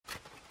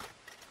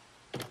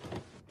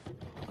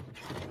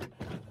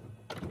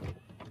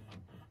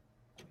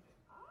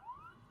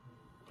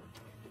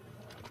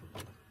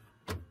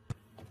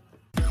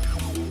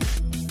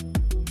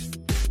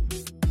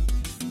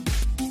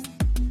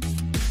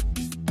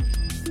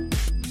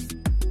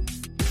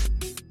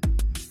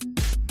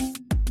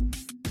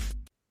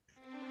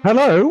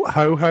Hello,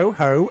 ho, ho,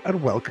 ho,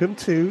 and welcome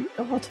to...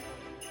 God.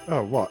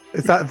 Oh, what?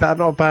 Is that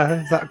not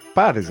bad? Is that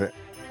bad, is it?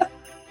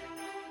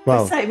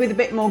 Well, Say it with a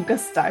bit more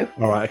gusto.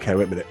 all right, okay,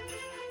 wait a minute.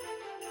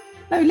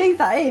 No, leave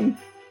that in.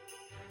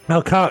 No,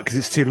 I can't because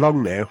it's too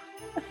long now.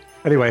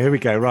 Anyway, here we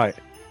go, right.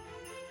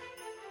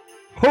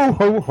 Ho,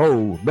 ho,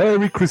 ho.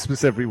 Merry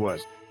Christmas, everyone.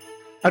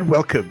 And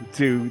welcome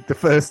to the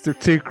first of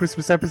two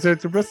Christmas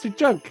episodes of Rusted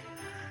Junk,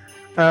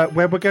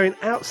 where we're going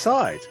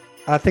outside.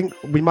 I think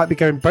we might be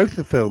going both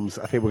the films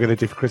I think we're going to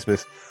do for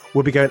Christmas.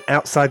 We'll be going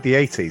outside the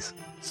 80s.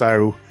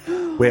 So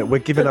we're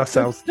giving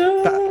ourselves...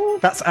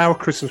 That's our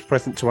Christmas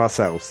present to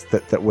ourselves,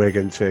 that we're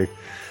going to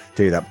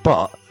do that.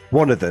 But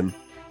one of them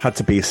had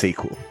to be a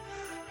sequel,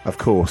 of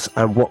course.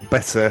 And what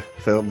better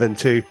film than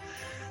the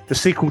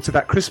sequel to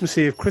that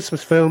Christmassy of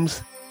Christmas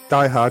films,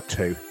 Die Hard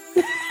 2.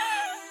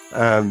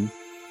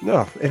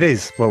 No, it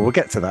is. Well, we'll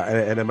get to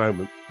that in a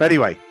moment. But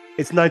anyway,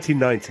 it's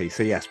 1990,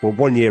 so yes, we're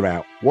 1 year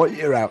out. 1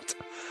 year out.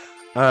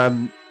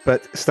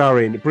 But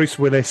starring Bruce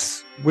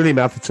Willis, William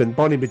Atherton,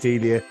 Bonnie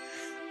Bedelia,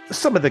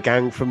 some of the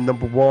gang from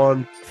number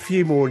one, a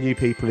few more new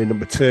people in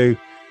number two.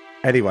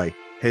 Anyway,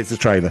 here's the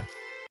trailer.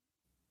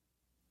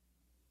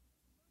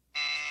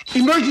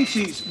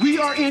 Emergencies. We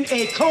are in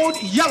a code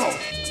yellow.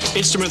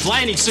 Instrument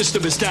landing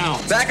system is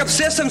down. Backup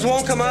systems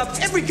won't come up.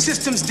 Every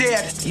system's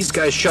dead. These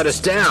guys shut us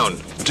down.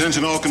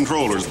 Attention all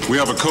controllers. We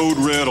have a code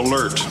red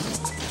alert.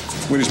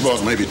 We just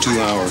bought maybe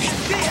 2 hours.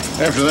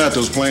 After that,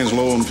 those planes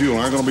low on fuel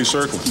aren't going to be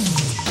circling.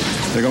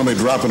 They're going to be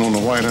dropping on the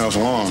White House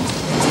lawn.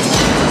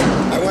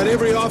 I want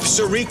every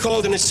officer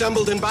recalled and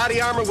assembled in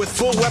body armor with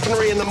full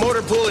weaponry in the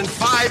motor pool in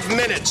 5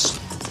 minutes.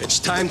 It's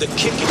time to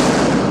kick it.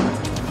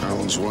 Our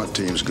own SWAT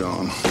team's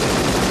gone.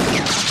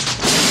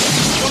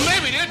 Well,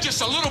 maybe they're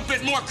just a little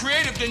bit more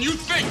creative than you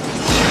think.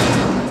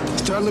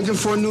 Start looking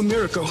for a new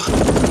miracle.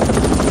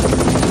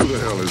 Who the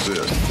hell is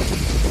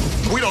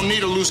this? We don't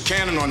need a loose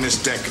cannon on this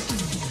deck.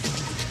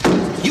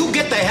 You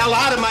get the hell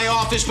out of my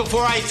office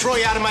before I throw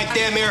you out of my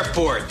damn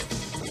airport.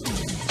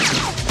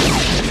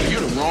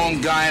 You're the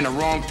wrong guy in the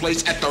wrong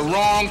place at the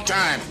wrong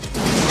time.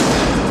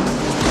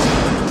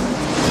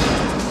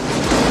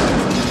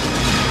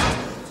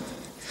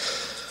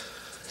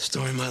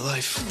 Story of my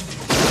life.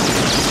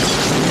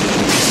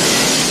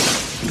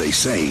 They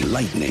say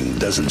lightning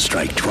doesn't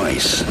strike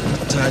twice.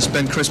 That's how I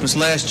spent Christmas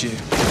last year.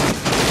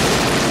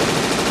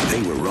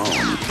 They were wrong.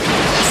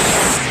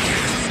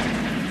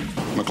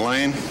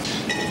 McLean,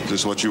 is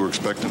this what you were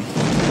expecting?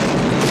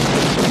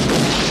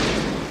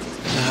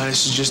 Nah,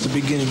 this is just the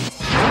beginning.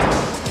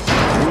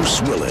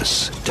 Bruce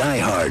Willis, Die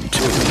Hard 2.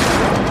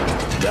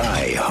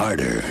 Die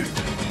Harder.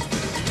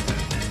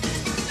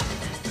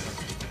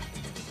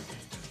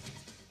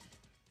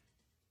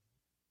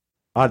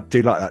 I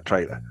do like that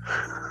trailer.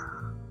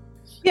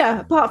 Yeah,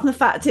 apart from the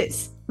fact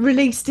it's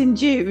released in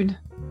June.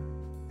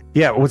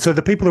 Yeah, well, so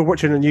the people who are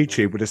watching on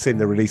YouTube would have seen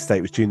the release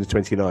date was June the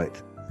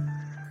 29th.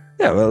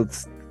 Yeah, well,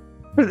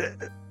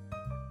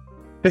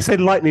 they say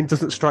lightning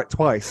doesn't strike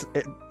twice.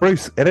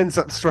 Bruce, it ends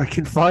up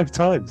striking 5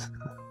 times,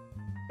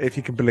 if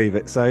you can believe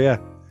it. So, yeah.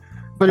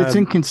 But it's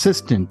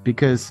inconsistent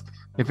because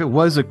if it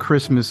was a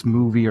Christmas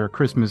movie or a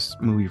Christmas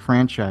movie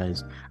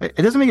franchise, it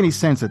doesn't make any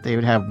sense that they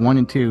would have 1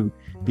 and 2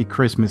 be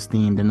Christmas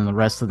themed and then the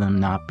rest of them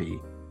not be.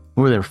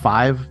 What were there,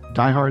 5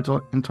 Die Hards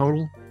in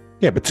total?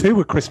 Yeah, but 2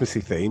 were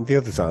Christmassy themed, the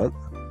others aren't.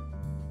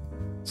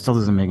 Still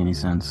doesn't make any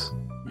sense.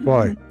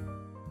 Why?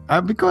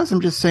 Because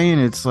I'm just saying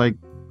it's like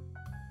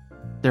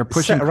they're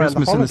pushing set around the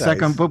Christmas in the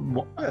second holidays.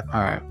 book.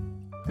 All right.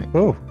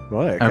 Oh,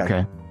 right.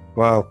 Okay.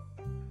 Well,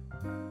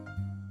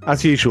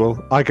 as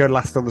usual, I go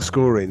last on the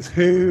scorings.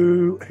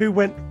 Who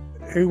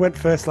went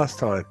first last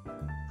time?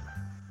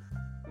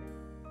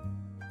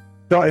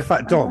 No, in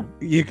fact, Dom,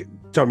 you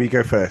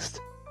go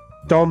first.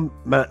 Dom,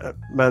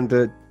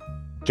 Manda,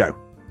 Joe.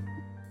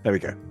 There we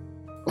go.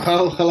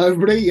 Well, hello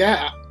everybody.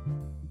 Yeah,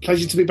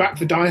 pleasure to be back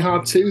for Die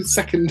Hard 2,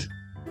 second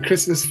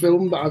Christmas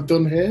film that I've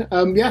done here.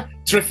 Yeah,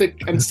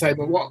 terrific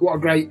entertainment. What a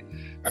great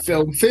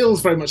film.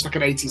 Feels very much like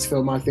an 80s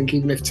film, I think,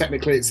 even if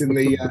technically it's in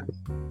the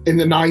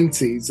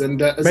 90s. And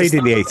made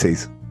in the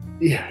 80s.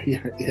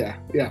 Yeah.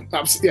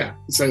 Absolutely. Yeah.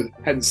 So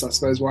hence, I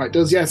suppose, why it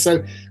does. Yeah.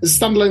 So as a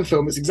standalone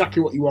film, it's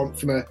exactly what you want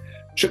from a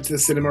trip to the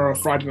cinema or a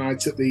Friday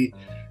night at the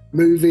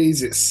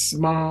movies. It's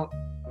smart,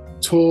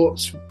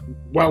 taut,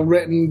 well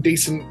written,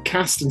 decent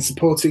cast and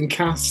supporting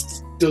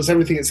cast. Does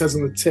everything it says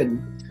on the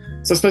tin.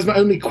 So I suppose my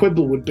only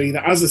quibble would be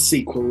that as a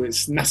sequel,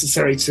 it's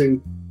necessary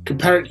to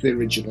compare it to the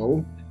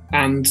original.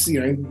 And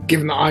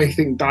given that I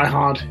think Die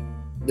Hard,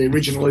 the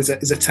original, is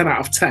a 10 out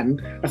of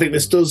 10, I think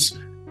this does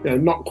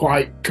not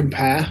quite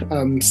compare.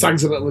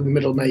 Sags a little in the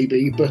middle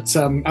maybe, but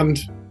and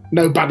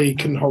no baddie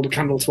can hold a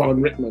candle to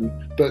Alan Rickman.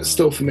 But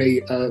still, for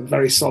me, a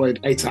very solid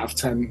 8 out of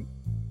 10.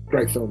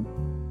 Great film.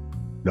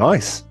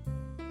 Nice.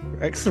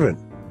 Excellent.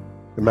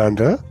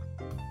 Amanda?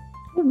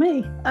 For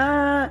me,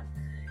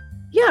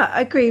 yeah,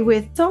 I agree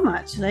with Tom,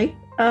 actually.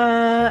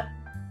 A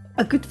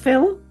good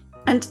film,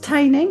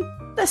 entertaining.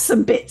 There's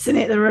some bits in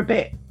it that are a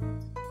bit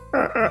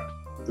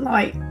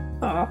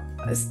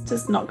it's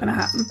just not going to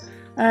happen.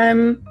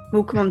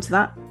 We'll come on to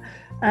that.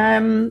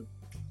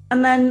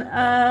 And then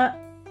I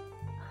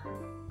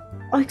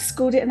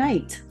scored it an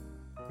 8.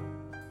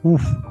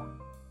 Oof.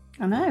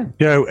 I know.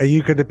 Joe, are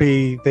you going to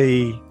be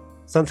the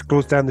Santa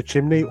Claus down the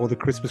chimney or the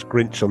Christmas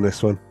Grinch on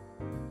this one?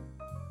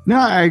 No,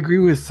 I agree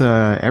with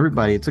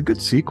everybody. It's a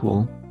good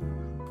sequel,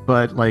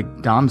 but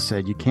like Dom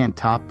said, you can't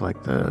top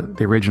like the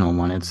original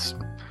one. It's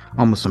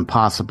almost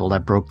impossible.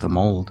 That broke the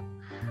mold.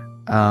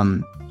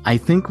 I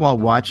think while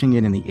watching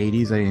it in the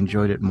 80s, I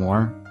enjoyed it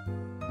more.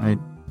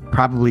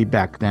 Probably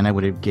back then I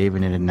would have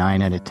given it a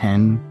 9 out of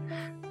 10,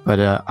 but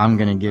I'm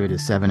going to give it a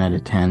 7 out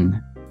of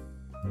 10.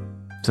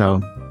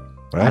 So,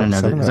 I don't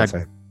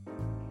know.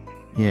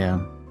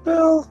 Yeah.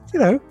 Well,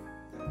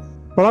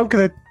 well, I'm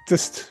going to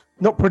just,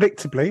 not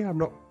predictably,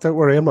 don't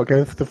worry, I'm not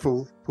going for the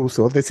full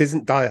sword. This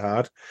isn't Die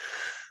Hard,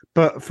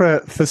 but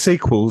for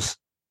sequels,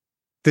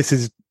 this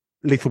is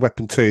Lethal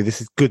Weapon 2. This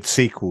is good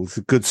sequels,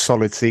 good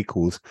solid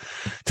sequels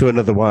to an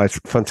otherwise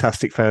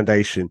fantastic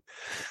foundation.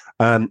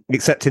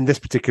 Except in this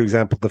particular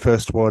example, the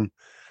first one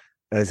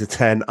is a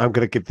 10. I'm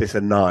going to give this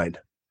a 9.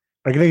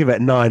 I'm going to give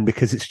it a 9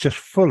 because it's just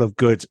full of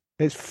good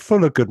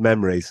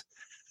memories.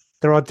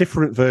 There are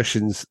different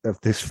versions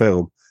of this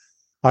film.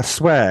 I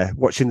swear,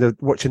 watching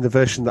the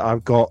version that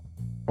I've got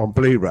on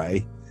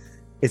Blu-ray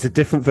is a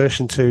different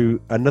version to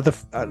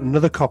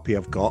another copy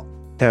I've got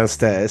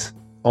downstairs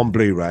on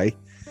Blu-ray.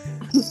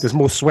 There's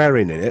more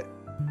swearing in it.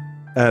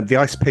 The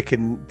ice pick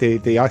and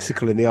the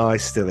icicle in the eye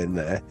is still in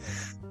there.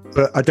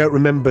 But I don't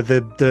remember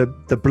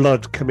the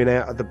blood coming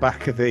out of the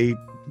back of the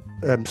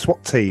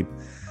SWAT team.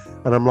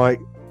 And I'm like,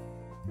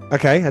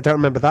 okay, I don't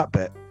remember that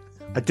bit.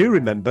 I do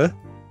remember,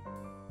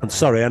 I'm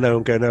sorry, I know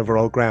I'm going over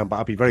old ground, but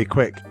I'll be very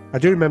quick. I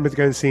do remember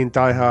going and seeing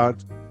Die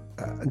Hard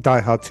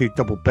 2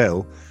 Double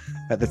Bill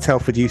at the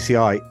Telford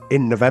UCI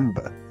in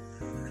November.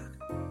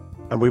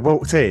 And we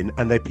walked in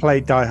and they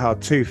played Die Hard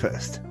 2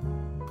 first.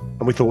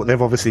 And we thought, they've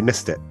obviously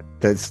missed it.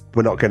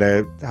 We're not going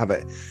to have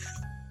it.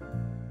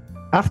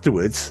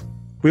 Afterwards,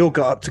 we all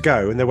got up to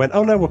go, and they went,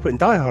 "Oh no, we're putting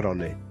Die Hard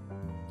on it."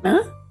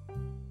 Huh?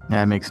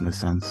 Yeah, it makes no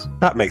sense.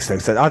 That makes no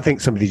sense. I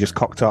think somebody just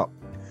cocked up.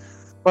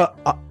 But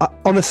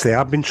honestly,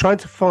 I've been trying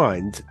to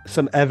find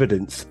some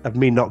evidence of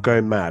me not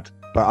going mad.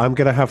 But I'm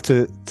going to have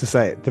to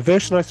say it. The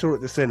version I saw at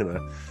the cinema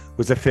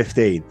was a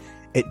 15.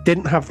 It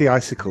didn't have the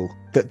icicle,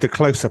 the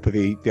close-up of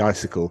the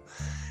icicle.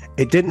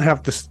 It didn't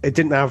have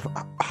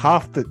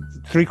half the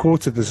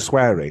 3/4 of the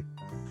swearing.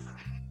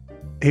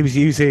 He was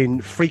using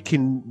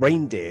freaking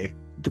reindeer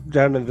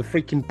down in the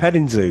freaking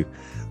petting zoo,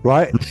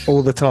 right,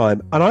 all the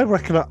time. And I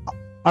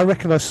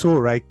reckon I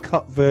saw a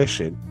cut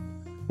version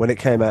when it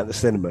came out in the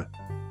cinema,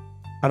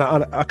 and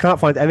I can't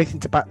find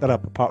anything to back that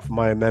up apart from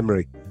my own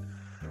memory.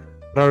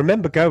 And I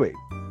remember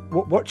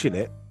watching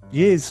it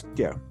a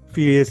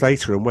few years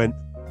later, and went,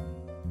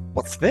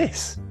 "What's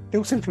this?" They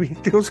all seem to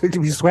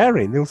be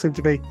swearing. They all seem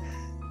to be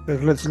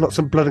there's lots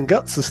of blood and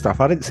guts and stuff.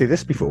 I didn't see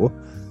this before,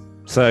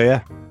 so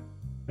yeah,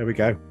 there we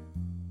go.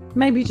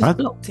 Maybe you just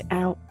blocked it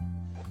out.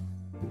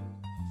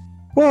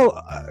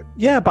 Well,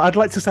 yeah, but I'd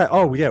like to say,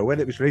 when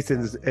it was released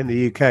in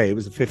the UK, it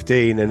was a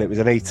 15 and it was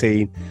an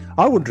 18.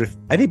 I wonder if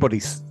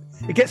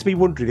it gets me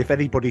wondering if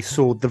anybody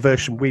saw the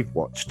version we've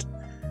watched.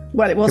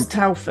 Well, it was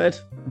Telford.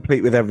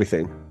 Complete with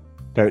everything.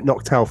 No,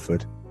 not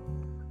Telford.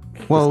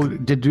 Well,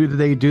 did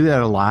they do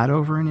that a lot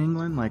over in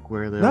England? Like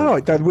where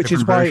which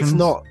is why it's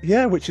not.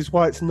 Yeah, which is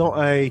why it's not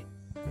a.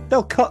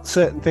 They'll cut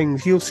certain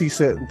things. You'll see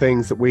certain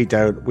things that we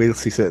don't. We'll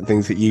see certain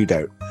things that you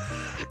don't.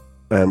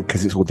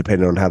 Because it's all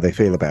dependent on how they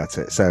feel about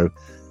it. So,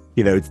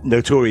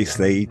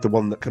 notoriously, the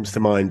one that comes to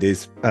mind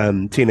is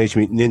Teenage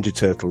Mutant Ninja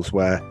Turtles,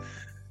 where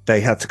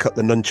they had to cut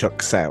the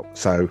nunchucks out.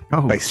 So,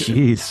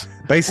 basically,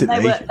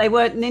 they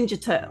weren't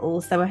Ninja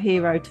Turtles; they were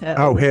Hero Turtles.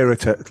 Oh, Hero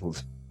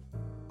Turtles!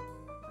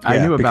 I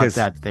knew about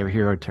that. They were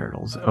Hero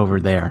Turtles over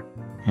there.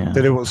 Yeah.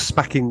 They were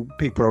smacking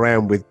people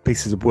around with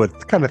pieces of wood,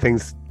 the kind of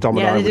things Dom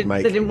and I would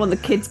make. They didn't want the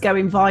kids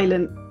going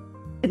violent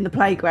in the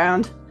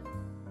playground.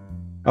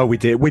 Oh, we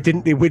did. We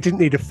didn't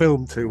need a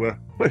film to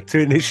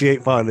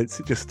initiate violence.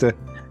 It just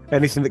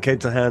anything that came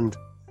to hand.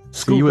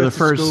 So you were the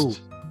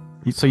first.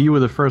 So you were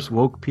the first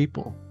woke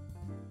people.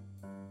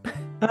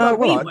 I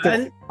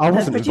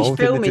wasn't involved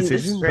in the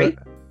decision. But...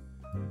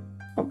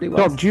 Probably was.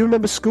 Dom, do you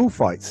remember school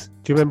fights?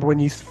 Do you remember when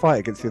you used to fight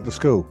against the other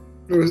school?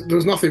 There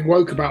was nothing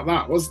woke about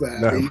that, was there?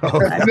 No,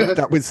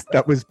 that was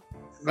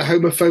the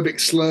homophobic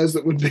slurs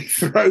that would be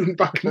thrown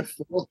back and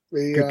forth.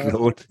 Good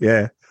Lord,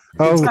 yeah.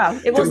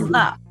 Well, it wasn't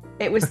that.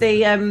 It was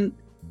the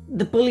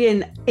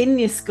bullying in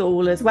your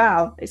school as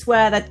well. It's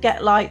where they'd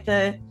get like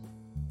the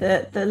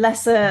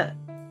lesser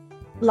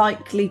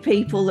likely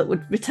people that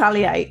would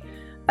retaliate,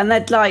 and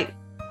they'd like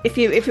if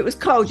it was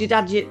cold, you'd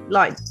had your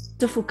like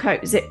duffel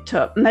coat zipped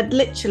up, and they'd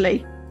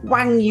literally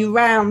wang you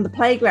round the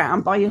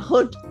playground by your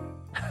hood.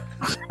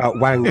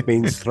 Wang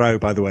means throw,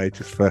 by the way,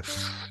 just for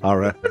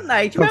our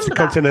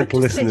continental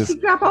listeners.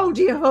 Grab hold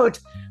of your hood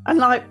and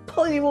like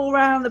pull you all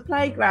around the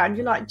playground.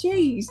 You're like,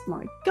 geez,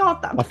 my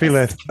God, that. I feel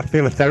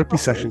a therapy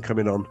session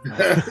coming on.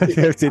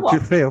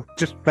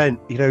 Just vent,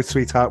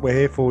 sweetheart, we're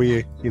here for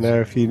you.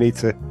 If you need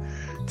to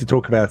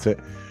talk about it.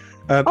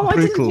 I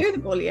didn't do the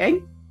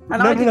bullying.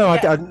 And no,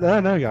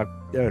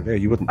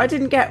 you wouldn't. I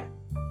didn't get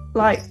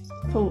like.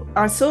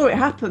 I saw it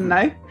happen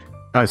though.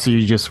 Oh, so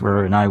you just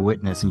were an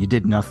eyewitness and you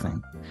did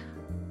nothing.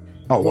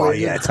 Oh, well,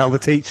 yeah. Tell the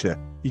teacher.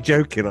 You're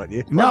joking, aren't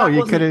you? No,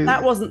 you could have.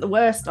 That wasn't the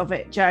worst of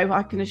it, Joe.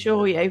 I can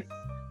assure you.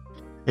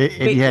 If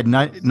you had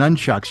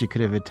nunchucks, you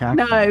could have attacked.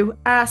 No,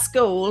 our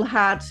school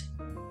had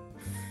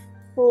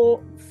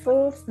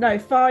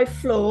 5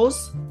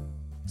 floors.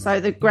 So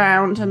the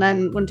ground, and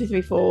then 1, 2,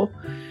 3, 4,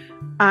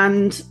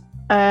 and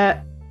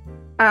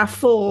our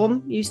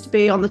form used to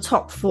be on the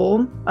top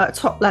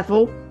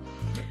level,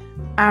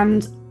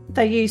 and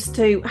they used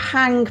to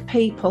hang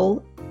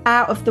people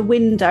out of the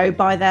window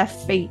by their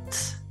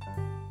feet.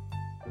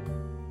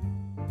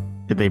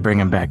 Did they bring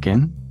them back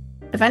in?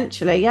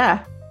 Eventually,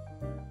 yeah.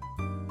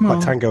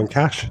 Like Tango and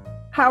Cash.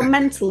 How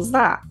mental's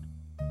that?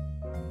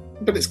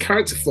 But it's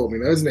character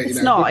forming, though, isn't it?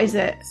 It's not, is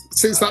it?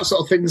 Since that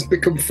sort of thing's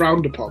become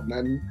frowned upon,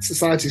 then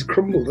society's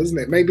crumbled, hasn't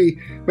it?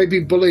 Maybe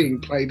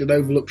bullying played an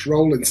overlooked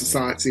role in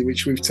society,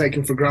 which we've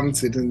taken for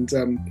granted, and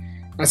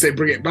I say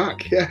bring it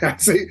back. Yeah, I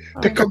say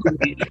pick up the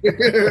week.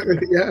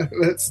 Yeah,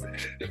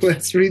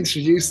 let's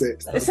reintroduce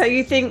it. So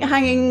you think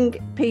hanging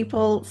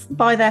people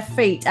by their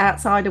feet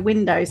outside a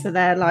window, so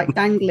they're like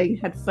dangling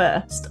head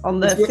first on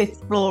the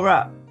 5th floor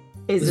up,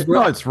 is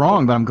no, it's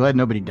wrong, but I'm glad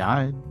nobody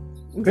died.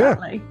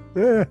 Exactly.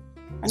 Yeah.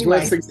 It's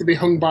worse things to be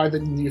hung by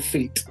than your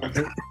feet, I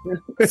think.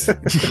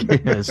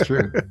 Yeah, it's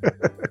true.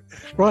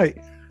 Right.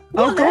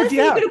 What God,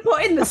 yeah. Are you going to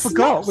put in the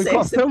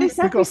synopsis of this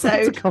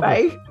episode,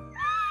 babe?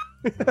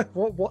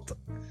 What?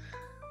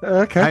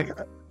 Okay.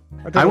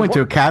 I went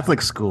to a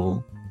Catholic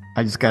school.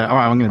 I'm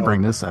going to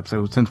bring this up.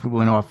 So since we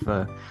went off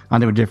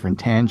onto a different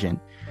tangent,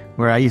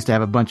 where I used to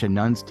have a bunch of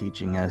nuns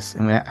teaching us,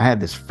 and I had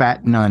this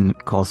fat nun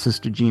called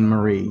Sister Jean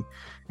Marie,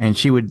 and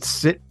she would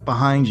sit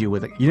behind you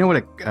with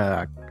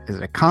is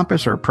it a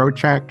compass or a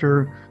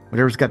protractor?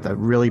 Whatever's got the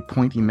really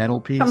pointy metal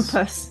piece.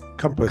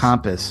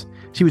 Compass.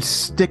 She would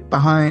sit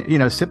behind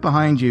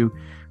you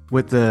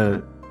with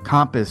the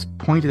compass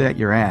pointed at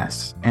your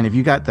ass, and if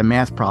you got the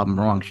math problem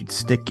wrong, she'd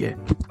stick you.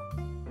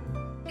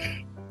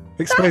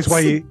 Explains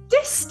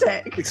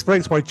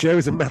why Joe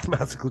is a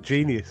mathematical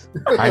genius.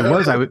 I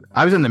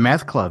was in the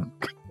math club.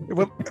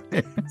 Well,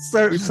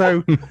 so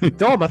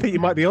Dom, I think you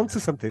might be onto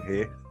something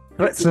here.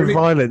 Threats of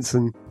violence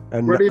and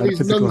were any of these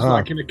physical nuns harm.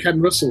 like in a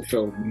Ken Russell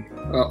film,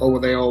 or were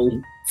they all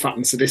fat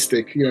and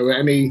sadistic? Were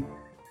any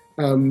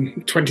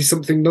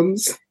 20-something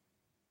nuns?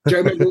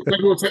 Joe, maybe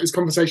we'll take this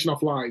conversation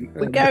offline.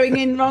 We're going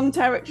in wrong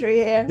territory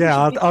here. Yeah,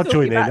 I'll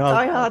join in.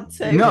 Die Hard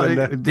too. No,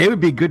 they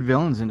would be good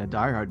villains in a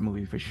Die Hard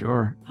movie for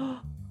sure.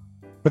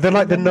 But they're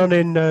like the nun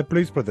in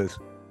Blues Brothers.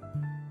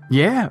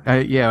 Yeah,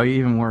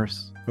 even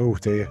worse. Oh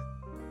dear.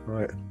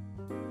 Right.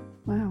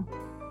 Wow.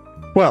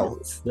 Well,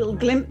 little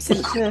glimpse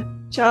into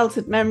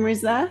childhood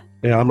memories there.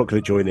 Yeah, I'm not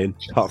going to join in.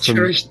 Apart from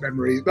cherished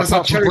memory. That's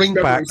our cherished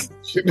memories.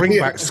 Bring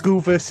back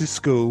school versus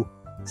school,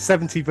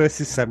 70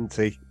 versus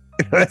 70.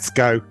 Let's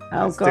go.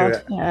 Oh, Let's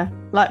God. Yeah.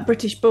 Like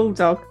British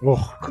Bulldog.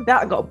 Oh.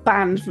 That got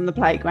banned from the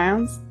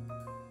playgrounds.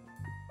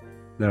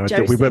 No,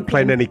 we weren't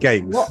playing any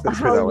games. What the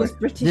hell was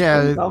British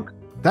Bulldog?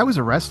 That was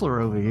a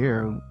wrestler over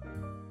here.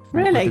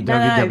 Really? The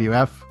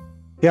WWF.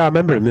 Yeah, I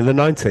remember him in the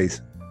 90s.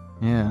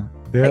 Yeah.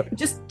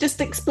 Just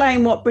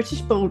explain what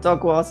British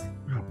Bulldog was.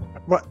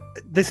 Well,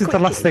 this is the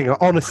last thing.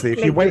 Honestly,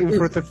 if you're waiting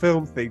for the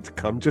film thing to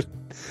come, just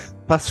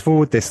fast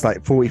forward this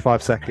like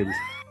 45 seconds.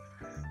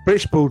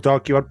 British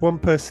Bulldog, you had one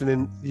person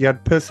in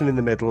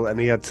the middle,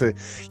 and you had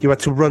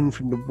to run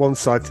from the one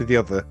side to the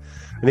other.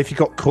 And if you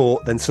got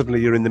caught, then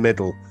suddenly you're in the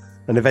middle.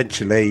 And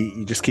eventually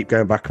you just keep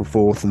going back and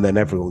forth, and then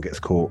everyone gets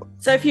caught.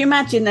 So if you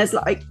imagine there's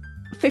like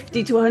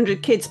 50 to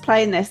 100 kids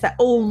playing this, they're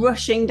all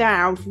rushing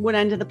down from one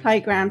end of the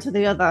playground to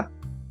the other.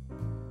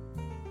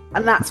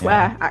 And that's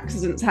where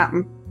accidents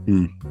happen.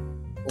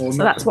 So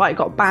that's why it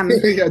got banned.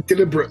 Yeah,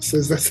 deliberates,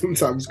 as they're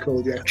sometimes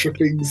called. Yeah,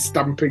 trippings,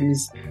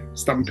 stampings,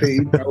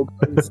 stampede,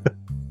 elbows.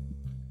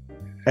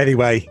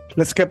 Anyway,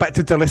 let's get back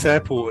to Dulles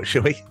Airport,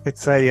 shall we?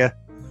 It's a...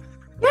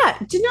 Yeah,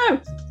 do you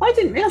know, I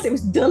didn't realise it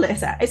was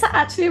Dulles. Is that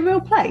actually a real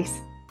place?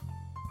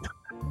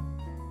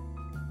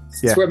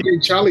 It's where me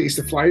and Charlie used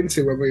to fly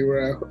into when we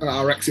were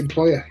our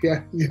ex-employer.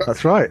 Yeah.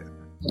 That's right.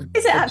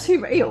 Is it actually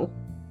real?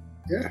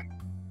 Yeah.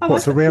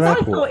 What's a real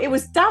airport? I thought it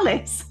was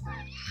Dallas.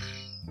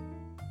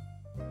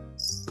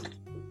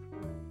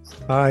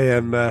 I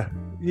am...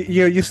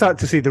 You're starting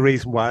to see the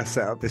reason why I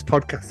set up this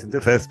podcast in the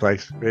first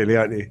place, really,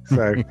 aren't you?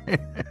 So,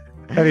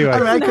 anyway.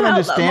 I can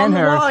understand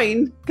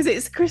her. Because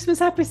it's a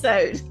Christmas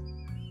episode.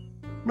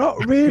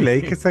 Not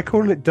really, because they're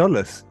calling it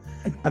Dulles.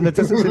 And there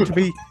doesn't seem to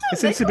be...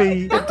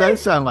 It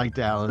does sound like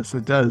Dallas.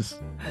 It does.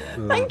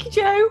 Thank you,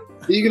 Joe.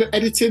 Are you going to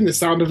edit in the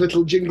sound of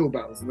little jingle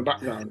bells in the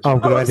background? I'm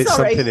going to edit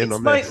something in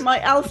on this. My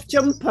Alf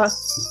jumper.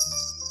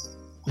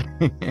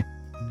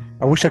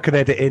 I wish I could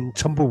edit in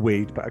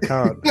Tumbleweed, but I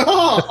can't.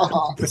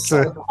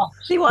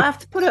 See what I have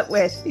to put up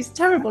with? He's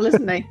terrible,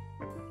 isn't he?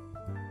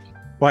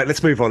 Right,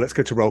 let's move on. Let's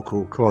go to roll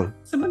call. Come on.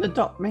 Someone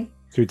adopt me.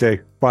 We do.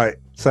 Right,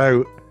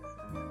 so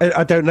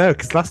I don't know,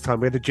 because last time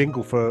we had a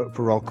jingle for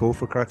roll call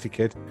for Karate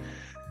Kid.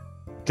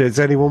 Does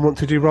anyone want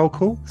to do roll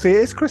call? See, it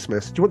is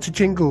Christmas. Do you want to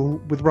jingle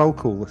with roll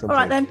call or something? All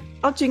right then,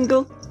 I'll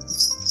jingle.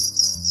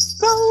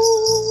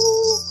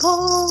 Roll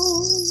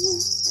call.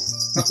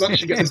 That's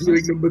actually getting the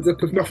viewing numbers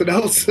up if nothing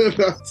else.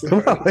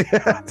 Well,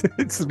 yeah,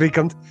 it's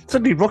become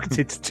suddenly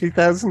rocketed to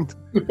 2,000.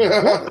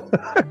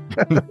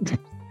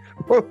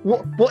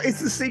 What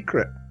is the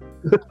secret?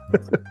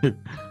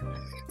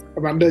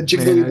 Amanda,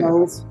 jingle your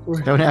bells.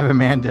 Don't have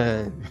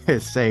Amanda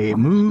say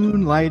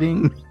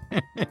moonlighting.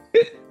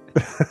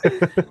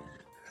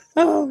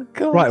 Oh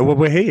God! Right, well,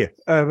 we're here.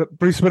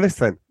 Bruce Willis,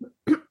 then.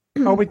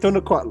 Oh, we've done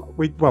it quite.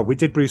 We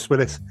did Bruce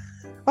Willis.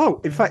 Oh,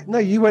 in fact, no,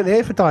 you weren't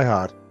here for Die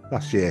Hard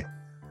last year.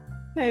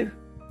 Who?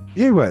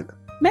 You weren't.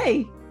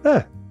 Me?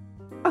 Yeah.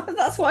 Oh,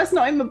 that's why it's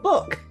not in my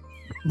book.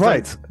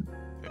 Right.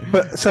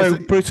 But so,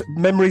 Bruce,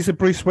 memories of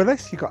Bruce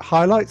Willis. You got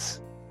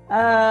highlights.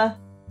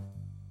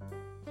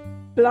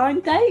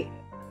 Blind Date.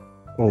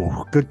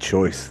 Oh, good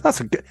choice. That's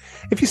a good.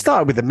 If you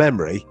started with the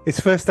memory, his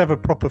first ever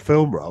proper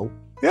film role.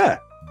 Yeah.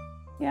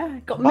 Yeah,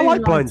 got. I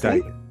like Blind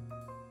Moonlighting. Date.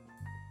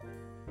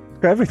 It's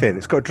got everything.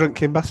 It's got a drunk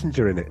Kim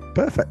Basinger in it.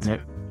 Perfect.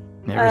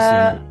 Never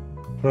seen it.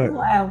 Right.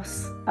 What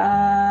else?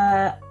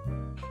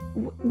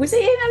 Was he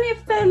in any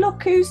of the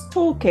Look Who's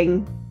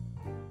Talking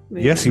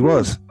movies? Yes, he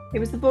was. He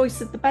was the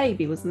voice of the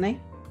baby, wasn't he?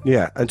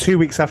 Yeah, and 2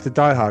 weeks after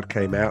Die Hard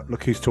came out,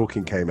 Look Who's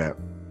Talking came out.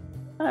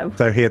 Oh,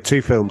 So he had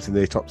 2 films in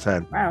the top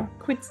 10. wow.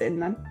 Quid's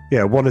in then.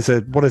 Yeah, one as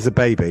a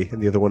baby,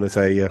 and the other one as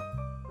a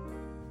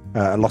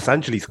Los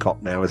Angeles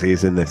cop now, as he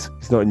is in this.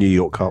 He's not a New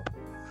York cop.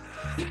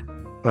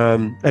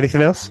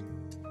 Anything else?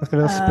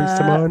 Nothing else springs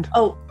to mind?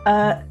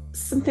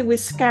 Something with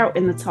Scout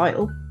in the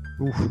title.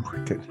 Ooh,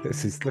 look at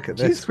this. She's pretty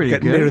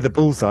Getting good. near the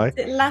bullseye. Is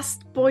it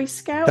Last Boy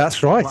Scout?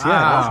 That's right.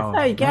 Wow.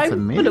 There you go. That's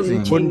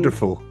amazing. Yeah,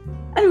 wonderful.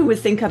 Anyone would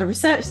think I'd have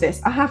researched this.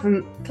 I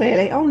haven't,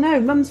 clearly. Oh no,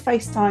 Mum's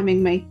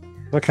FaceTiming me.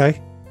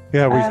 Okay.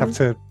 Yeah, we have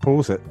to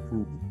pause it.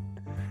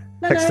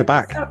 Text her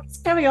back.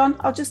 Carry on.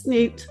 I'll just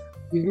mute.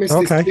 You've missed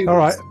Okay. this All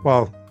right.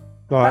 Well,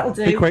 all right. That'll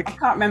do. Be quick. I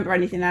can't remember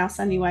anything else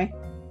anyway.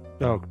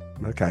 Oh,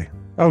 okay.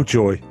 Oh,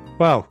 joy.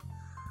 Well,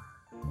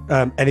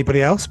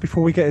 anybody else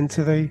before we get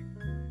into the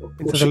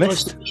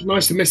list?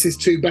 Nice to miss his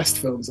 2 best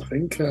films, I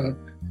think.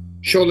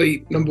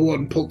 Surely number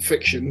 1, Pulp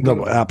Fiction.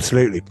 No,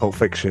 absolutely. Pulp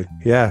Fiction.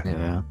 Yeah.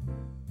 Yeah.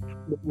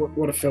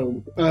 What a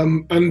film.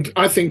 And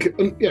I think,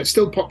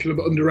 still popular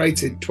but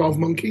underrated, 12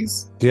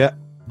 Monkeys. Yeah.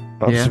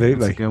 Absolutely. Yeah,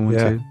 that's a good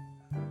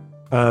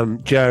one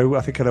too. Joe,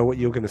 I think I know what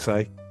you're going to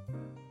say.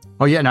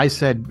 Oh yeah, and I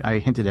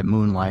hinted at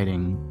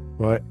moonlighting.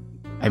 Right.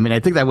 I mean, I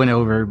think that went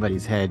over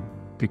everybody's head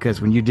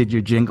because when you did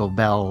your Jingle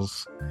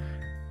Bells,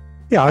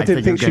 Yeah, I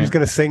didn't think you're she was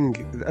going to sing.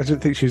 I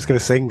didn't think she was going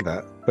to sing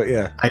that, but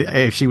yeah.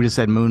 if she would have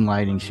said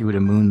moonlighting, she would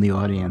have mooned the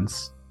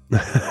audience.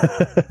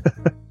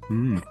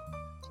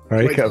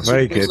 Very good.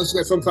 Very good. Let's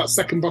get on to that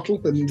second bottle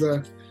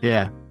and.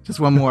 Yeah, just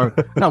one more.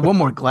 No, one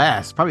more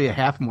glass. Probably a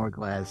half more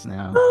glass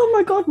now. Oh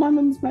my God, my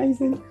mum's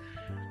amazing.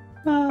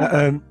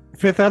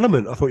 Fifth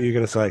Element, I thought you were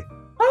going to say.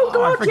 Oh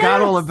God, I forgot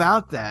yes. all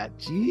about that.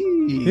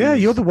 Jeez. Yeah,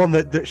 you're the one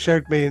that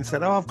showed me and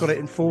said, "Oh, I've got it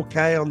in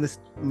 4K on this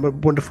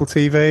wonderful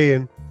TV."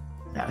 And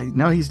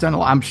no, he's done a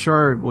lot. I'm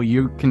sure. Well,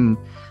 you can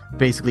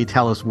basically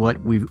tell us what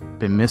we've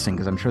been missing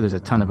because I'm sure there's a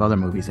ton of other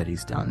movies that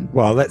he's done.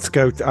 well, let's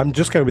go. I'm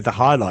just going with the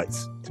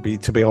highlights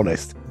to be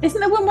honest. Isn't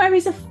there one where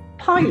he's a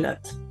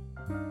pilot?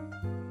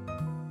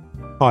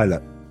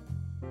 Pilot.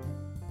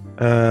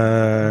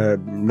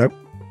 Nope.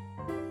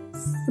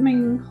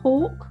 Something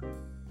Hawk.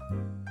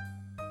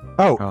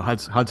 Oh,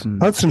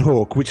 Hudson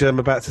Hawk, which I'm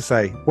about to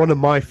say, one of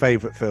my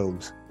favourite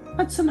films.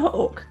 Hudson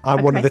Hawk.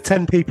 I'm one of Okay. the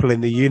 10 people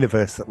in the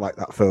universe that like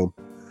that film.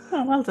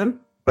 Oh, well done.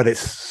 But it's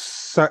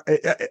so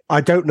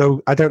I don't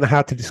know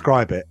how to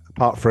describe it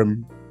apart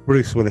from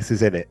Bruce Willis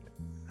is in it.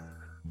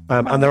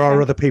 And there are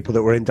other people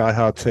that were in Die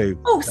Hard too.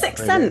 Oh,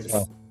 Sixth Sense.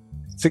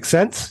 Sixth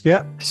Sense,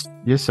 yeah.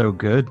 You're so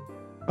good.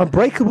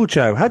 Unbreakable,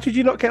 Joe. How did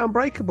you not get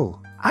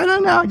Unbreakable? I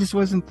don't know. I just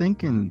wasn't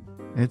thinking.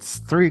 It's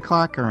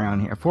 3:00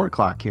 around here,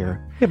 4:00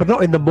 here. Yeah, but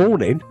not in the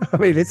morning. I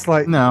mean, it's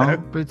like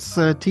No, but it's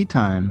tea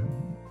time.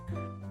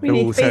 We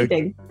need Also-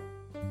 feeding.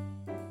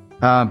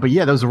 But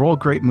yeah, those are all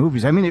great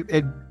movies. I mean,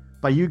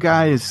 by you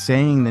guys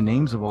saying the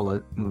names of all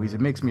the movies,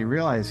 it makes me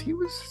realize he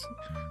was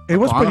It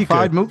was a pretty bona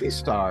fide good. movie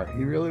star.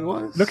 He really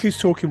was. Look Who's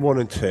Talking 1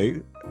 and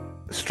 2.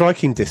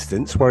 Striking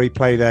Distance, where he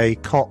played a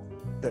cop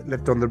that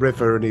lived on the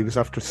river and he was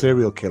after a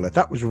serial killer.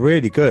 That was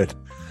really good.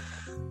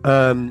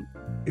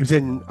 He was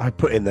in, I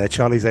put in there,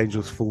 Charlie's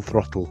Angels Full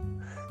Throttle.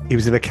 He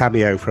was in a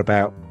cameo for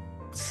about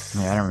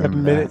Yeah, I don't 7 remember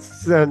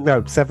minutes.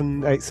 No,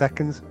 7-8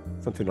 seconds,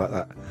 something like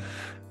that.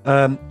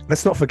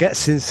 Let's not forget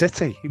Sin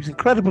City. He was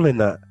incredible in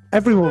that.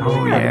 Everyone was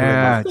Oh, incredible in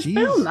yeah. that. The Jeez.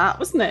 film, that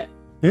wasn't it?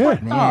 Yeah.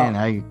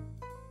 Man,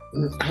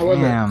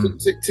 However, Damn.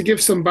 to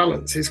give some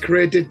balance, his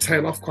career did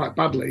tail off quite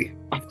badly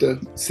after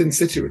Sin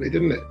City, really,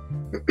 didn't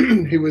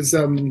it? He was.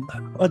 I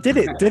did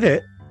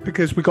it,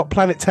 because we got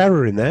Planet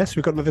Terror in there, so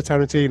we've got another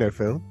Tarantino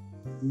film.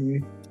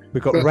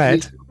 We've got But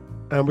Red,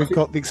 and we've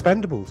got The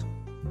Expendables.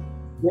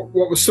 What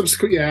was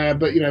subsequent? Yeah,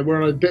 but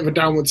we're on a bit of a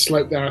downward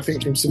slope there, I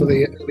think, from some of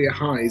the earlier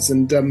highs,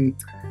 and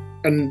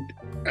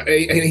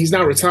he's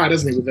now retired,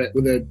 hasn't he,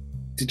 with a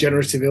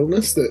degenerative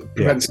illness that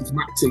prevents him from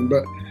acting.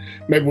 But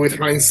maybe with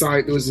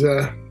hindsight, there was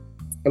a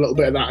little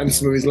bit of that in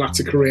some of his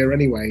latter career,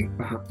 anyway.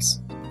 Perhaps.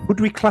 Would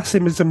we class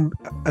him as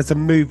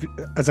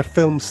a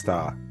film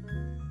star?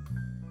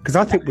 Because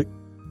I think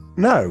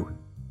no.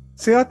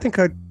 See, I think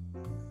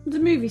The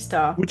movie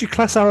star. Would you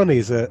class Arnie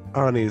as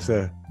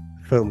a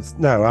film?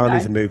 No,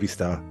 Arnie's a movie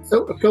star.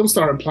 So a film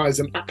star implies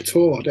an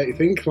actor, don't you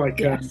think? Like,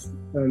 Yes.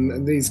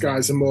 and these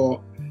guys are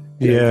more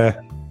Yeah.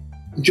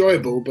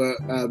 enjoyable but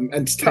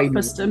entertaining.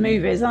 Blockbuster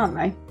movies, aren't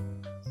they?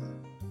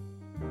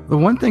 The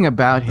one thing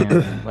about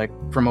him, like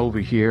from over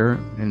here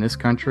in this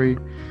country,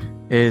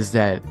 is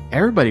that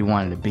everybody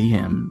wanted to be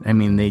him. I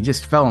mean, they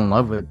just fell in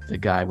love with the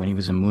guy when he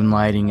was in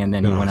Moonlighting, and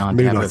then he went on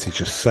to have Moonlighting is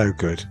just so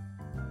good.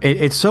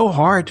 It's so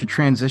hard to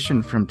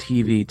transition from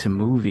TV to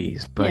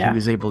movies, but he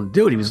was able to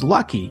do it. He was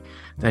lucky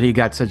that he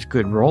got such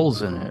good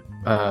roles in it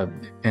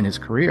in his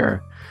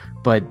career.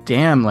 But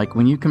damn, like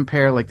when you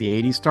compare like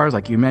the 80s stars,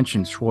 like you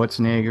mentioned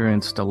Schwarzenegger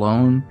and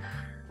Stallone,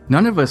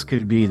 none of us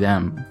could be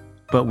them,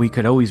 but we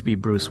could always be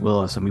Bruce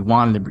Willis, and we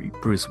wanted to be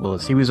Bruce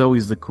Willis. He was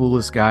always the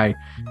coolest guy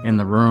in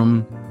the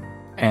room,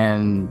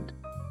 and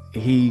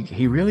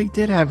he really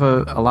did have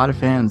a lot of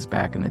fans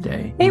back in the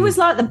day. He was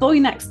like the boy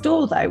next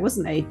door, though,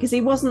 wasn't he? Because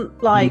he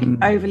wasn't like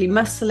overly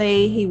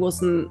muscly. He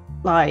wasn't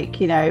like,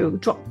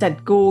 drop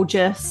dead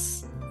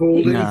gorgeous.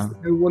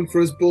 Baldies, no one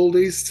for us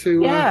baldies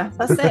to. Yeah,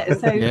 that's it.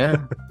 So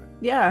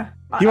yeah.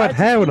 You had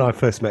hair when I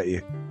first met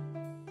you.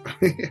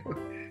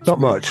 Not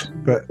much,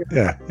 but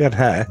yeah, you had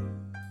hair.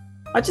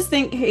 I just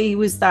think he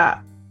was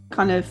that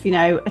kind of,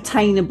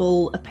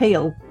 attainable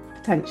appeal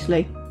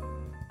potentially.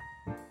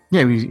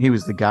 Yeah, he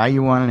was the guy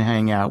you wanted to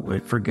hang out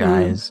with for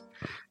guys,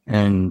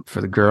 and for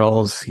the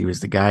girls, he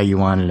was the guy you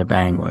wanted to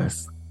bang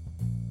with.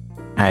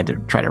 I had to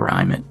try to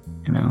rhyme it,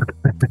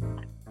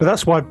 But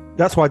that's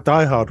why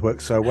Die Hard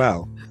works so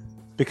well,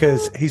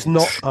 because he's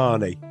not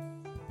Arnie.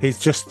 He's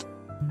just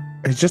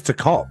a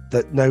cop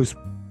that knows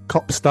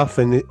cop stuff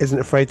and isn't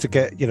afraid to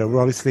get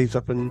roll his sleeves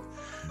up and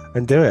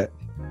do it.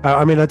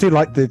 I mean, I do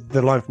like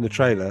the line from the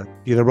trailer.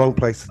 Wrong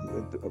place,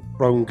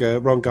 wrong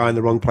guy in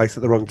the wrong place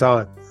at the wrong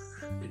time.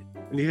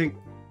 And you think,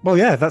 well,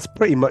 yeah, that's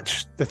pretty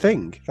much the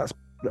thing.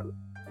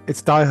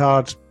 It's Die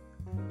Hard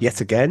yet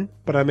again,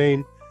 but I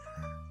mean,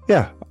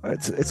 yeah,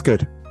 it's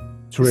good.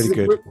 It's really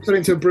good. We're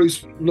putting to a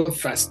Bruce love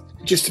fest.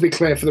 Just to be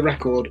clear, for the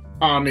record,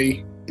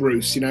 Arnie,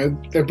 Bruce,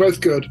 they're both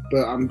good,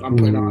 but I'm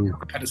putting Arnie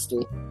on a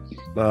pedestal.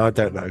 No, I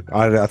don't know.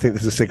 I think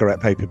there's a cigarette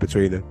paper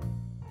between them.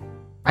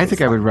 I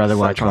think I would rather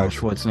watch Arnold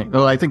Schwarzenegger.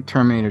 Well, I think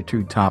Terminator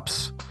 2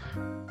 tops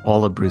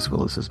all of Bruce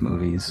Willis's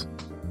movies.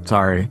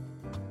 Sorry.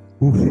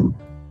 Ooh.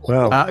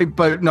 Well,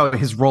 but no,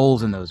 his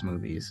roles in those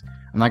movies.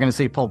 I'm not going to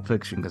say Pulp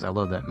Fiction because I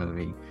love that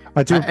movie.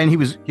 I do, and he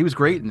was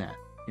great in that.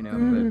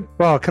 But...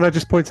 Well, can I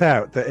just point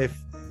out that if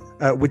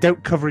we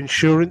don't cover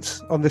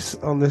insurance on this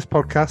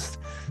podcast,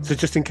 so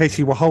just in case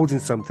you were holding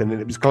something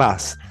and it was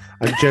glass,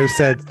 and Joe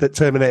said that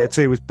Terminator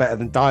 2 was better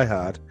than Die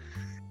Hard,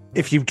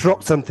 if you've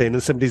dropped something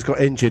and somebody's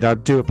got injured, I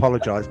do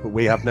apologise, but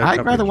we have no.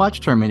 I'd rather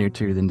watch Terminator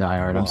 2 than Die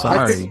Hard. I'm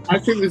sorry. I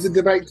think there's a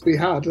debate to be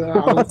had.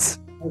 What?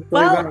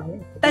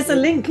 Well, there's a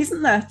link,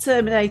 isn't there?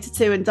 Terminator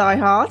 2 and Die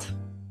Hard.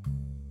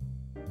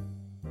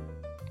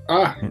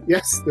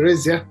 Yes, there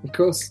is. Yeah, of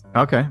course.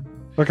 Okay.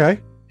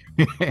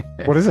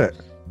 What is it?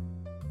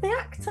 The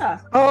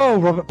actor. Oh,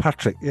 Robert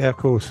Patrick. Yeah, of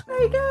course.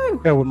 There you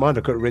go. Yeah, I wouldn't mind.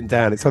 I've got it written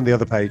down. It's on the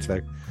other page,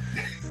 though.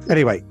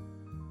 Anyway.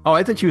 Oh,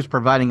 I thought she was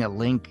providing a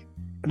link.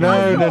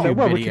 No.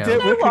 Well, we can do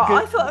it. You know what?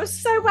 I thought it was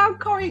so well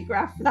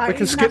choreographed. We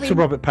can skip to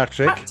Robert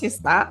Patrick. Practice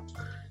that.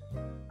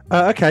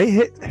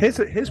 Okay,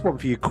 here's one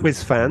for you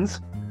quiz fans.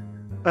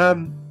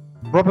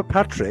 Robert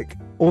Patrick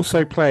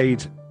also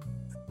played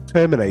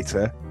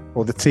Terminator,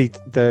 or the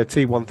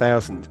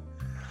T-1000,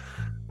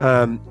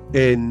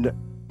 in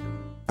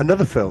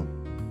another film.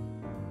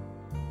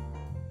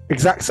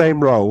 Exact same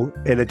role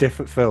in a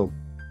different film.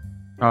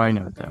 Oh, I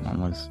know what that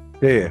one was.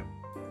 Yeah.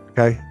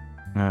 Okay.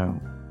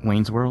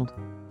 Wayne's World?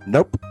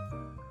 Nope.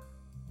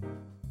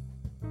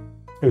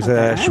 It was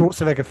a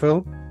Schwarzenegger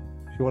film.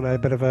 If you want a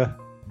bit of a...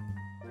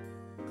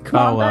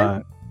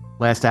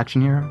 Last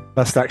Action Hero?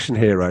 Last Action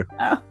Hero.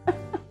 Oh.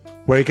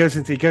 Where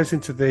when he goes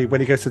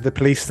to the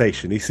police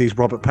station, he sees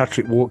Robert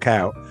Patrick walk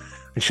out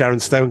and Sharon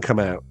Stone come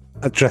out,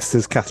 dressed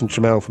as Catherine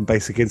Trammell from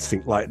Basic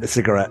Instinct, lighting a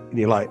cigarette, and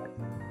you're like,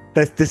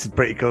 this is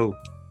pretty cool.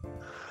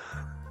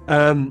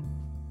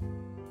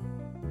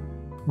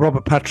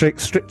 Robert Patrick,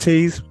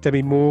 Striptease,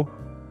 Demi Moore,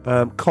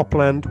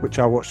 Copland, which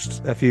I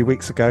watched a few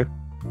weeks ago.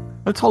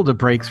 Let's hold the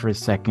brakes for a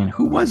second.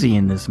 Who was he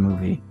in this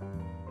movie?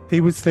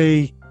 He was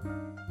the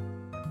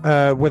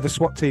where the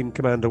SWAT team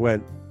commander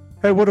went,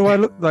 "Hey, what do I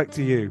look like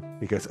to you?"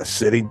 He goes, "A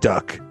sitting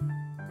duck."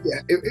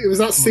 Yeah, it was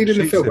that scene in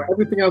the film where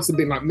everything else had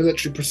been like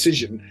military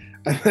precision,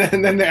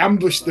 and then they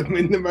ambushed them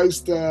in the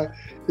most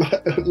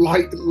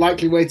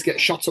likely way to get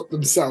shot up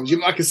themselves.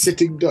 You're like a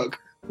sitting duck.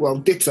 Well,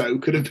 ditto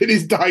could have been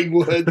his dying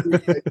words.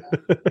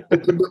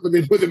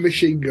 with a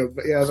machine gun.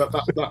 But yeah,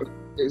 that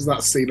it was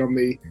that scene on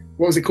the,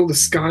 what was it called, the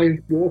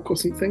Skywalk or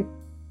something?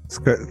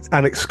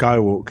 Annex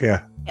Skywalk,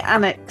 yeah.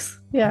 Annex.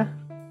 Yeah.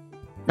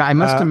 I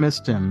must have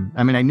missed him.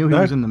 I mean, I knew he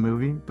was in the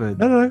movie, but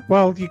no.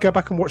 Well, you go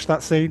back and watch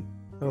that scene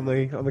on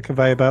the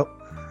conveyor belt.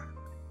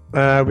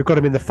 We've got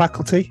him in The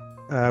Faculty,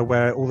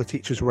 where all the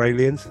teachers were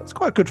aliens. It's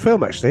quite a good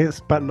film, actually. It's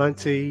about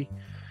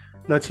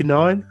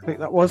 1999, I think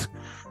that was.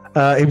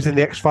 He was in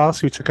The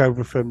X-Files, who took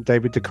over from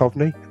David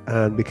Duchovny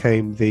and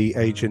became the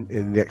agent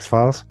in The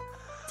X-Files.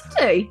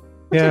 Did he?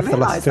 Yeah, for the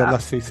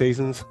last 2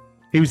 seasons.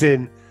 He was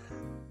in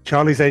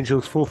Charlie's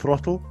Angels Full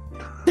Throttle.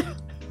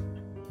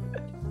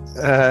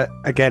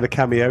 Again, a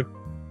cameo.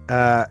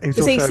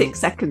 Was he 6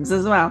 seconds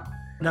as well?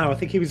 No, I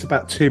think he was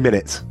about 2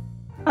 minutes.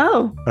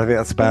 Oh. I think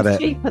that's about it.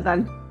 Cheaper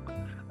then.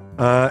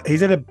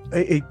 He's in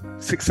a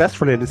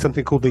successful in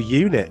something called The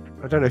Unit.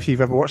 I don't know if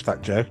you've ever watched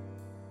that, Joe.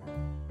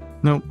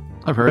 No,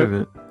 I've heard of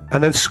it.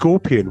 And then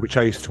Scorpion, which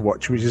I used to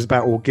watch, which is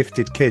about all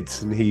gifted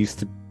kids, and he used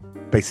to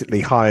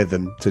basically hire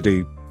them to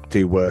do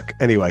work.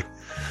 Anyway,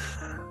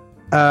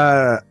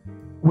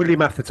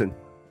 William Atherton.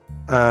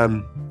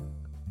 Dom,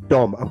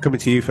 I'm coming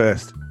to you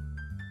first.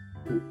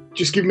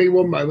 Just give me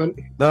one moment.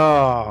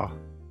 Ah.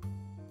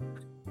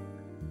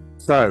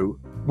 So,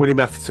 William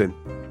Atherton,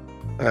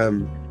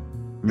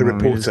 the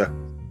reporter.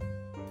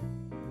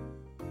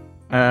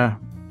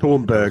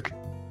 Thornburg.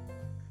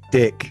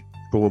 Dick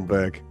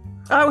Thornburg.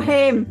 Oh,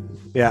 him.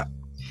 Yeah.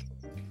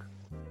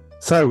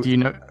 So, do you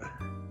know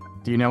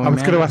I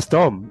was going to ask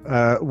Dom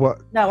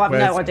what. No, I have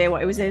no idea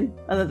what he was in,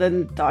 other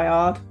than Die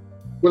Hard.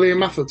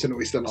 William Atherton, are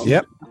we still on?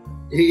 Yep.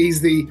 He's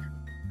the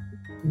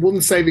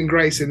one saving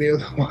grace in the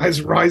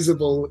otherwise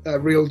risible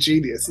real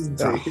genius, isn't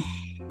he? Oh,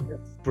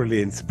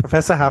 brilliant.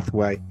 Professor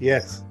Hathaway,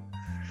 yes.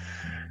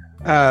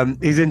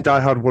 He's in Die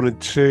Hard 1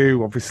 and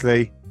 2,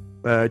 obviously.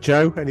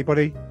 Joe,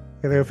 anybody?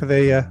 For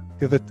the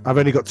other? I've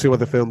only got 2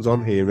 other films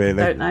on here, really.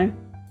 Don't know.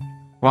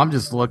 Well, I'm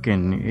just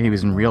looking. He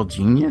was in Real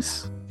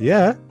Genius.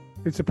 Yeah,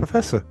 he's a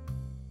professor.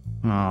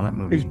 Oh, that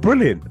movie. He's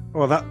brilliant.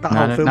 Well, that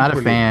whole film. Not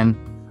a fan.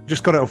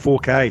 Just got it on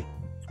 4K.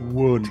 It's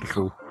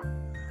wonderful.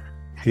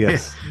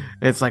 Yes.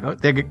 It's like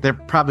they're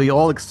probably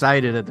all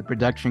excited at the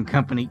production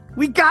company.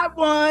 We got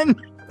one.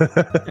 A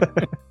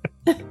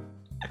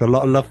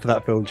lot of love for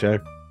that film, Joe.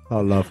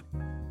 A lot of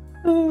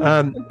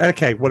love.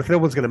 Okay, well, if no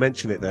one's going to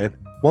mention it, then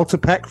Walter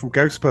Peck from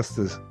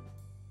Ghostbusters.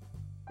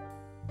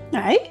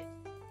 Hey.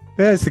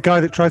 Yeah, it's the guy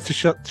that tries to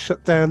shut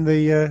down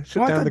the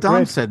down the Dom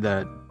grid. said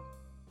that.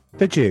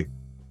 Did you?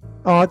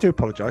 Oh, I do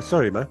apologise.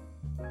 Sorry, man.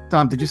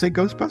 Dom, did you say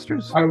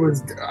Ghostbusters?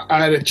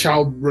 I had a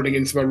child running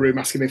into my room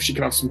asking if she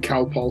could have some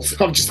Calpol.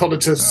 So I've just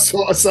wanted to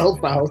sort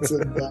herself out.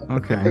 And,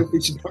 okay.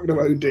 Hopefully she's not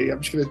going to OD.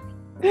 I'm just going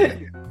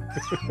to.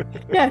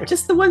 Yeah,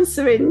 just the one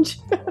syringe.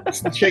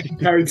 Some shaky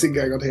parenting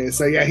going on here.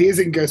 So yeah, he is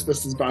in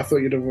Ghostbusters, but I thought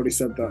you'd have already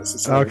said that.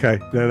 So okay,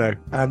 no.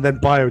 And then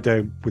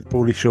Biodome with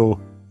Paulie Shaw.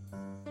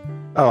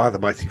 Oh, the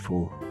Mighty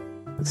Four.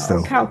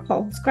 Still.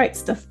 Calpol. It's great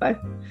stuff, though.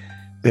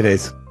 It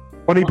is.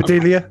 Bonnie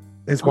Bedelia,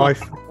 his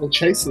wife. I'll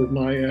chase with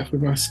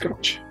my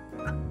scotch.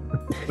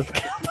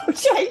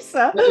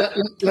 Chaser.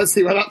 Let's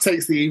see where that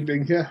takes the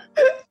evening. Yeah.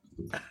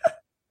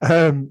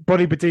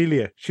 Bonnie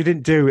Bedelia. She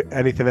didn't do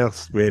anything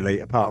else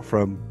really apart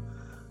from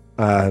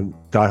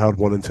Die Hard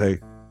 1 and 2.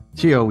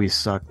 She always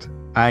sucked.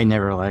 I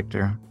never liked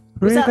her.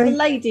 Was that the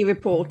lady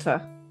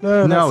reporter?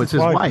 No, it's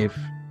his wife.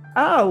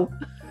 Oh.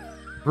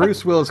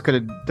 Bruce Willis could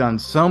have done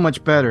so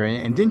much better.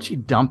 And didn't she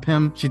dump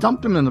him? She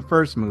dumped him in the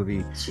first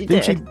movie.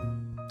 Didn't she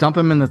dump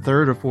him in the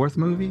third or fourth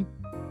movie?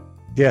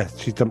 Yeah,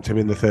 she dumped him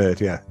in the third,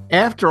 yeah.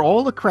 After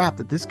all the crap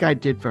that this guy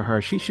did for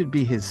her, she should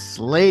be his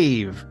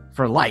slave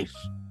for life.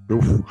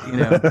 Oof. You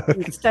know?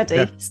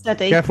 Steady.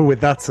 Careful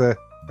with that,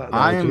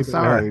 I am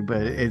sorry,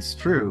 but it's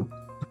true.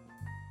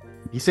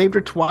 He saved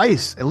her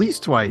twice, at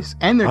least twice,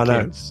 and their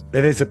kids.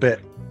 It is a bit,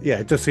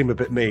 it does seem a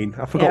bit mean.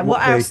 I forgot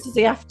what else does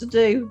he have to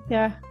do?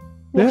 Yeah.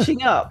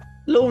 Washing up,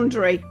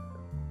 laundry.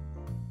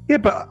 Yeah,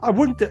 but I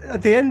wouldn't.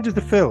 At the end of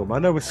the film, I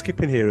know we're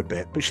skipping here a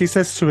bit, but she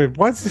says to him,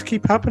 "Why does this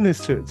keep happening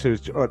to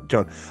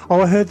John?"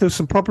 Oh, I heard there was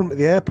some problem at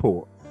the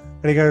airport,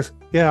 and he goes,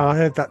 "Yeah, I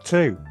heard that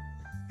too."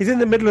 He's in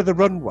the middle of the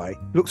runway,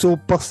 looks all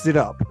busted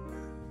up.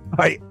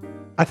 I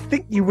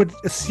think you would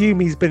assume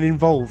he's been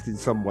involved in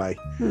some way,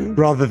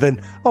 rather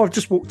than I've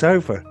just walked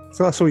over.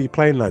 So I saw your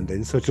plane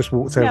landing, so I just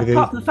walked over there.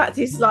 Apart from the fact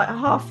he's like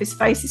half his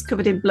face is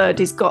covered in blood,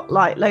 he's got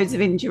like loads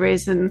of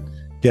injuries and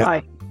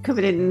like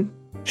covered in.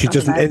 She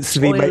doesn't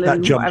instantly make that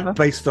jump whatever.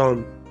 based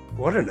on,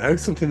 I don't know,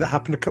 something that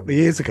happened a couple of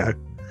years ago.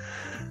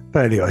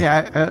 But anyway.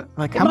 Yeah,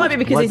 it might be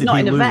because he's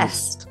not in a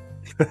vest.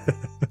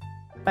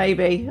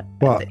 Maybe.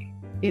 What?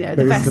 The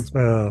vest.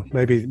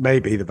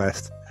 Maybe the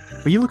vest.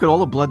 But you look at all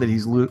the blood that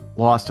he's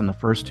lost in the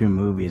first 2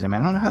 movies. I mean,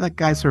 I don't know how that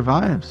guy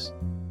survives.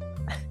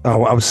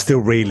 Oh, I was still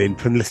reeling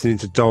from listening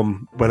to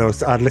Dom when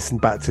I'd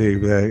listened back to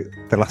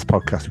the last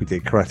podcast we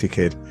did, Karate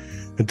Kid,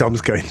 and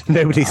Dom's going,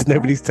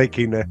 nobody's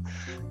taking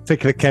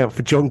account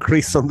for John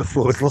Kreese on the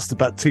floor. He's lost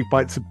about 2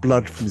 bites of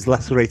blood from his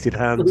lacerated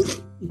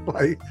hands.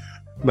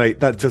 Mate,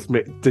 that just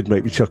did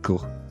make me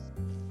chuckle.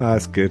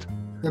 That's good.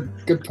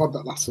 Good pod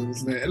that last one,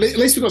 isn't it? At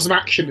least we got some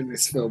action in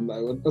this film,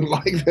 though,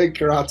 unlike the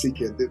Karate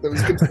Kid. That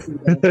was good to see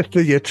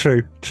that. Yeah,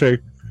 true.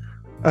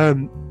 I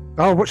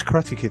Oh, watch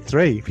Karate Kid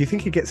 3. If you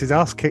think he gets his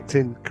ass kicked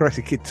in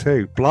Karate Kid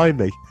 2,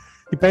 blimey.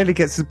 He barely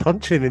gets his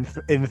punch in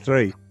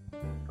 3.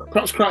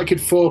 Perhaps Karate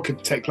Kid 4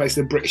 could take place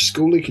in a British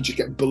school. He could just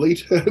get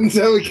bullied. And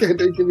so he could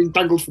be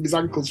dangled from his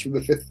ankles from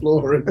the 5th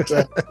floor. And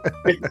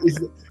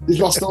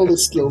he's lost all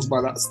his skills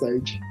by that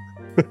stage.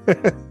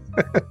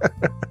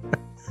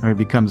 Or he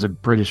becomes a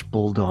British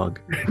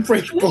bulldog.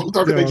 British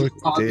bulldog.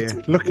 Oh,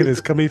 dear. Look at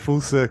us coming full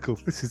circle.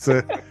 This is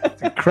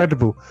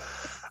incredible.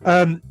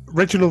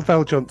 Reginald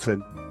Val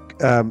Johnson,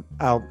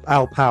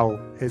 Al Powell,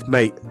 his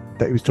mate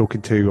that he was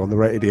talking to on the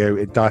radio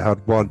in Die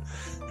Hard 1,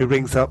 who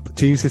rings up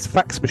to use his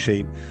fax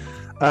machine.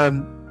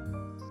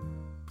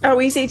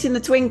 He's eating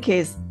the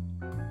Twinkies.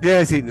 Yeah,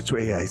 he's eating the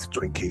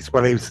Twinkies.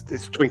 Well, it's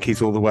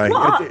Twinkies all the way.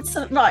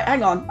 Right,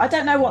 hang on. I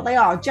don't know what they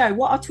are. Joe,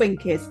 what are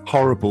Twinkies?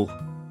 Horrible.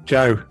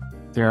 Joe.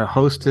 They're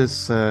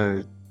Hostess,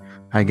 I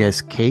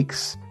guess,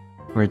 cakes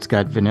where it's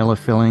got vanilla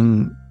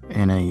filling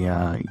in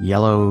a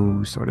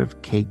yellow sort of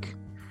cake.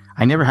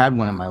 I never had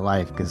one in my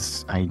life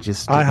because I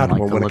had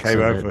one when I came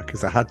over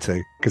because I had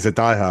to, because of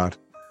Die Hard.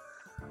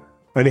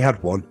 I only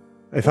had one.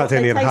 In fact, I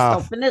only had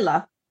half.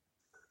 Vanilla?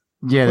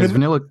 Yeah, there's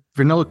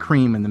vanilla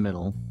cream in the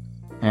middle,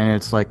 and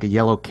it's like a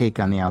yellow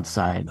cake on the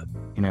outside.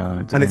 You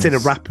know, and it's in a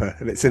wrapper,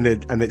 and it's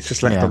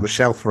just left on the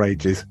shelf for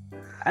ages.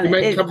 And you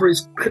make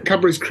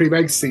Cadbury's cream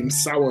eggs seem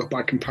sour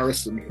by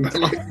comparison.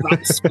 Like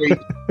that's sweet.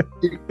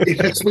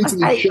 It's sweeter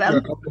than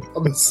sugar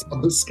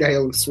on the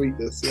scale of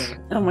sweetness. Yeah.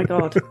 Oh my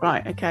god!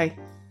 Right. Okay.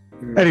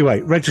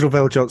 Anyway, Reginald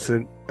Val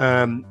Johnson.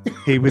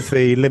 He was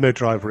the limo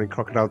driver in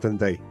Crocodile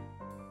Dundee.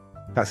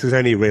 That's his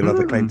only real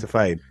other claim to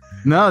fame.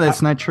 No,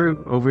 that's not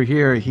true. Over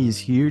here, he's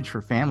huge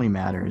for Family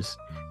Matters.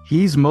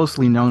 He's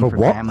mostly known for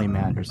Family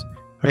Matters.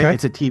 Okay.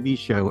 It's a TV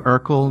show.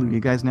 Urkel, you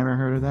guys never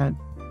heard of that?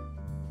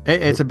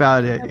 It's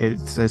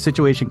a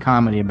situation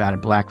comedy about a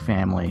black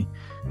family,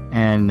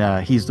 and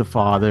he's the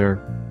father,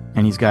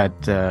 and he's got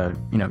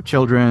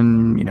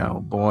children,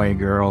 boy,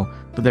 girl,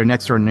 but their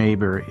next door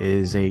neighbor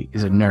is a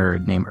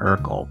nerd named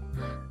Urkel.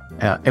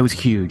 It was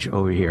huge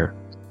over here.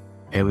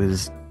 It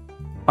was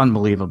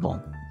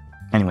unbelievable.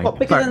 Anyway,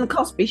 bigger than the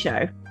Cosby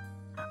Show?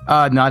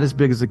 Not as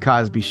big as the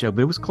Cosby Show,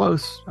 but it was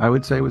close. I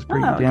would say it was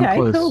pretty damn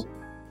close. Cool.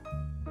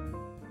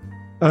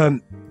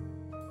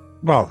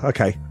 Well,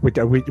 okay, we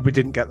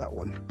didn't get that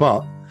one,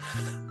 but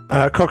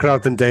Crocodile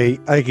Dundee,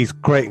 I think he's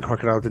great in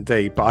Crocodile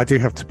Dundee, but I do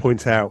have to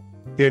point out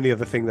the only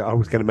other thing that I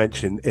was going to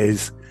mention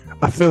is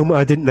a film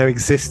I didn't know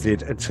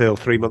existed until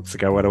 3 months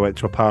ago when I went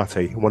to a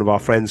party and one of our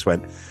friends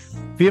went,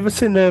 "Have you ever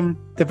seen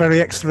The Very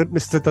Excellent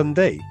Mr.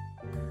 Dundee?"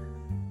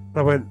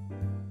 I went,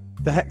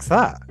 "The heck's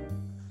that?"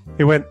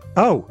 He went,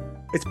 "Oh,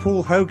 it's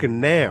Paul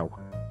Hogan now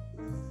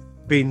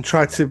being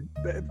tried to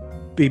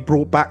be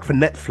brought back for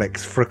Netflix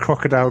for a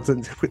Crocodile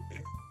Dundee."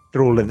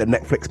 They're all in the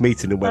Netflix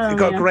meeting and went, "We've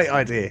got a great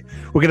idea.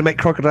 We're going to make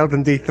Crocodile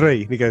Dundee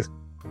 3." And he goes,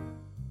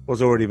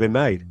 "What's already been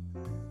made?"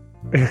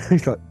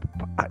 He's like,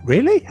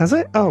 "Really? Has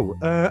it? Oh,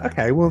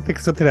 okay, we'll think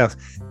of something else."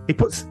 He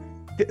puts,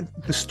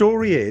 the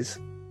story is,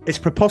 it's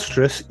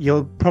preposterous.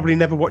 You'll probably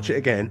never watch it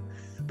again.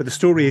 But the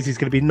story is he's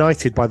going to be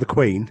knighted by the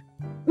Queen.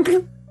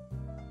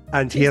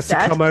 And he has to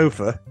come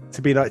over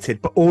to be knighted.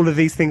 But all of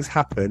these things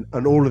happen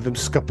and all of them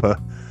scupper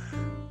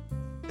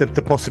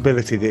the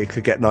possibility that he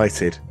could get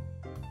knighted.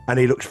 And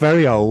he looks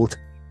very old.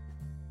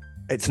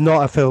 It's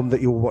not a film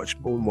that you'll watch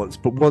more than once,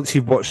 but once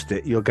you've watched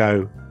it, you'll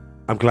go,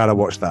 "I'm glad I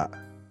watched that."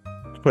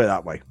 Let's put it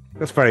that way.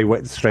 That's very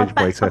strange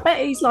way to. I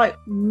bet he's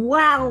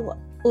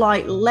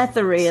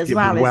leathery as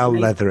well. Well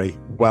leathery.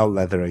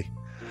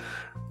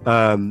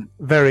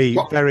 Very.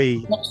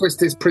 What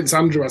twist is Prince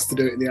Andrew has to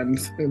do it in the end,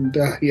 and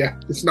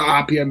it's not a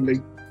happy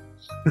ending.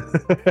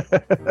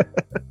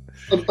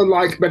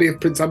 Unlike many of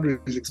Prince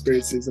Andrew's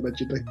experiences,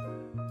 allegedly.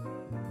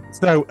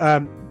 So,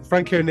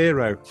 Franco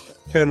Nero,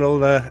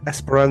 Colonel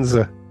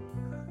Esperanza.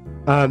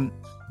 Not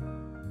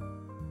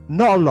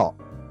a lot.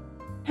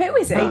 Who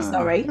is he?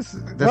 Sorry. That's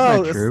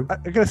not true.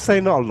 I'm going to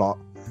say not a lot.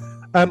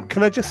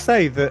 Can I just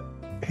say that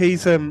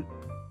he's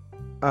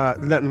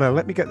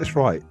let me get this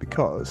right,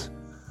 because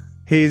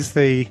he's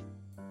the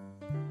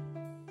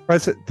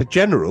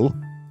General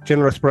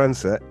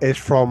Esperanza is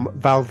from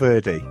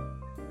Valverde,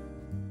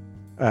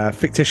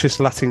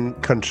 fictitious Latin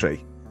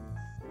country.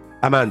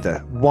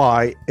 Amanda,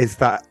 why is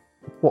that?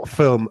 What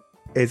film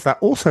is that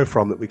also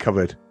from that we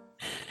covered?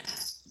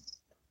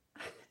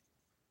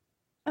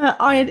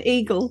 Iron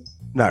Eagle.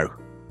 No.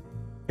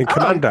 In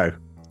Commando.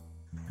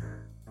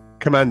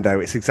 Commando,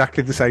 it's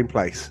exactly the same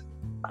place.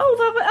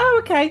 Oh,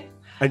 okay.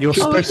 And you're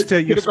supposed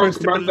to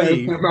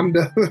believe.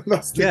 Amanda.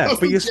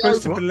 But you're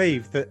supposed to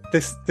believe that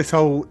this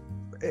whole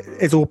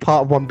is all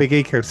part of one big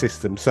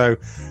ecosystem. So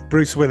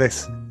Bruce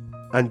Willis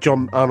and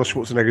Arnold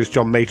Schwarzenegger's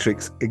John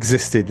Matrix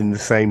existed in the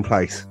same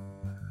place.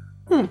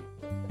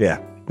 Yeah,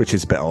 which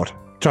is a bit odd.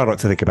 Try not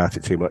to think about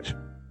it too much.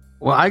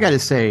 Well, I got to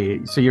say,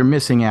 so you're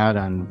missing out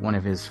on one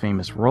of his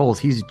famous roles.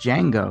 He's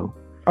Django.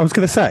 I was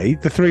going to say,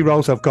 the three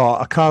roles I've got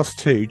are Cars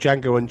 2,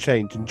 Django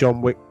Unchained, and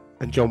John Wick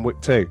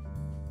 2.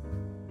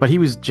 But he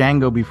was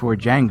Django before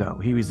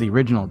Django. He was the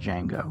original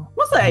Django.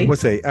 Was he?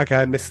 Was he? Okay,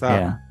 I missed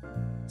that. Yeah.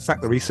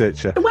 Sack the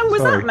researcher. When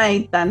was Sorry. that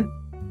made then?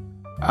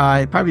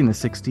 Probably in the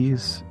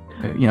 60s.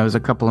 There's a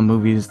couple of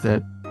movies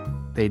that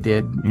they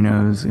did. It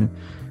was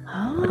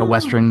like a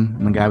Western,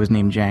 and the guy was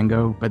named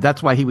Django. But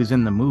that's why he was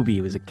in the movie.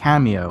 It was a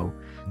cameo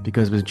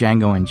because it was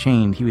Django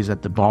Unchained. He was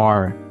at the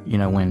bar,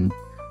 when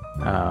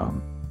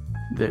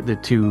the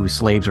two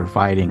slaves were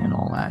fighting and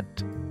all that.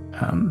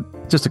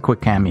 Just a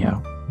quick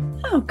cameo.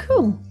 Oh,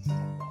 cool.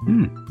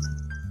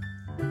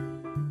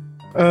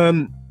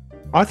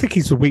 I think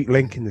he's the weak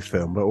link in this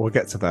film, but we'll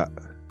get to that.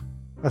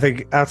 I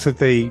think out of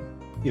the,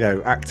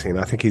 acting,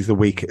 I think he's the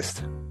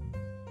weakest.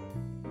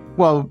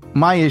 Well,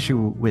 my issue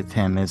with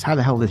him is how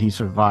the hell did he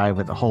survive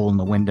with a hole in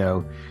the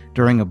window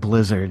during a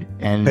blizzard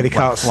and But he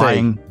can't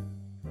flying? see.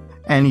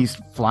 And he's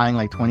flying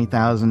like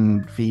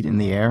 20,000 feet in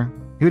the air.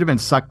 He would have been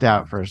sucked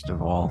out, first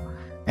of all,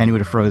 and he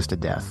would have froze to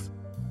death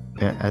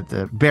at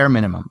the bare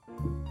minimum.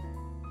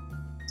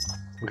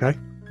 Okay.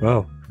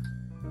 Well,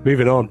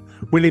 moving on.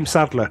 William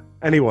Sadler.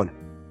 Anyone?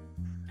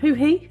 Who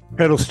he?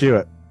 Colonel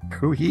Stewart.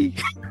 Who he?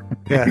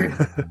 Yeah.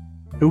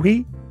 Who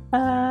he?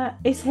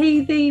 Is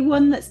he the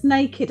one that's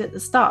naked at the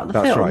start of the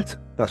That's film? right.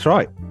 That's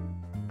right.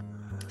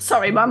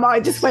 Sorry, my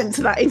mind just went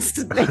to that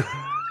instantly.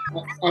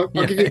 I'll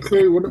give you a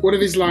clue. One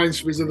of his lines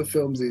from his other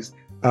films is,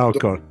 Oh,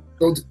 God.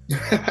 "Don't,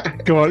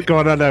 Go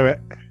on, I know it.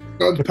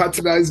 don't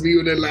patronize me,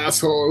 you little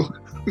asshole."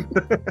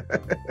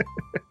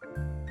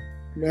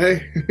 No.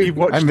 You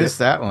watched I missed it.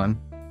 that one.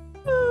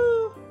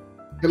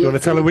 Do you want to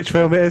tell her which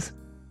film it is?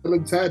 Bill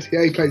and Ted.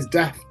 Yeah, he plays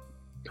Death.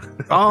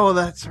 Oh,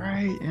 that's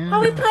right. Yeah.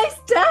 Oh, he plays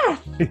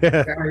Death.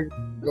 Yeah. Don't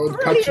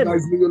Brilliant.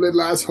 patronize me, you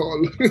little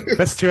asshole.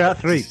 Best 2 out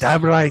of 3.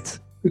 Damn right.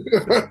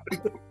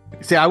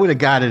 See, I would have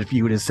got it if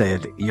you would have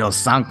said, "You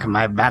sunk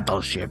my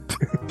battleship."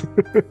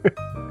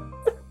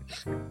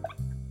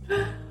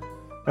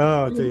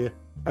 Oh, dear.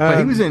 But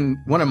he was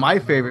in one of my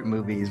favorite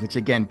movies, which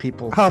again,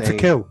 people Hard say, to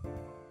Kill.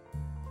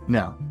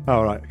 No.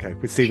 Oh, right. Okay.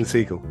 With Steven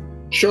Seagal.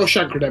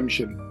 Shawshank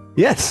Redemption.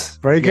 Yes.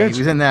 Very Yeah, good. he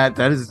was in that.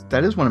 That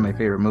is one of my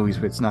favorite movies,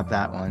 but it's not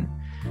that one.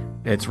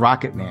 It's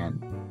Rocket Man.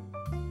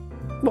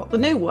 What, the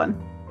new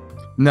one?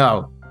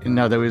 No,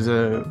 there was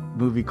a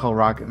movie called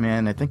Rocket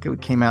Man. I think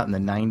it came out in the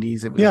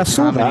 90s. It was Yeah, I a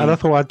saw that, comedy. and I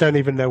thought I don't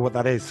even know what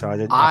that is, so I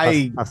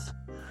didn't.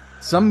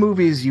 Some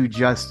movies you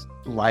just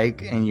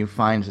like and you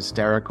find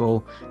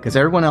hysterical because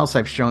everyone else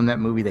I've shown that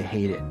movie, they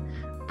hate it.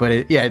 But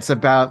it's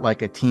about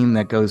like a team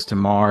that goes to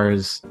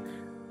Mars,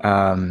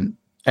 and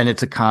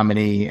it's a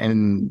comedy,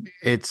 and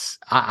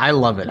I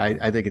love it.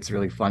 I think it's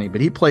really funny.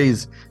 But he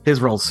plays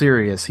his role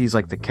serious. He's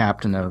like the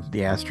captain of the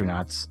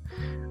astronauts.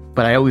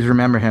 But I always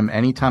remember him.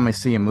 Anytime I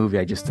see a movie,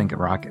 I just think of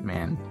Rocket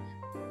Man.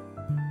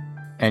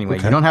 Anyway,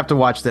 Okay. You don't have to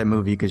watch that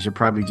movie because you'll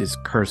probably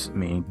just curse at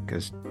me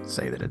because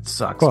say that it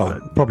sucks. Well,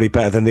 but probably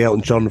better than the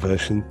Elton John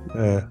version,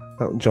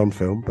 Elton John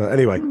film. But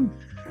anyway,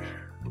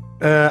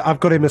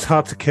 I've got him as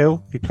Hard to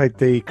Kill. He played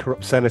the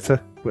corrupt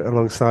senator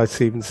alongside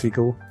Steven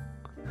Seagal.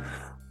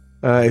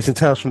 He's in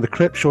Tales from the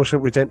Crypt,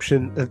 Shawshank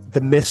Redemption,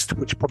 The Mist,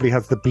 which probably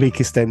has the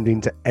bleakest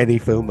ending to any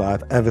film that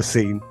I've ever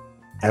seen,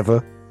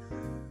 ever.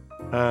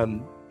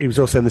 He was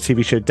also in the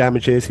TV show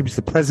Damages. He was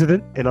the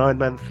president in Iron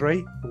Man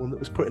 3, the one that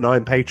was put in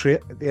Iron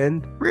Patriot at the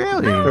end.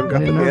 really, Broke up I at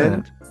didn't the know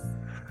end.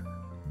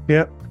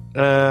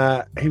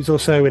 Yeah. He was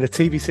also in a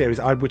TV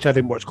series, which I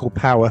didn't watch, called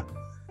Power.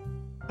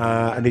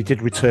 And he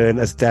did return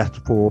as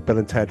Death for Bill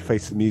and Ted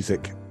Face the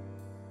Music.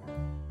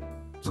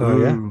 So,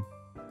 yeah. Ooh.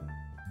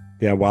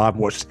 Yeah, well, I've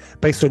watched,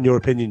 based on your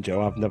opinion,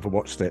 Joe, I've never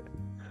watched it.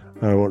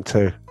 I want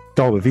to.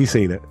 Dom, have you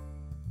seen it?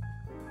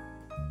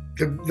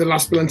 The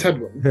last Bill and Ted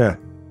one. Yeah.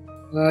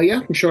 Yeah,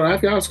 I'm sure I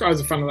have. Yeah, I was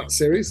a fan of that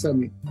series.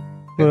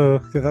 Well,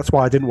 that's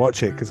why I didn't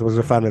watch it, because I was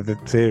a fan of the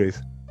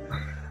series.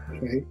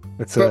 Okay.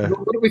 But, But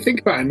what do we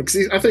think about him?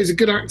 Because I thought he's a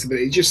good actor, but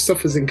he just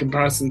suffers in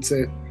comparison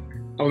to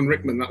Alan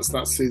Rickman.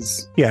 That's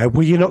his. yeah,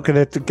 well, you're not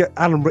going to get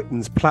Alan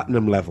Rickman's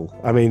platinum level.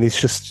 I mean, it's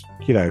just,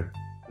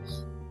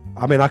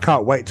 I mean, I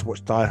can't wait to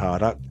watch Die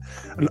Hard.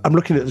 I'm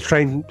looking at the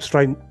train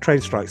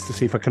strikes to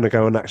see if I can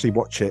go and actually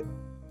watch it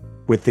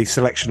with the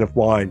selection of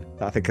wine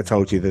that I think I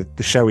told you,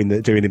 the showing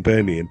they're doing in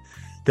Birmingham.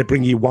 They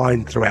bring you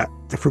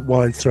different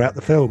wines throughout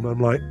the film. I'm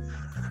like,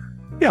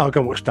 yeah, I'll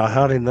go and watch Die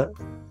Hard in that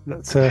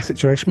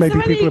situation. Maybe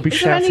there people will be is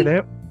there shouting any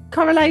out.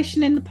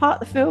 Correlation in the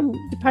part of the film,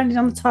 depending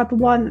on the type of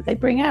wine that they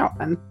bring out.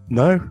 And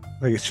No, I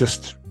think it's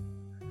just,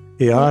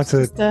 yeah,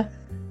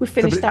 we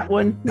finished that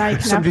one. Now you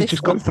can have somebody's this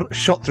just one. got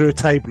shot through a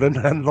table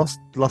and lost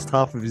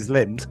half of his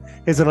limbs.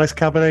 Here's a nice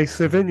Cabernet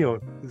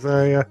Sauvignon.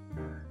 So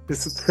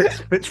it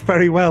fits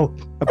very well.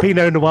 A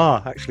Pinot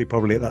Noir, actually,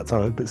 probably at that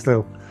time, but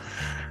still,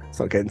 it's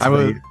not getting to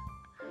me.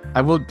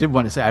 I did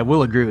want to say I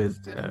will agree with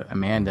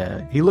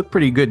Amanda. He looked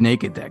pretty good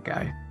naked, that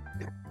guy,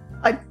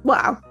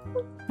 Wow,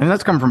 and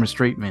that's come from a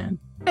straight man.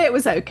 it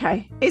was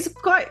okay. It's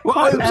quite Well,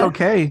 quite, it was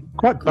okay.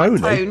 Quite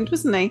bony. toned,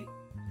 wasn't he?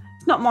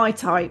 It's not my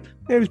type.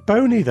 It was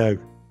bony, though.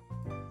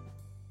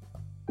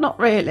 Not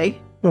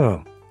really.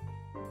 Oh,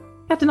 He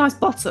had a nice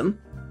bottom.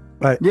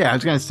 Yeah, I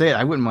was gonna say it.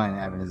 I wouldn't mind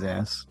having his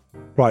ass.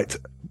 right.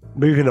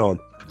 Moving on.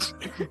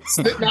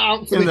 Spit that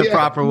out for in the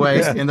proper way.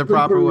 Yeah. In the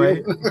proper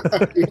way.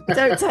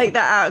 Don't take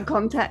that out of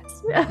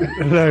context.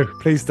 No,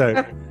 please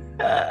don't.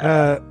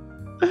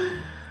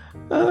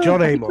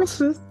 John Happy Amos.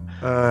 Christmas.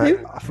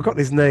 I've forgotten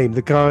his name.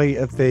 The guy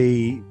of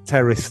the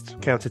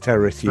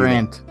counter-terrorist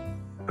unit.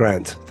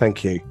 Grant,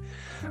 thank you.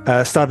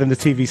 Starred in the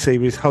TV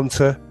series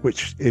Hunter,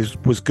 which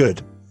was good.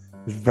 It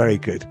was very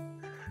good.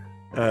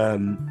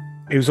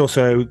 He was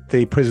also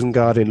the prison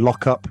guard in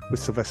Lock Up with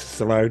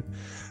Sylvester Stallone.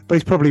 But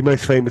he's probably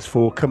most famous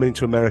for Coming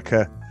to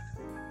America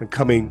and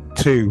Coming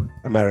to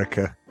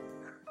America.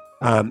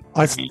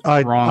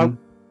 Wrong.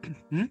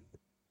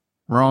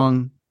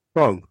 Wrong.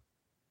 Wrong.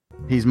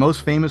 He's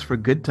most famous for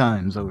Good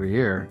Times over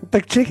here.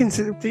 The chickens.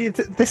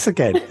 This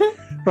again.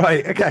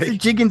 Right, okay.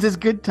 Jiggins is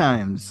Good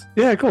Times.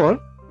 Yeah, go on.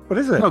 What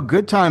is it? No,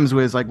 Good Times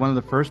was like one of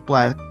the first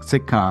black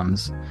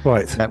sitcoms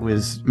that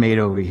was made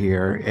over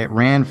here. It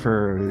ran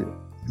for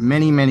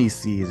many, many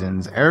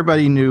seasons.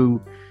 Everybody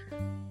knew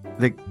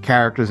the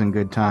characters in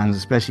Good Times,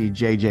 especially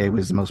JJ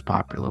was the most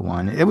popular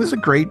one. It was a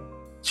great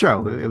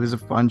show. It was a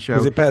fun show.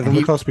 Was it better than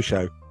The Cosby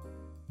Show?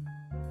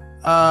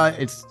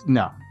 It's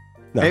no.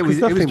 It was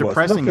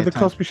depressing. The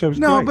Cosby Show was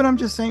no, great. but I'm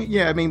just saying.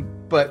 Yeah, I mean,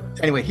 but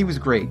anyway, he was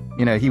great.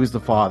 You know, he was the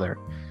father.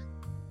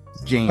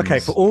 James. Okay,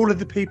 for all of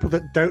the people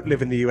that don't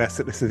live in the US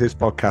that listen to this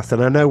podcast,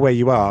 and I know where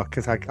you are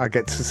because I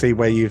get to see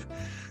where you've.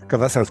 God,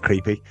 that sounds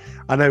creepy.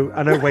 I know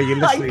where you're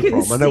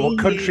listening from. I know what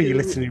country you're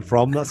listening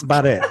from. That's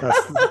about it. That's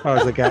as far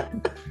as I get.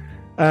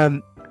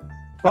 But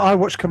I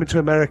watched Coming to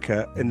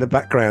America in the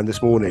background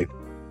this morning,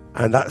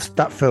 and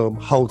that film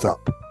holds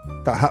up.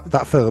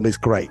 That film is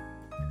great.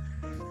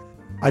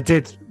 I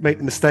did make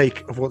the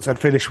mistake of once I'd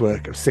finished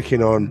work of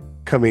sticking on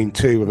Coming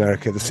to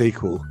America, the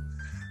sequel,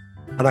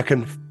 and I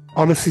can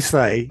honestly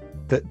say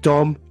that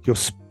Dom, you're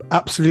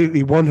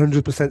absolutely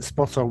 100%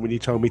 spot on when you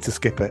told me to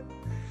skip it.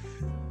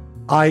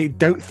 I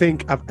don't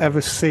think I've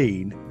ever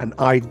seen an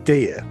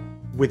idea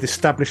with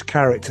established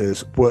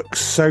characters work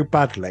so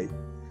badly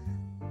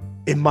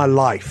in my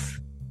life.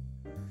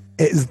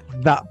 It is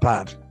that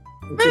bad.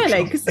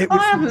 Really? Because I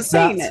haven't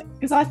seen it.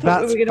 Because I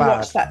thought we were going to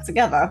watch that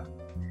together.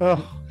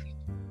 Oh,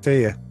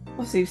 dear.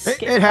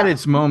 It had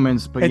its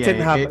moments, but it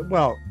didn't have.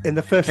 Well, in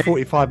the first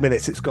 45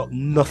 minutes, it's got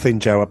nothing,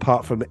 Joe,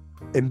 apart from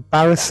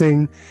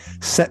embarrassing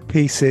set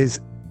pieces,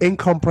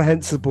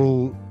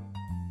 incomprehensible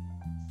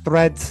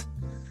threads.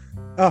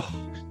 Oh,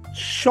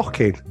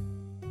 shocking.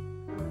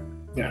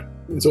 Yeah,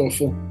 it's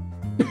awful.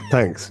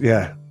 Thanks.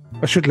 Yeah.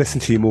 I should listen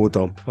to you more,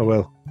 Dom. I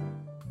will.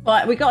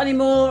 Right, we got any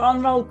more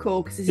on roll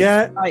call?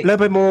 Yeah, a little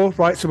bit more.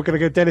 Right, so we're going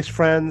to go Dennis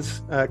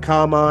Franz,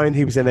 Carmine.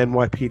 He was in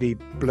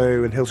NYPD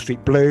Blue and Hill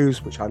Street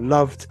Blues, which I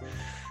loved.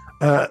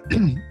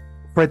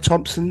 Fred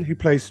Thompson, who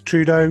plays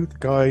Trudeau, the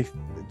guy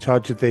in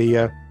charge of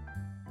the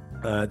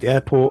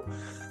airport.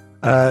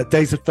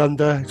 Days of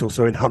Thunder. He's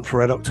also in Hunt for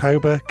Red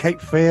October. Cape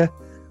Fear.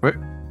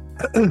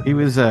 He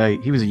was a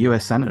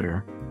U.S.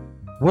 senator.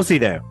 Was he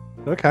now?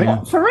 Okay.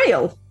 What, for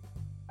real?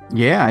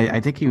 Yeah, I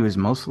think he was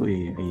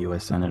mostly a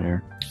U.S.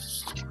 senator.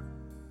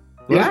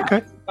 Yeah,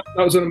 okay.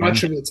 That was one of my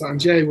trivia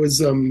times. Yeah, he was,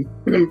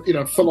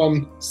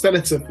 full-on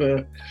senator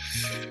for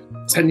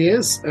 10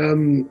 years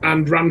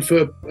and ran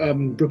for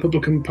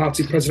Republican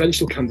Party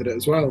presidential candidate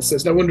as well. So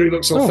it's no wonder he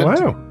looks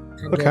authentic. Oh,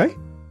 wow. Okay.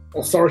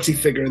 Authority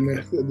figure in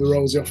the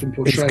roles he often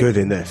portrays. It's good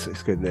in this.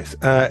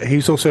 He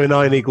was also in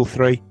Iron Eagle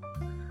 3.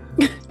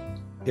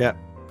 Yeah,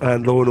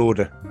 and Law and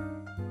Order,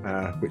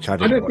 which I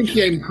don't think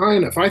he aimed high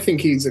enough. I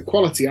think he's a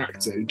quality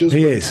actor who does.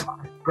 He is.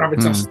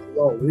 Gravitas to the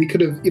role. He could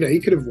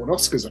have won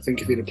Oscars. I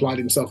think if he'd applied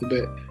himself a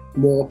bit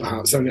more,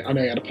 perhaps. I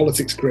know he had a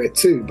politics career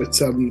too, but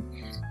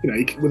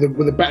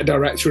with a better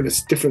director and a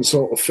different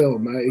sort of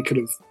film, he could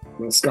have.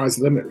 Well, the sky's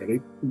the limit,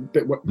 really.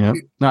 No,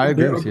 I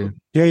agree with you.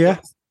 Yeah.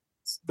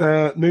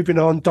 Moving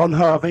on, Don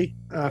Harvey.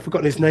 I've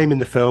forgotten his name in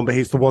the film, but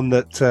he's the one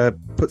that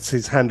puts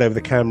his hand over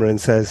the camera and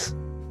says,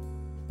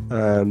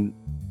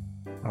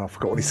 I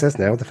forgot what he says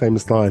now. The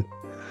famous line: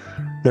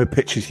 "No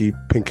pictures, you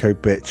pinko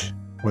bitch."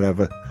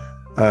 Whatever.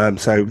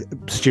 So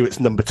Stuart's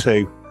number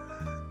 2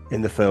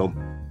 in the film,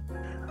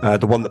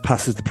 the one that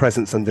passes the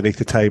presents underneath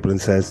the table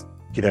and says,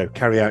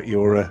 carry out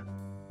your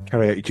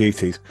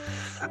duties.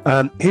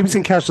 He was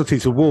in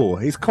Casualties of War.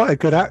 He's quite a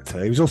good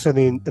actor. He was also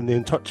in the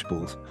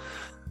Untouchables,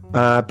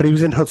 but he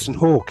was in Hudson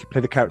Hawk. He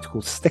played a character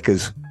called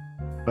Stickers.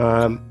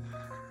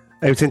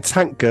 He was in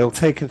Tank Girl,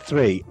 Taken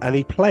 3, and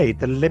he played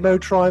the limo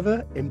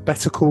driver in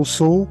Better Call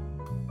Saul.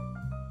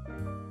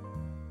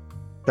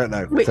 Don't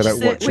know, because I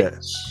don't watch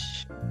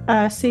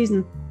it.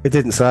 Season? It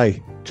didn't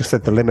say. Just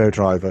said the limo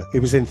driver. He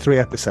was in 3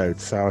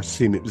 episodes, so I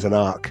assume it was an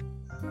arc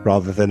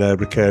rather than a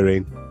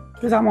recurring.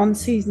 Because I'm on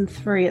season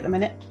 3 at the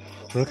minute.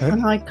 Okay.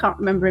 And I can't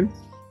remember him.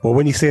 Well,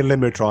 when you see a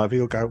limo driver,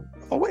 you'll go,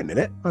 "Oh, wait a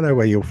minute, I know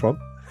where you're from."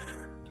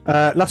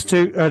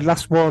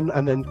 Last one,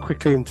 and then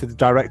quickly into the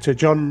director,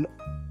 John.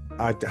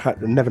 I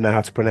never know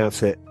how to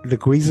pronounce it.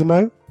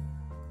 Leguizamo.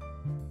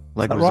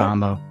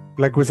 Leguizamo.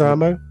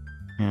 Leguizamo.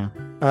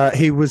 Yeah.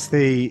 He was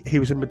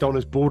in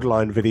Madonna's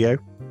Borderline video.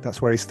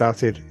 That's where he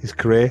started his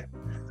career.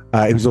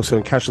 He was also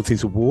in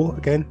Casualties of War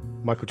again.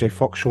 Michael J.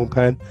 Fox, Sean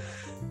Penn.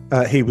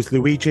 He was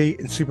Luigi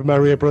in Super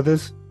Mario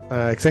Brothers,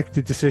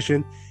 executive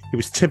decision. He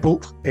was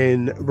Tybalt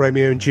in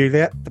Romeo and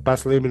Juliet, the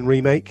Baz Luhrmann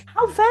remake.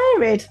 How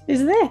varied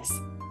is this?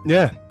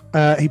 Yeah.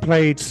 He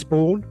played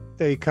Spawn,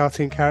 the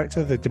cartoon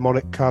character, the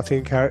demonic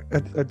cartoon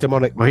character.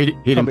 Demonic. Well, he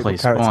didn't play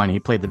character. Spawn. He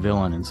played the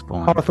villain in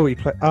Spawn. Oh, I thought he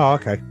played. Oh,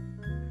 okay.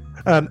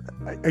 Are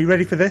you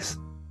ready for this?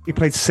 He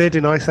played Sid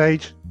in Ice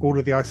Age, all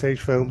of the Ice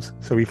Age films.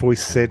 So he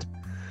voiced Sid.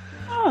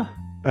 Oh.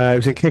 He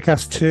was in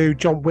Kick-Ass 2,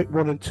 John Wick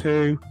 1 and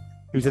 2.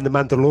 He was in The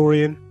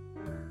Mandalorian.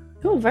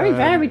 Oh, very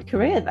varied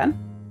career then.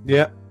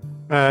 Yeah.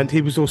 And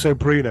he was also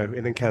Bruno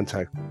in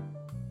Encanto.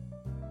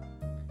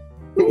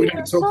 But we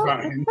don't talk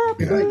about him.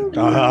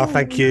 Oh,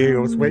 thank you.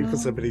 I was waiting for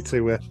somebody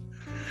to...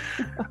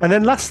 And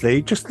then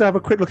lastly, just to have a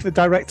quick look at the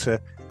director,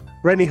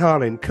 Rennie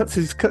Harlin cuts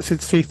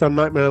his teeth on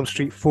Nightmare on Elm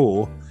Street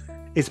 4,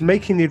 is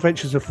making The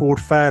Adventures of Ford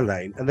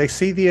Fairlane, and they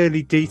see the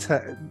early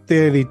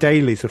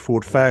dailies of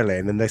Ford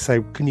Fairlane, and they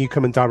say, can you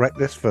come and direct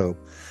this film?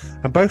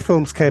 And both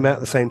films came out at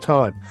the same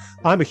time.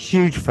 I'm a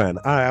huge fan.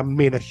 I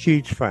mean a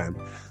huge fan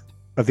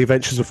of The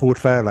Adventures of Ford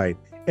Fairlane.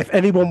 If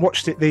anyone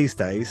watched it these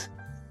days,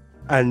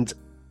 and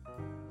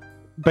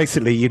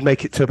basically you'd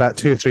make it to about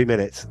 2 or 3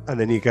 minutes, and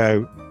then you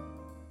go,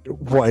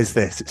 what is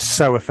this? It's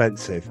so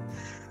offensive.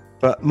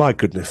 But my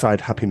goodness, I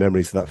had happy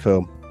memories of that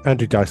film.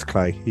 Andrew Dice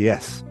Clay,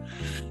 yes.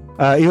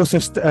 He also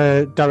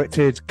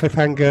directed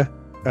Cliffhanger,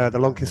 The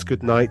Longest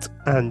Goodnight,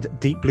 and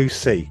Deep Blue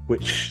Sea,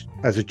 which,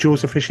 as a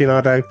Jaws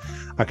aficionado,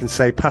 I can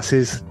say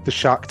passes the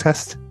shark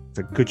test. It's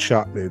a good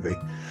shark movie.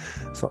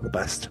 It's not the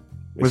best.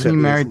 Was he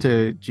married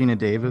to Gina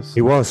Davis?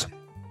 He was,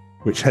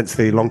 which hence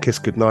The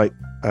Longest Goodnight.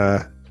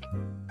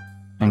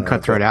 And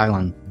Cutthroat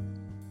Island.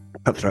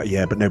 Cutthroat,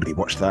 yeah, but nobody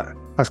watched that.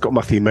 That's got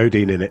Matthew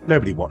Modine in it.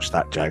 Nobody watched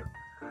that, Joe.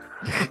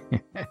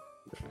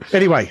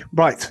 Anyway,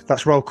 right,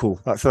 that's roll call.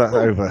 That's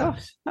over.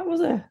 Gosh, that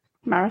was a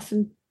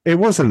marathon. It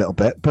was a little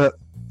bit, but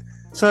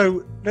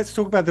so let's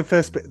talk about the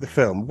first bit of the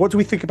film. What do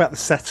we think about the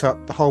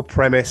setup, the whole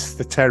premise,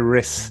 the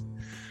terrorists,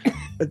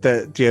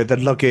 the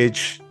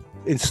luggage,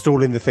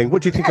 installing the thing?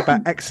 What do you think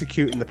about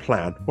executing the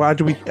plan? Well,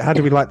 how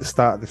do we like the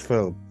start of this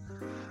film?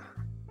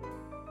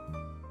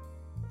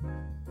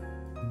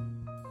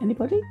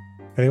 Anybody?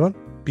 Anyone?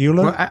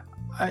 Bueller? Well,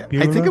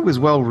 I think it was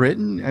well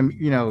written,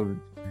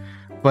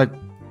 but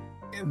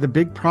the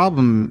big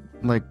problem,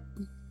 like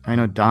I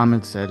know Dom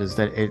had said, is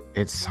that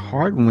it's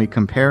hard when we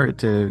compare it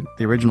to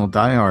the original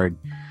Die Hard.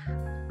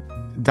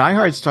 Die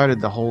Hard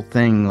started the whole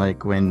thing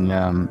like when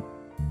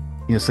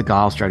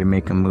Seagal started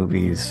making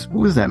movies.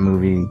 What was that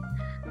movie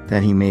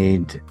that he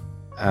made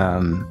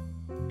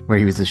where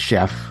he was a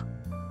chef?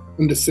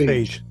 Under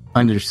Siege.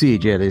 Under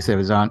Siege, yeah. They said it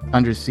was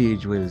Under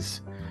Siege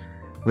was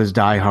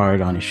Die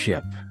Hard on a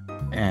ship,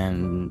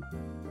 and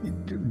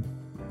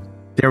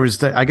there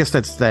was I guess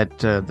that's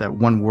that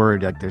one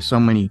word. Like there's so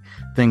many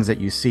things that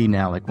you see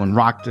now. Like when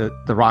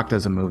The Rock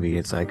does a movie,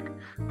 it's like,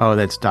 oh,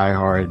 that's Die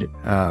Hard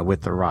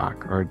with The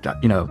Rock, or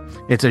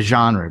it's a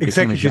genre.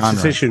 Executive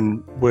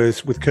Decision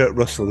was with Kurt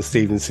Russell and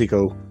Steven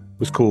Seagal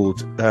was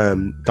called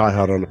Die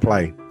Hard on a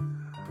Plane.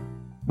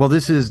 Well,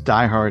 this is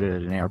Die Hard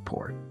at an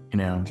airport.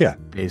 Yeah,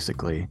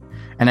 basically,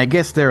 and I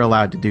guess they're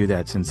allowed to do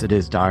that since it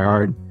is Die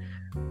Hard.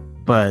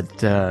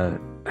 But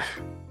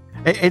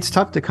it's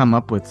tough to come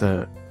up with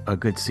a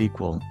good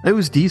sequel. It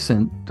was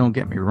decent, don't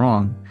get me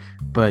wrong,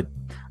 but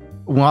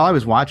while I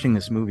was watching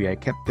this movie, I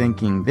kept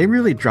thinking they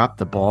really dropped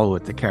the ball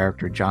with the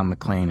character John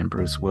McClane and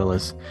Bruce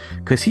Willis,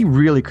 because he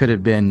really could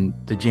have been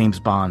the James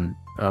Bond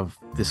of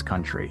this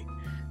country,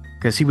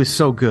 because he was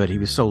so good, he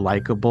was so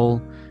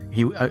likable.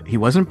 He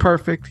wasn't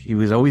perfect. He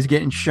was always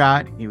getting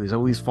shot. He was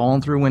always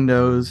falling through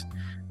windows.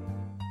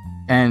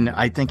 And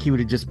I think he would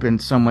have just been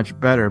so much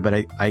better.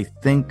 But I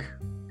think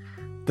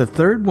the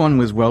third one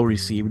was well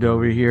received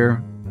over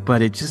here,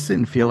 but it just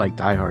didn't feel like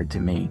Die Hard to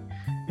me.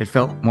 It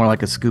felt more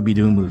like a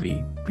Scooby-Doo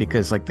movie,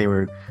 because like they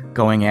were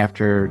going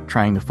after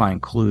trying to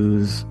find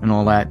clues and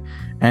all that.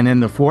 And then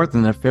the fourth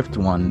and the fifth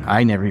one,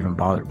 I never even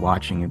bothered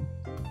watching it.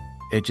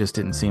 It just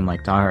didn't seem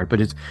like Die Hard.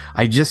 But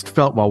I just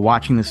felt while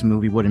watching this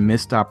movie what a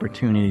missed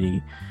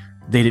opportunity.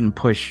 They didn't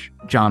push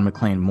John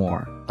McClane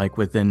more. Like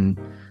within,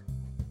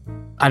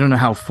 I don't know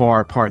how far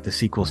apart the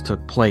sequels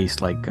took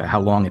place, like how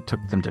long it took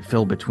them to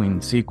fill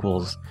between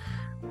sequels,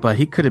 but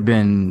he could have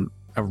been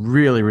a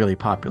really, really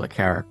popular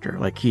character.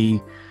 Like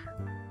he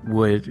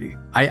would,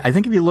 I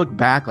think if you look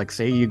back, like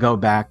say you go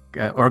back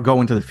or go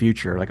into the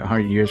future, like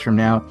 100 years from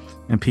now,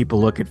 and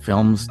people look at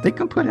films, they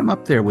can put him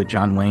up there with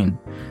John Wayne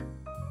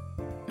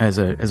as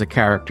a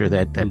character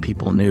that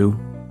people knew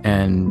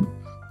and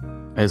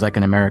as like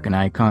an American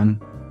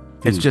icon.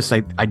 It's just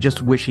like, I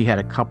just wish he had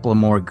a couple of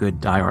more good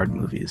Die Hard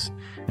movies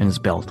in his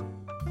belt.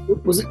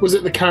 Was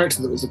it the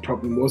character that was the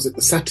problem? Was it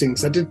the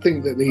settings? I did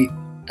think that the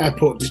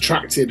airport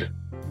detracted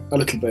a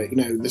little bit.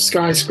 The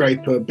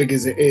skyscraper, big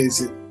as it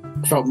is, it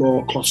felt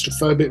more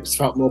claustrophobic, it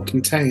felt more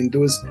contained.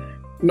 There was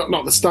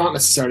not the start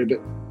necessarily, but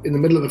in the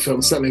middle of the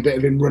film, certainly a bit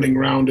of him running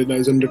around in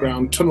those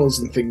underground tunnels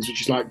and things,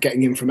 which is like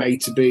getting him from A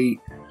to B,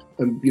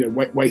 and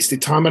wasted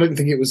time. I didn't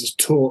think it was as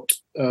taut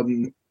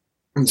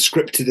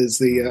scripted as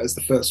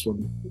the first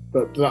one,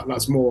 but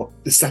that's more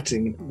the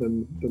setting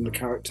than the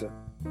character.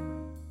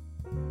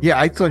 Yeah,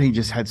 I thought he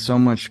just had so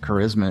much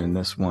charisma in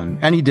this one,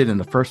 and he did in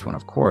the first one,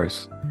 of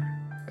course.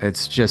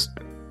 It's just,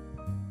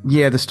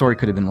 yeah, the story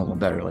could have been a little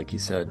better, like you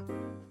said.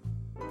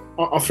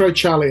 I'll throw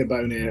Charlie a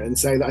bone here and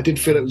say that I did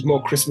feel it was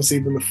more Christmassy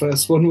than the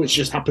first one, which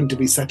just happened to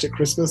be set at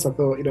Christmas. I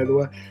thought, there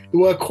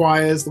were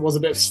choirs, there was a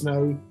bit of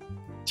snow,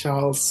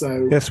 Charles.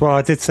 So yes, well,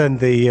 I did send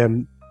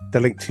the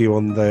link to you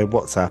on the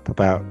WhatsApp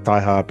about Die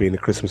Hard being a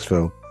Christmas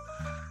film,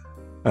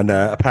 and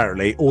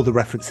apparently all the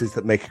references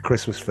that make a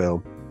Christmas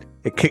film,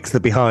 it kicks the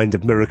behind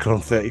of Miracle on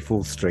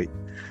 34th Street,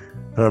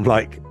 and I'm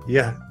like,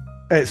 yeah,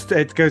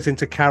 it goes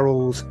into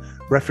carols,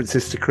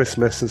 references to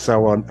Christmas, and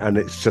so on, and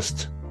it's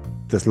just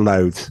there's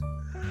loads.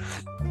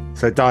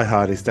 So Die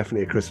Hard is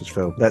definitely a Christmas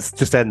film. Let's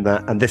just end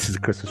that, and this is a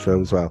Christmas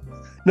film as well.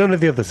 None of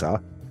the others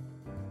are.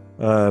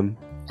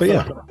 But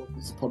yeah.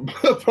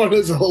 Upon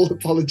us all,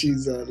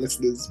 apologies,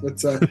 listeners.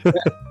 But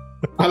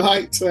I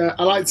liked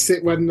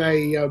it when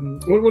they. One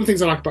of the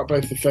things I like about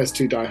both the first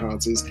two Die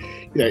Hards is,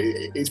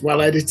 it's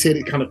well edited.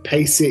 It kind of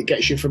pacey. It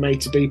gets you from A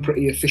to B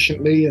pretty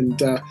efficiently. And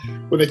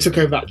when they took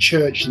over that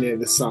church near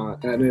the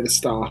start, and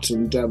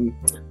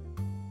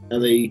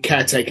the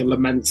caretaker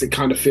laments, it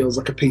kind of feels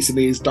like a piece of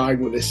me is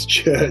dying with this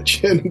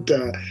church. And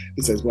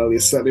he says, "Well, you're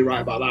certainly right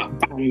about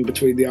that." Bang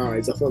between the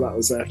eyes. I thought that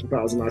was a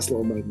nice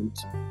little moment.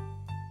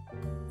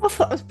 I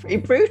thought it was pretty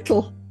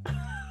brutal.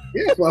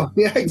 Yeah, well,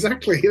 yeah,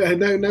 exactly.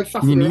 No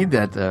faffing. You need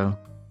that though.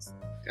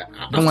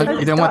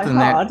 You don't want them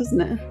hard, isn't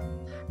it?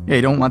 Yeah,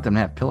 you don't want them to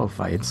have pillow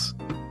fights.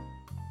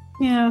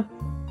 Yeah.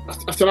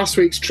 After last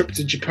week's trip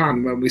to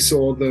Japan, when we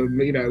saw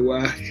them,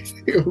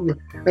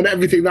 and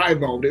everything that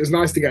involved, it was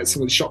nice to get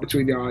someone shot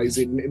between the eyes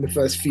in the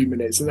first few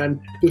minutes, and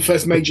then the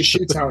first major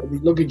shootout in the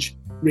luggage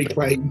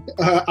reclaim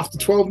after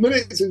 12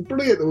 minutes. It was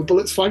brilliant. There were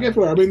bullets flying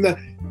everywhere. I mean,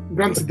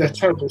 granted, they're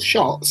terrible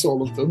shots,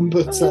 all of them,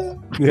 but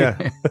yeah,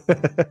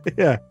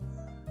 yeah.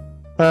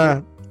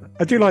 I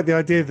do like the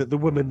idea that the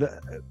woman,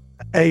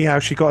 A, how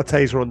she got a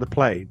taser on the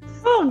plane.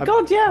 Oh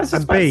God, yeah.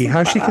 And B,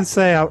 how she can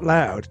say out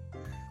loud.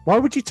 Why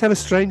would you tell a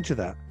stranger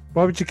that?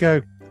 Why would you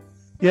go,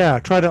 yeah, I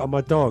tried it on my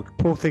dog.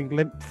 Poor thing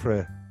limped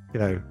for,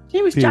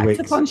 She was few jacked weeks.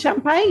 up on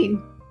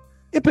champagne.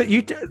 Yeah, but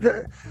you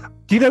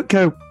don't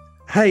go,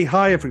 hey,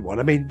 hi, everyone.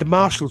 I mean, the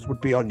marshals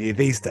would be on you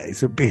these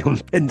days. It would be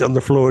pinned on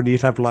the floor, and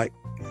you'd have, like,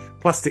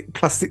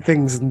 plastic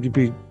things, and you'd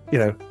be,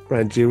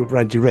 around your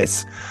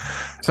wrists.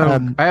 So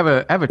I have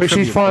a But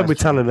she's fine with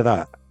telling her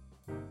that.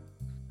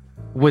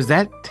 Was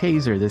that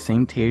taser the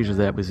same taser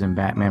that was in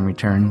Batman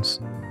Returns?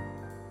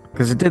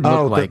 Because it did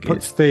look like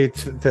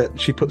that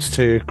she puts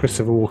to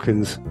Christopher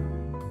Walken's.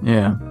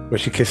 Yeah. Where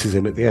she kisses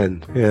him at the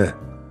end. Yeah.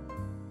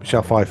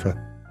 Michelle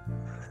Pfeiffer.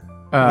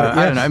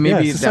 I don't know.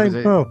 Maybe it's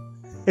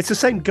the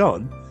same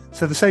gun.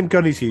 So the same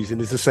gun he's using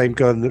is the same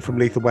gun from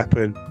Lethal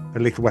Weapon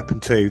and Lethal Weapon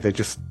 2. They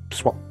just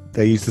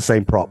they use the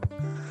same prop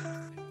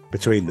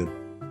between them.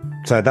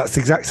 So that's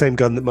the exact same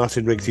gun that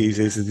Martin Riggs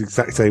uses, is the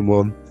exact same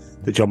one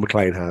that John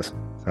McClane has.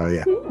 So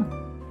yeah.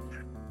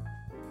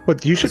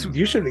 But you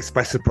shouldn't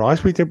express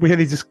surprise. We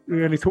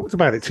only talked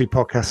about it 2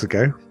 podcasts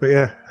ago. But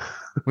yeah.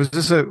 Was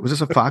this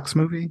a Fox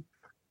movie?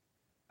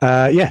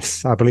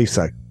 Yes, I believe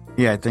so.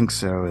 Yeah, I think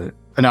so.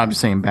 No, I'm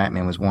just saying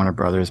Batman was Warner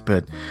Brothers,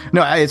 but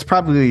no, it's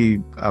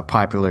probably a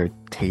popular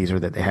taser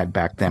that they had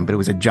back then, but it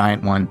was a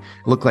giant one.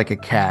 It looked like a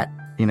cat,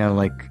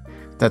 like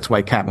that's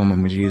why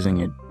Catwoman was using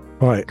it.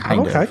 Right.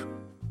 Kind of.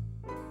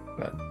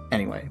 But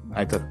anyway,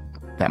 I thought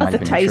that might have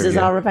been tasers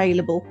are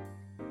available.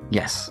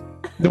 Yes.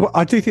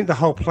 I do think the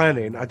whole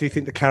planning, I do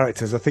think the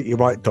characters, I think you're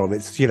right, Don.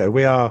 It's,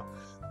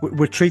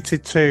 we're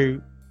treated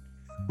to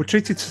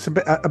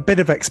a bit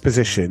of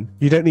exposition.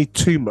 You don't need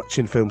too much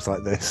in films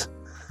like this.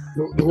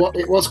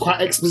 It was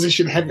quite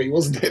exposition heavy,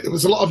 wasn't it? There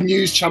was a lot of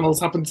news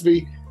channels happened to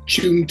be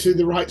tuned to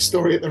the right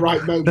story at the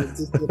right moment.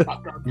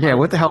 Yeah,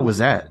 what the hell was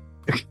that?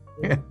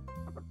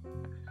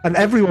 And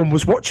everyone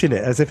was watching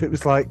it as if it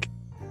was like,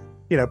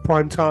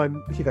 prime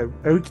time, the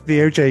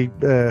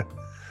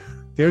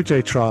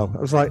OJ trial. I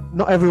was like,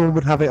 not everyone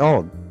would have it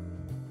on.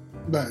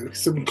 No,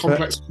 some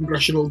complex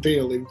congressional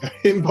deal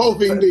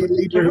involving the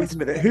leader. Wait a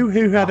minute, who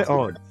had it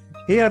on?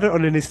 He had it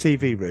on in his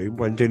TV room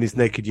when doing his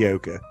naked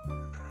yoga.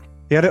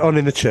 He had it on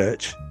in the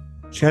church.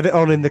 She had it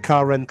on in the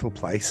car rental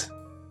place.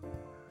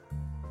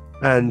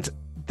 And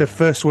the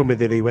first woman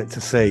that he went to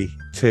see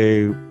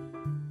to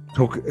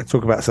talk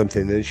about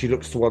something, and she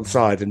looks to one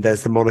side and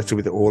there's the monitor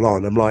with it all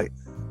on. I'm like,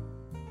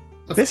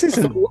 this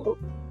isn't...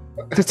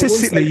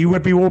 Statistically, you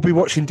would all be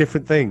watching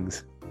different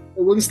things.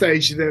 At one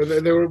stage,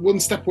 they were one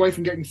step away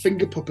from getting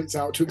finger puppets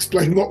out to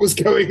explain what was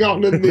going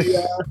on, and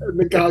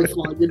the guy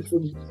flying in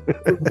from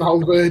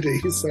Valverde.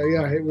 So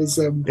yeah, it was.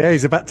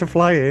 He's about to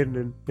fly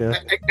in, and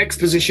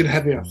exposition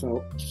heavy. I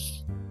felt.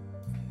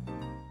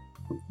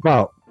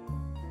 Well,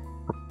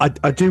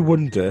 I do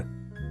wonder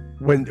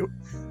when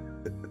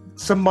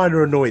some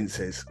minor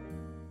annoyances.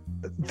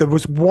 There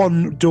was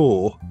one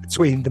door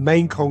between the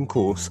main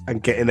concourse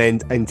and getting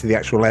into the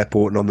actual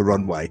airport and on the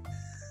runway.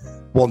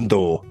 One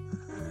door,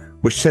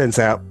 which turns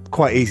out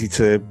quite easy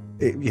to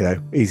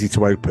easy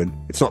to open.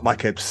 It's not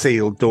like a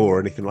sealed door or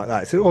anything like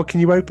that. So, can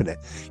you open it?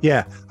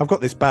 Yeah, I've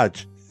got this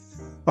badge.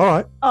 All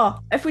right. Oh,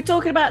 if we're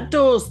talking about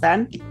doors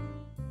then.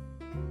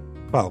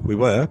 Well, we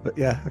were, but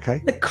yeah,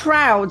 okay. The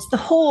crowds, the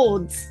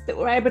hordes that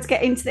were able to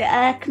get into the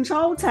air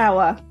control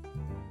tower.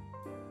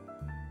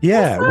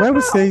 Yeah, where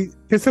was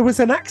because there was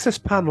an access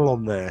panel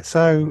on there,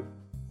 so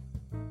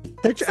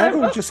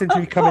everyone just seemed to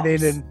be coming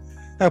in and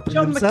helping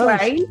John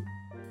themselves. McClane.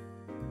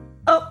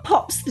 Up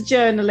pops the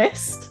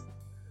journalist.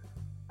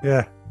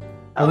 Yeah.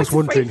 I was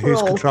wondering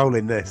who's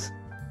controlling this.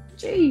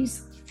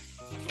 Jeez.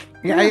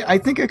 Yeah, I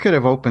think it could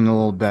have opened a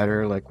little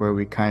better, like where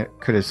we kind of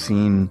could have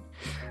seen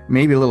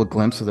maybe a little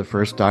glimpse of the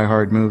first Die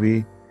Hard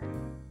movie,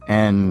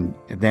 and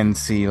then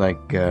see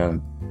like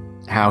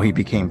how he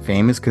became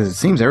famous, because it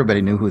seems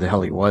everybody knew who the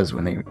hell he was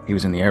when he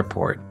was in the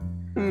airport.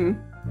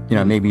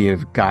 Maybe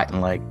you've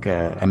gotten like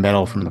a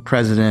medal from the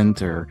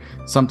president or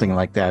something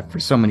like that for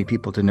so many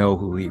people to know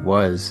who he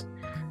was.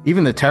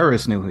 Even the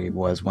terrorists knew who he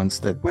was once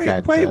that. Wait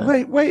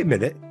a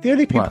minute. The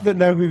only people that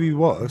know who he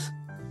was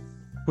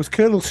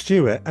Colonel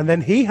Stewart, and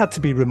then he had to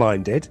be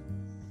reminded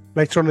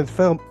later on in the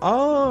film.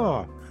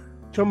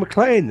 John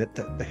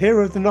McClane, the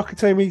hero of the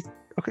Nakatomi,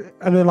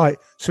 and they're like,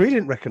 so he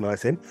didn't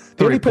recognise him.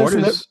 The only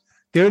person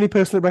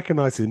that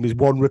recognises him is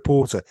one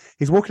reporter.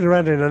 He's walking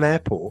around in an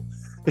airport.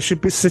 There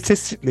should be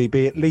statistically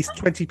be at least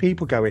 20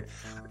 people going.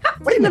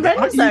 Captain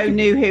Lorenzo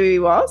knew who he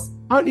was.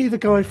 Aren't you the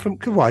guy from?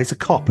 Well, he's a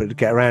cop. It'd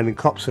get around in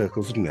cop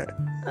circles, wouldn't it?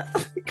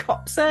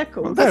 Cop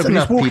circles. No, but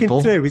he's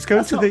walking through. He's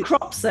going to the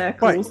crop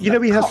circles.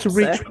 Right, he has to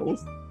reach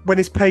circles. When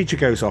his pager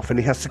goes off and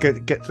he has to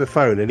get to the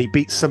phone and he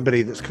beats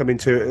somebody that's coming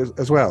to it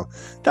as well.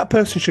 That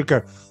person should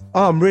go,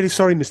 "Oh, I'm really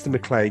sorry, Mr.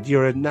 McClane.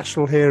 You're a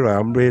national hero.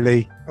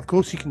 Of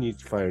course you can use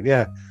the phone.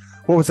 Yeah.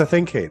 What was I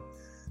thinking?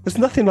 There's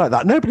nothing like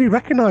that. Nobody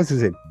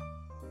recognises him.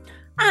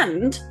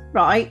 And,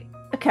 right,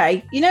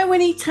 okay,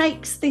 when he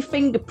takes the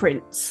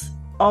fingerprints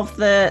of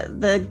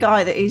the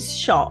guy that he's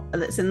shot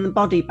and that's in the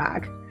body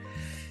bag,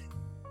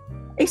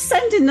 he's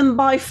sending them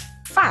by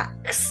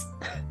fax.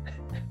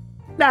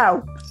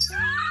 Now,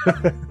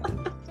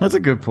 that's a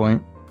good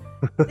point.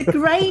 The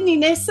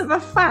graininess of a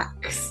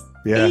fax,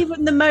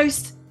 even the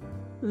most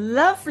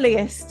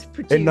loveliest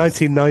produced in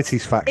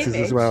 1990s faxes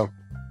image, as well,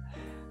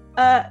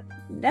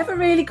 never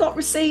really got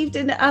received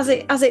in as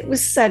it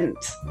was sent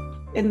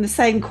in the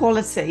same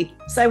quality.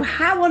 So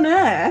how on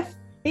earth,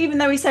 even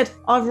though he said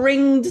I've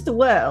ringed the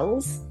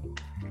worlds,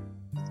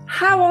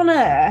 how on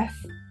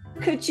earth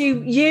could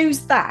you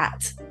use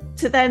that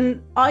to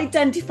then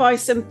identify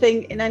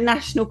something in a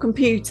national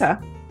computer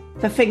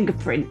for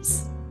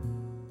fingerprints?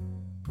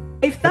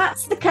 If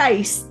that's the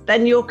case,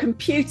 then your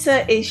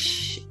computer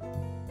is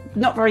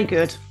not very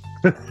good.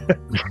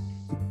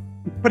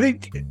 But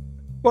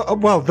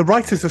the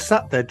writers are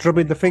sat there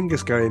drumming the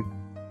fingers going,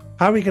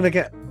 how are we going to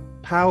get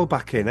Powell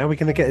back in? How are we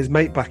going to get his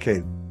mate back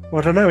in?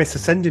 Well, I don't know. It's to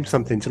send him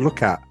something to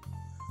look at.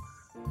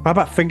 How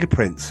about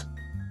fingerprints?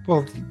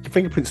 Well, the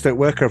fingerprints don't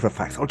work over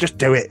fax. I'll just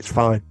do it. It's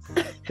fine.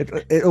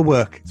 It'll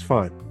work. It's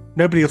fine.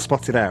 Nobody will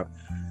spot it out.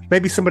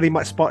 Maybe somebody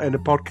might spot it in a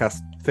podcast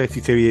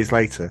 32 years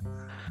later.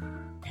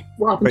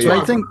 Well,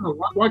 I think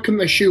why couldn't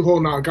they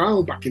shoehorn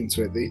Argyle back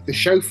into it? The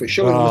chauffeur.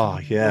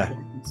 Yeah.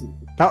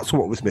 That's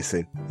what was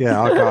missing. Yeah,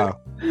 Argyle.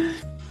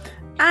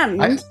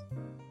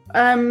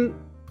 And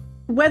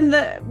when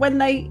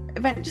they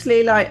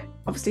eventually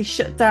obviously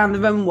shut down the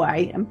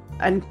runway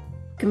and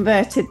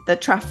converted the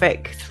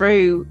traffic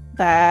through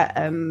their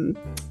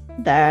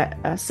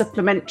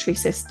supplementary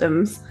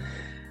systems,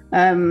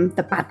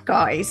 the bad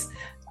guys,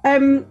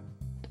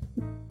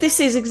 this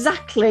is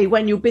exactly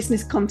when your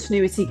business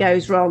continuity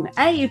goes wrong.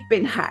 A, you've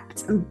been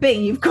hacked, and B,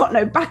 you've got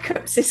no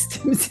backup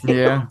systems in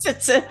order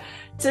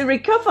to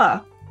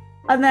recover.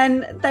 And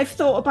then they've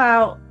thought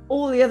about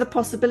all the other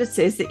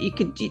possibilities that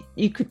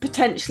you could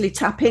potentially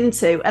tap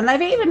into, and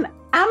they've even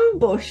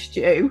ambushed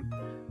you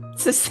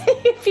to see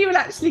if you will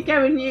actually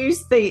go and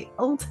use the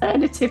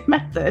alternative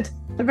method,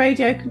 the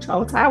radio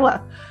control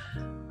tower.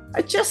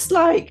 Just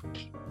like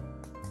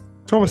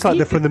it's almost like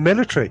they're from the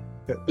military.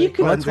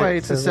 That's why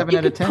it's a 7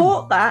 out of 10. You could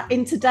port that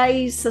in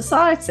today's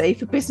society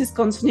for business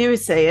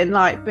continuity and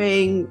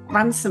being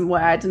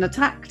ransomwared and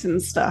attacked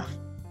and stuff.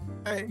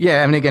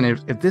 Yeah, I mean, again,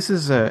 if this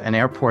is an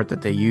airport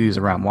that they use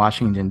around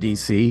Washington,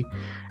 D.C.,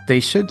 they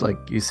should, like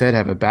you said,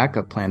 have a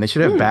backup plan. They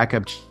should have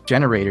backup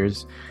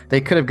generators. They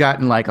could have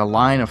gotten a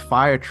line of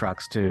fire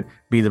trucks to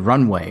be the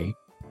runway,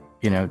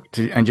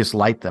 and just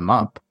light them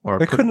up, or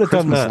they couldn't have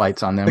Christmas done that.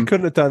 Lights on them. They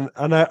couldn't have done.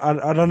 And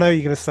I know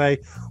you're going to say,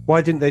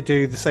 why didn't they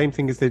do the same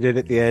thing as they did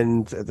at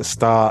the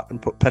start,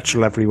 and put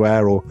petrol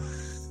everywhere, or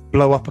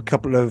blow up a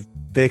couple of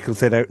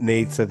vehicles they don't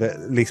need, so that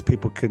at least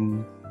people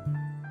can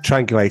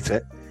triangulate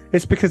it?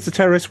 It's because the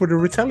terrorists would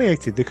have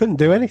retaliated. They couldn't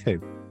do anything.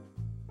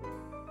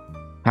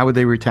 How would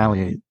they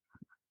retaliate?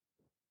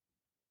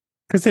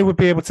 Because they would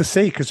be able to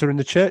see, because they're in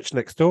the church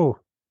next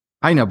door.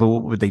 I know, but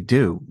what would they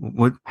do?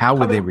 How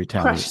would they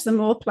retaliate? Crash some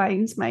more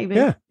planes,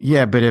 maybe.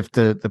 Yeah, but if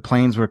the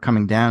planes were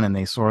coming down and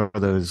they saw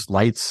those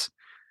lights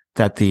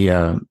that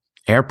the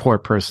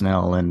airport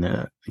personnel and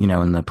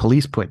the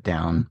police put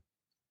down,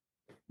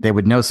 they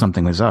would know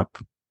something was up.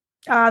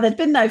 There'd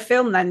been no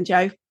film then,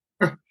 Joe.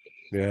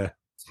 Yeah.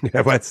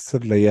 Yeah, well,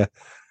 suddenly, yeah.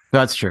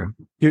 That's true.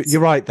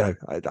 You're right, though.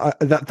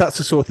 That's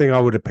the sort of thing I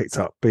would have picked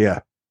up. But yeah.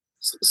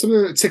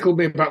 Something that tickled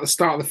me about the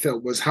start of the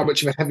film was how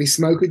much of a heavy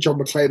smoker John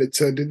McClane had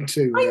turned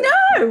into. I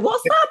know.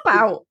 What's that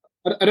about?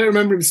 I don't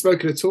remember him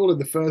smoking at all in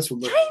the first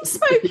one. Chain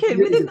smoking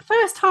within the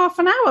first half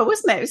an hour,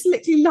 wasn't it? It was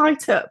literally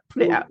light up,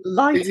 put it out,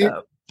 light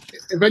up.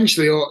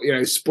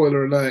 Eventually,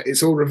 spoiler alert,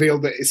 it's all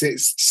revealed that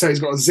it's so he's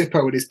got a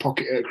Zippo in his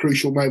pocket at a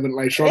crucial moment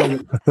later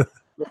on.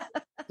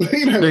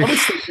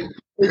 Honestly,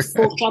 it's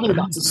foreshadowing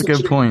that. That's a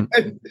good point.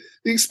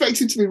 You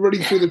expect him to be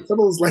running through the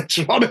tunnels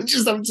later on and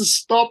just having to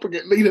stop and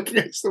lean up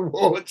against the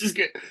wall and just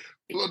get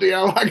bloody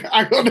hell, hang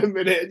on a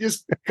minute, and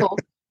just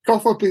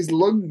cough up his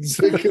lungs.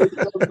 It would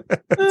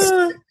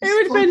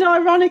have been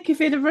ironic if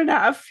he'd have run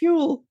out of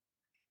fuel.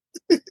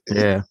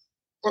 Yeah.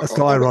 That's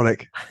not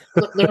ironic.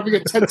 They're having a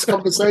tense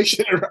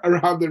conversation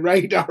around the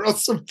radar or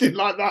something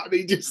like that, and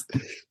he just,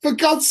 for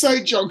God's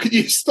sake, John, can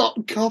you stop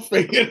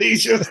coughing? And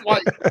he's just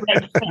like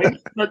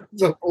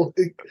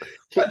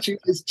clutching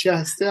his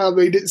chest. Yeah, I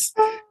mean, it's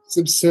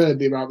absurd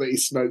the amount that he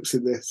smokes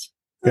in this.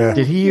 Yeah.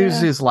 Did he use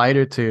his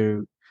lighter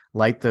to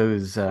light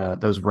those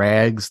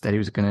rags that he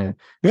was going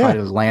to try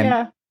to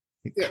land?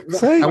 Yeah.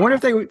 I wonder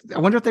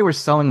if they were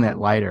selling that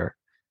lighter,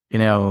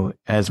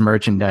 as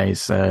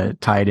merchandise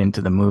tied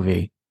into the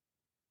movie.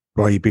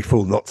 Well, you'd be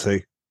fool not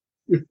to.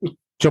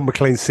 John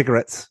McClane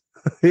cigarettes.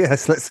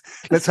 Yes,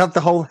 let's have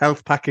the whole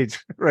health package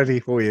ready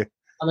for you.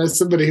 And there's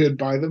somebody who'd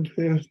buy them.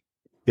 Yeah.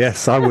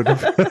 Yes, I would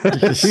have.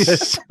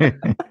 Yes.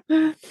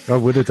 I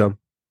would have done.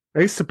 I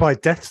used to buy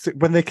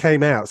when they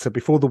came out. So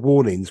before the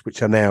warnings,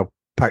 which are now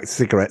packed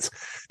cigarettes,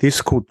 they used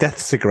to call death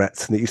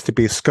cigarettes, and it used to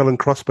be a skull and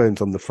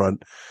crossbones on the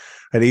front.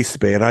 And it used to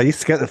be, and I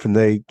used to get them from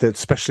the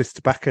specialist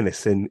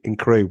tobacconists in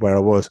Crewe where I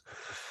was.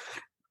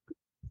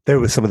 They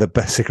were some of the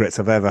best cigarettes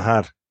I've ever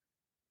had.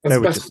 They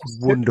were just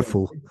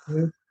wonderful.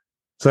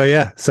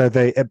 Yeah. So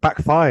it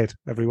backfired,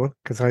 everyone,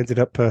 because I ended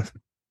up, I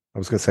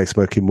was going to say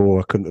smoking more.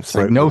 I couldn't have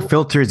smoked. Like no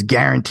filter is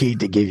guaranteed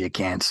to give you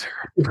cancer.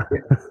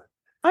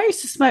 I used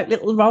to smoke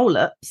little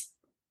roll-ups.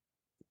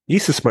 You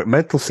used to smoke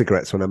menthol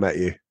cigarettes when I met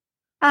you.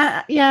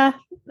 Yeah,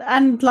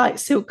 and like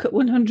Silk Cut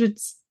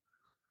 100s.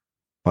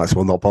 Might as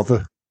well not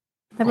bother.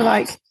 They were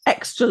like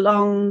extra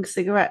long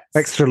cigarettes.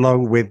 Extra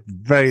long with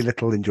very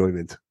little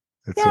enjoyment.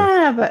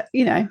 But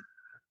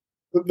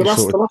The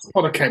last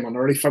pod I came on, I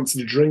really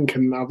fancied a drink,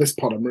 and now this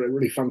pod, I'm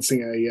really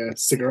fancying a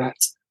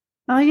cigarette.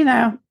 Oh, you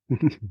don't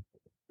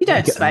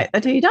smoke,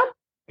 do you, Dom?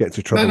 Get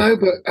into trouble. No,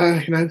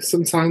 but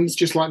sometimes,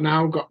 just like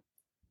now, I've got a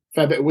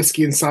fair bit of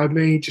whiskey inside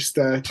me. Just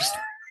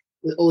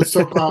all this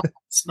talk about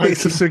smoking.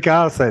 It's a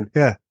cigar, then.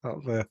 Yeah.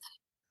 Oh,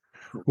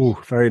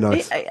 very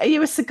nice. Are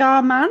you a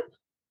cigar man?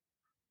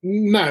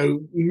 No,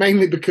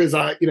 mainly because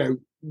the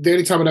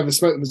only time I'd ever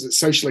smoked them was at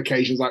social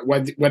occasions like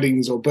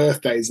weddings or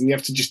birthdays, and you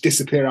have to just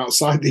disappear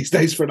outside these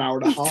days for an hour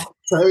and a half.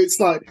 So it's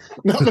like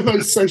not the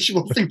most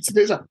sociable thing to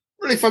do. It's like,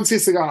 really fancy a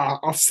cigar.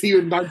 I'll see you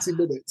in 90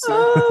 minutes. So.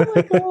 Oh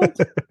my God.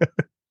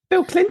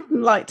 Bill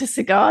Clinton liked a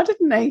cigar,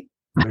 didn't he?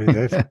 He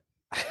did.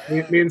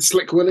 Me and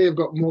Slick Willie have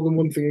got more than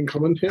one thing in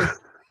common here.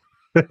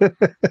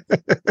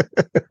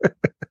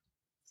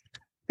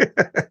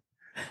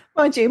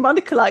 Mind you,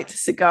 Monica liked a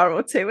cigar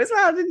or two as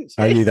well, didn't she?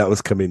 I knew that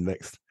was coming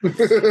next.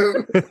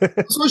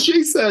 That's what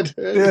she said.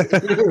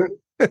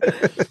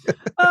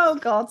 Oh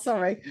God,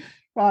 sorry.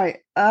 Right.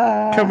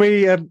 Can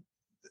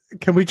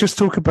we just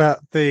talk about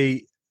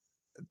the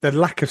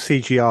lack of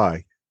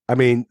CGI? There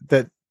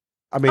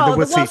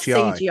was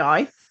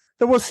CGI.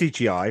 There was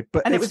CGI,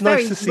 but and it's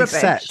nice to see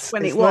sets.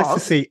 It's nice to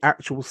see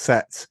actual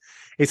sets.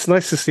 It's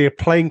nice to see a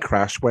plane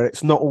crash where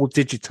it's not all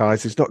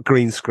digitized. It's not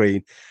green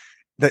screen.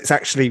 That's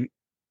actually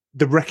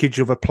the wreckage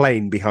of a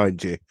plane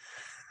behind you.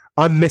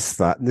 I miss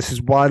that, and this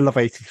is why I love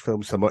 80s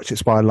films so much.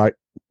 It's why I like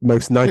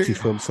most 90s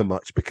films so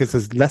much, because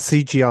there's less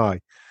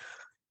CGI.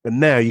 And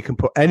now you can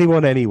put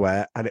anyone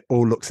anywhere, and it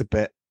all looks a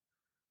bit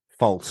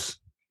false.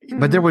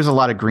 But there was a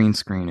lot of green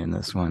screen in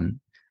this one,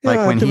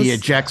 like when he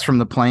ejects from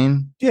the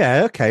plane.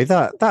 Yeah, okay,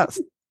 that's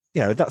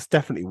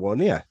definitely one.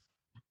 Yeah,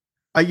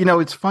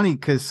 it's funny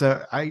because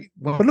but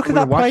look at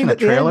that plane at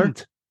the trailer.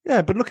 End.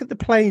 Yeah, but look at the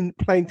plane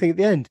thing at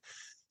the end.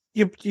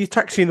 You're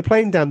taxiing the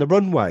plane down the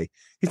runway.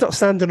 He's not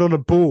standing on a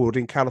board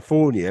in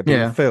California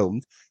being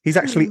filmed. He's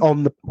actually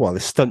on the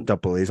stunt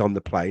double is on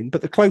the plane,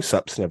 but the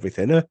close-ups and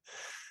everything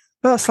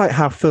that's like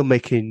how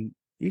filmmaking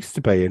used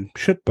to be and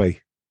should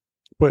be.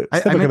 But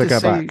it's never going to go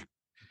back.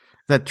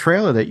 That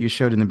trailer that you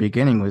showed in the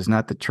beginning was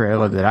not the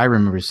trailer that I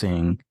remember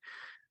seeing.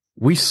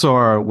 We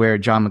saw where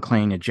John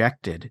McClane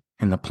ejected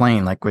in the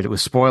plane, like where it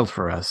was spoiled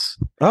for us.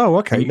 Oh,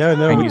 okay. No,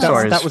 that was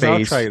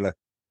our trailer.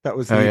 That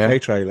was the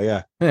UK trailer,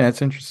 yeah. Yeah,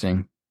 that's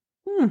interesting.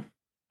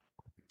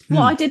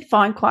 What I did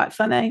find quite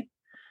funny,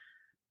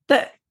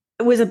 that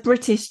it was a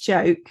British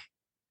joke,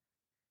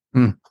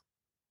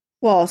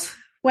 was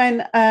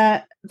when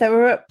they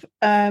were up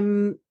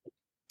on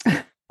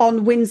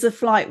Windsor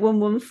Flight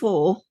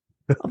 114.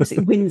 Obviously,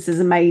 Windsor's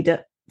a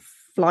made-up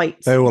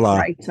flight. They all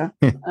are.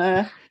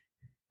 And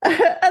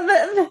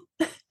then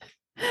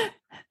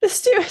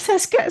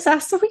stewardess gets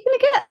asked, "Are we going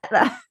to get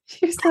there?"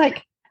 She's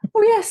like,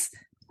 "Oh yes,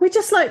 we're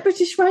just like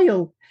British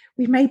Rail.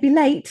 We may be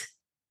late,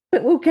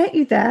 but we'll get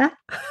you there."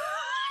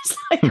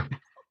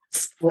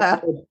 It's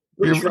like,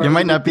 you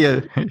might not be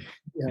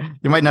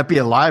you might not be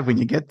alive when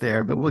you get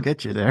there, but we'll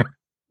get you there.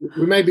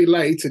 We may be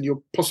late, and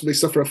you'll possibly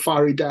suffer a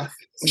fiery death.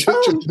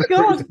 Oh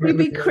God, we'd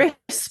be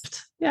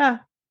crisped. Yeah.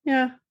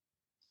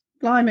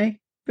 Blimey.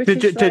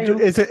 British Rail.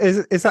 Is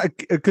that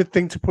a good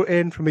thing to put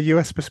in from a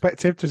US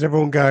perspective? Does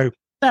everyone go,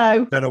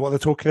 No. don't know what they're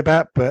talking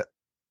about, but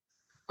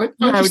I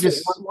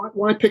just think,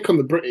 why pick on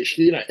the British?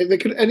 You know, if they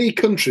could, any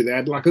country, they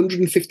had like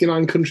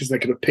 159 countries they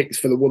could have picked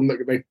for the one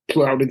that they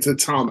plowed into the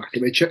tarmac,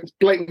 and they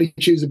blatantly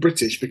choose the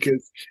British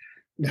because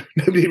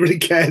nobody really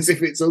cares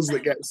if it's us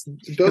that gets done.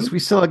 Because we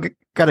still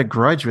got a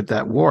grudge with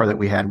that war that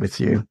we had with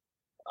you.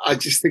 I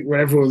just think we're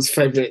everyone's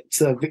favourite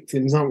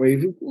victims, aren't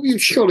we? We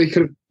surely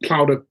could have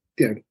plowed a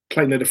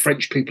plane load of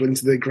French people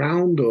into the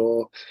ground,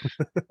 or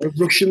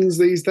Russians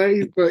these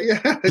days. But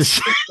yeah,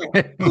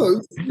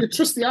 you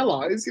trust the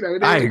Allies, you know.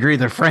 I agree,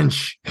 they're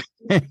French.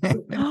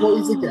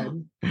 Boys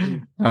again.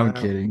 I'm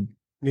kidding.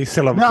 You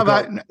still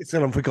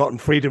haven't forgotten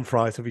freedom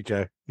fries, have you,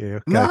 Joe? Yeah.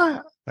 Okay.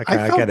 No, okay,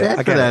 I felt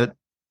bad for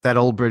that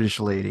old British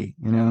lady,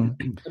 you know.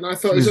 And I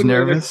thought she was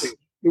nervous.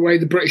 The way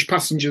the British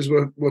passengers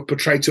were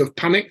portrayed to have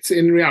panicked.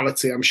 In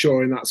reality, I'm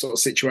sure in that sort of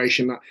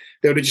situation that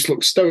they would have just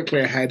looked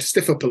stoically ahead,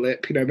 stiff upper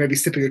lip, maybe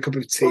sipping a cup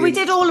of tea. Well, we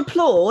did all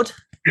applaud.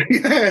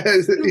 Yeah.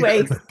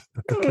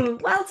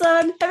 Well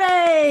done.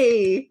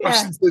 Hooray.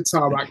 Crashed into the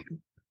tarmac.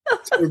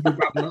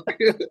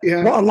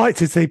 Yeah. What I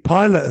liked is the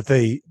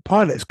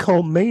pilot's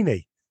Cole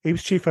Meany. He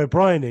was Chief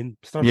O'Brien in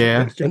Star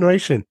Trek Next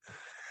Generation.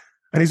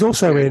 And he's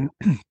also in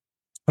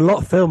a lot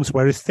of films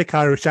where his thick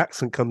Irish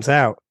accent comes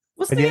out.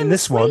 Wasn't he in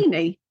this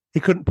one? He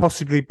couldn't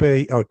possibly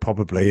be. Oh,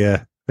 probably,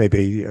 yeah,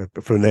 maybe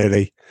from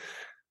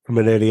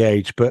an early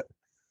age. But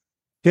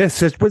yeah,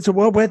 says,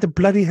 "Well, where the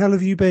bloody hell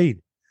have you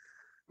been?"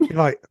 You're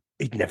like,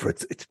 he'd never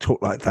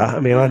talk like that. I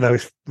mean, I know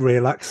his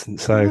real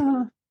accent.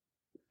 So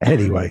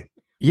anyway,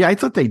 yeah, I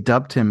thought they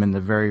dubbed him in the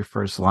very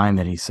first line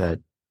that he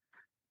said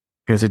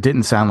because it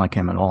didn't sound like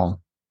him at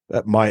all.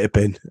 That might have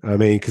been. I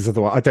mean, because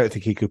otherwise, I don't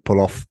think he could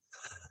pull off.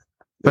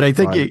 But I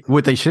think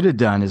what they should have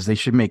done is they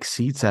should make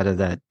seats out of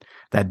that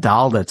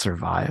doll that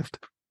survived.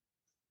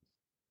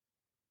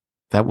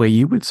 That way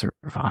you would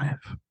survive.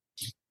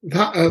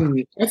 That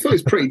I thought it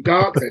was pretty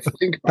dark. If you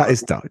think about that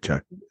is dark,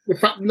 Joe. The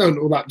fact,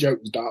 all that joke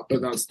was dark,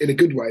 but that's in a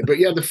good way. But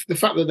yeah, the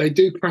fact that they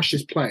do crash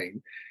this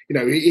plane,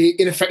 he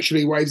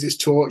ineffectually waves his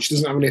torch,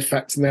 doesn't have any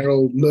effect, and they're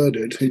all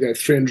murdered.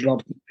 300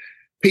 odd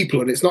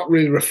people, and it's not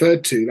really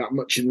referred to that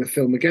much in the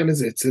film again,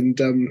 is it? And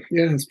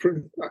it's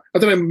pretty. I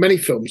don't know. Many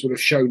films would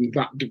have shown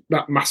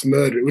that mass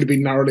murder. It would have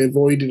been narrowly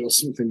avoided or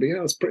something. But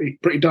yeah, it's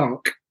pretty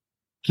dark.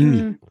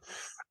 And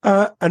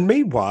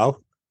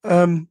meanwhile.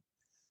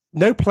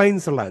 No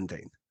planes are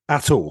landing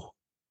at all.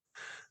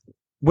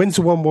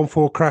 Windsor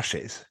 114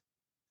 crashes.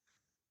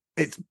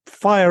 It's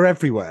fire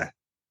everywhere.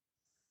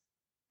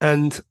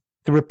 And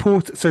the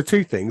report, so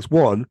two things.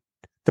 One,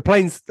 the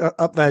planes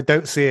up there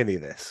don't see any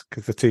of this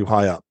because they're too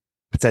high up,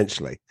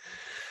 potentially.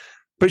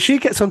 But she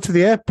gets onto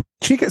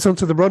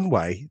the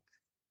runway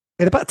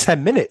in about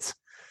 10 minutes.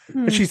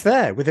 And she's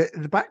there with it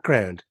in the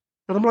background.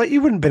 And I'm like,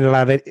 you wouldn't have been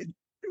allowed,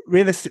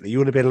 realistically, you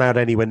wouldn't have been allowed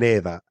anywhere near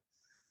that.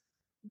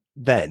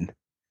 Then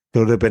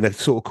there would have been a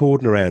sort of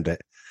cordon around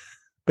it,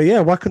 but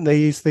yeah, why couldn't they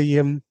use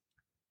the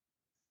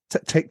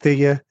take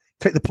the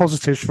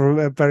positives from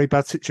a very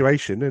bad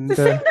situation? And the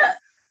thing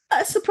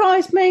that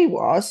surprised me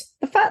was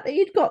the fact that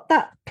you'd got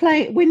that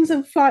plane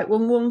Windsor Flight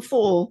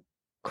 114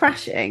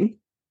 crashing,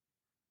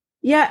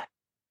 yet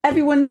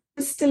everyone's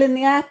still in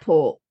the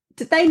airport.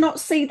 Did they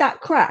not see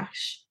that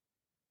crash?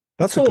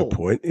 That's a good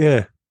point.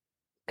 Yeah,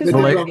 because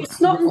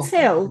it's not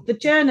until the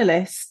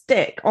journalist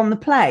Dick on the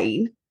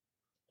plane.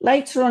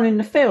 Later on in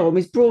the film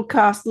is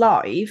broadcast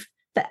live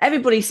that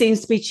everybody seems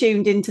to be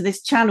tuned into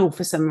this channel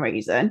for some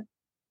reason.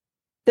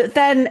 That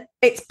then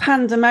it's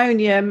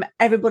pandemonium.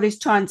 Everybody's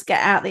trying to get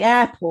out the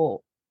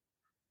airport.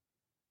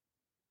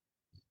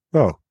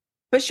 Oh,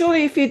 but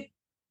surely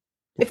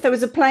if there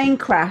was a plane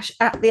crash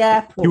at the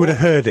airport, you would have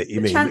heard it.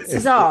 You mean?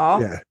 Chances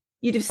are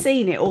you'd have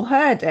seen it or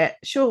heard it.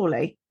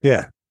 Surely.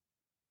 Yeah,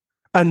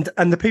 and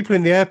the people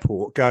in the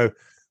airport go.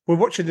 We're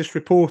watching this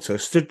reporter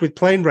stood with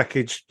plane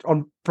wreckage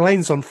on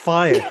planes on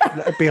fire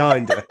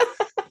behind her.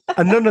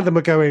 And none of them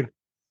are going,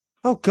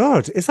 oh,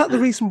 God, is that the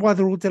reason why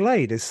they're all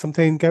delayed? Is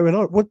something going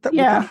on? Would that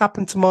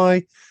happen to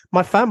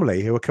my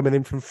family who are coming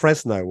in from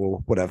Fresno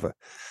or whatever?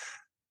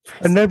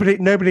 And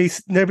nobody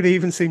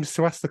even seems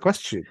to ask the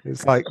question.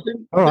 It's like,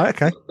 all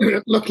right, okay.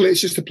 Luckily,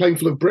 it's just a plane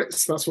full of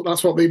Brits.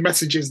 That's what the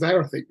message is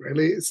there, I think,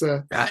 really. It's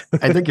I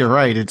think you're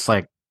right. It's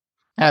like,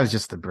 that was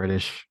just the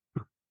British.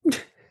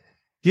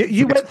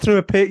 You went through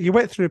a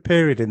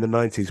period in the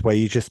 90s where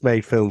you just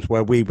made films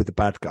where we were the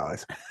bad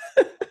guys.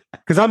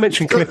 Because I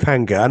mentioned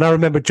Cliffhanger, and I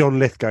remember John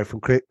Lithgow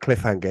from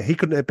Cliffhanger. He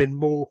couldn't have been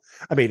more.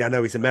 I mean, I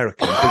know he's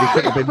American, but he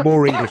couldn't have been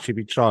more English if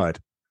he tried.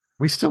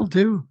 We still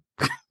do.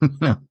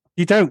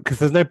 You don't, because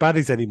there's no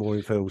baddies anymore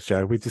in films,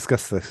 Joe. We've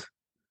discussed this.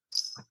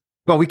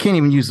 Well, we can't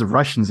even use the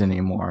Russians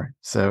anymore,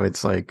 so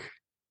it's like.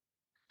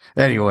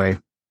 Anyway,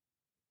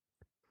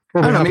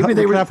 Well, I don't know. Maybe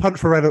they would were. have Hunt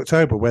for Red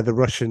October, where the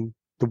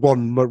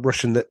one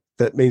Russian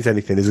that means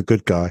anything, is a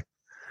good guy.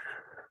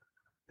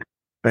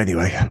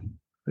 Anyway,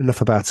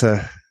 enough about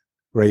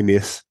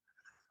Ramius.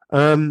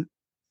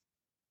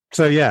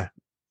 So yeah,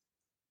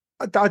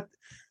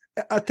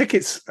 I think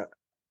it's.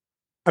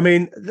 I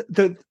mean,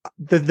 the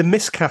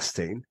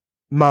miscasting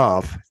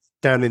Marv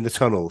down in the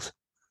tunnels.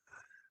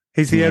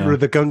 He's the owner of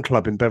the gun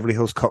club in Beverly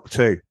Hills Cop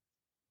 2.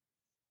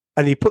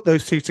 And you put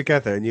those two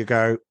together and you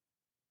go,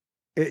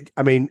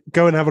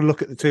 go and have a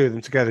look at the two of them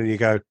together and you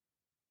go,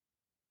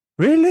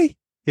 really?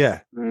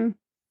 Yeah. Mm.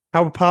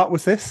 How apart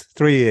was this?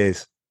 3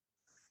 years.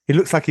 He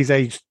looks like he's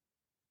aged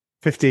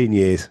 15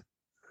 years.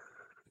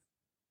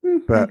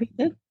 But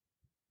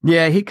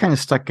yeah, he kind of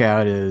stuck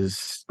out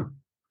as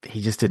he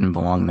just didn't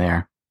belong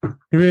there.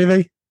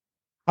 Really?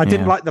 I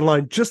didn't like the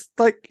line, just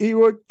like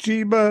Iwo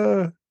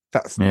Jima.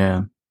 That's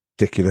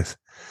ridiculous.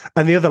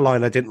 And the other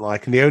line I didn't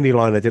like, and the only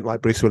line I didn't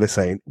like Bruce Willis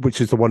saying, which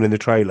is the one in the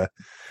trailer,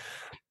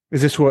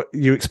 is this what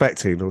you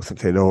expecting or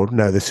something? Or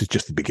no, this is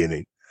just the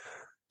beginning.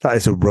 That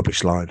is a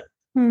rubbish line.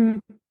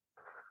 Mm.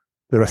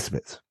 The rest of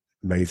it's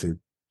amazing.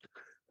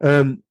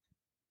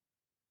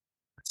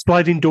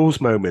 Sliding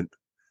doors moment.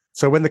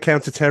 So when the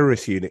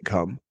counter-terrorist unit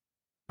come,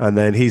 and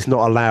then he's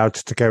not allowed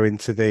to go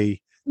into the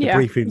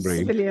briefing room.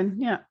 Civilian,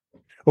 yeah.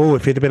 Oh,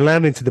 if he'd have been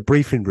allowed into the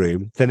briefing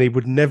room, then he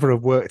would never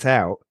have worked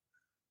out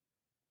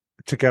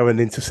to go and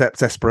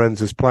intercept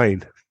Esperanza's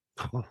plane.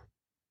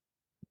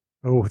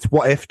 Oh, it's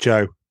what if,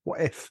 Joe?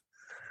 What if?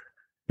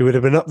 He would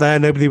have been up there,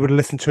 nobody would have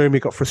listened to him, he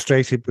got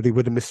frustrated, but he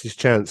would have missed his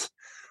chance.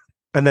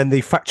 And then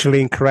the factually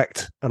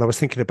incorrect, and I was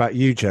thinking about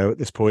you, Joe, at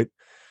this point.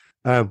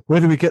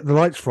 Where do we get the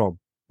lights from?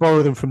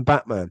 Borrow them from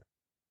Batman.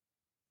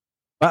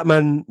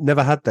 Batman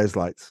never had those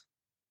lights.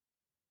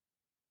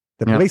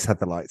 The police had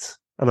the lights.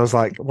 And I was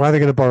like, why are they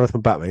going to borrow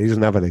from Batman? He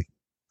doesn't have any.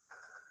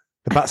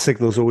 The bat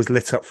signal's always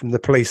lit up from the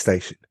police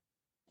station.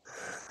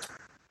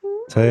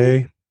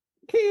 See?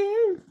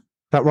 Is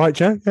that right,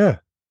 Joe? Yeah.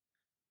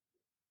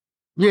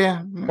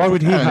 Yeah. Why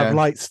would he have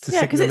lights to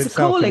signal because it's a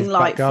himself calling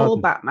light for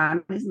garden?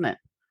 Batman, isn't it?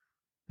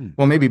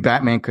 Well, maybe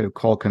Batman could have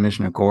called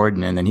Commissioner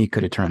Gordon and then he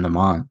could have turned them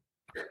on.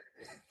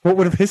 What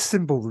would have his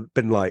symbol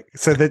been like?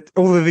 So that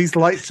all of these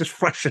lights just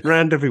flashing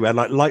around everywhere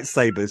like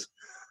lightsabers.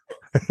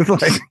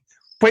 Like,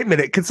 wait a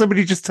minute, can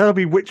somebody just tell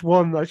me which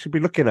one I should be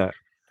looking at?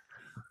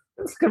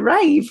 It's like a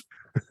rave.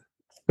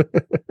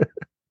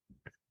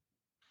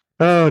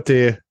 Oh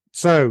dear.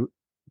 So,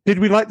 did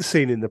we like the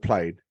scene in the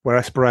plane where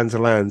Esperanza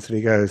lands and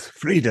he goes,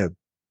 freedom,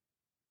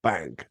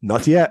 bang?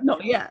 Not yet.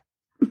 Not yet.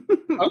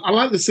 I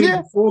like the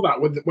scene before that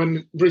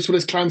when Bruce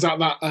Willis climbs out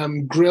that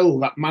grill,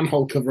 that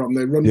manhole cover on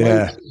the runway.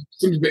 Yeah.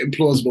 Seems a bit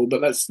implausible, but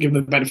let's give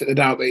them the benefit of the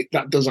doubt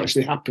that does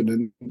actually happen.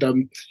 And I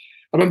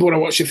remember when I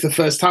watched it for the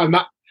first time,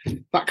 that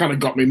kind of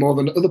got me more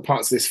than other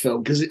parts of this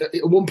film, because at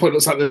one point it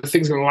looks like the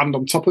thing's going to land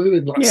on top of him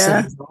in like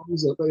 7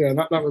 arms. Yeah,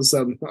 that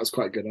was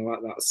quite good. I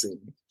like that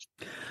scene.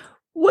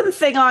 One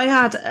thing I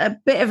had a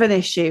bit of an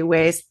issue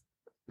with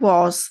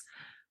was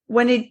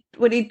when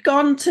he'd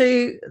gone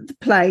to the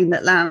plane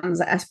that lands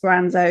at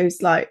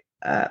Esperanzo's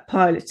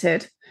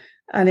piloted,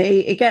 and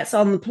he gets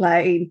on the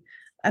plane,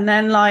 and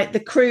then like the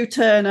crew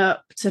turn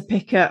up to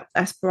pick up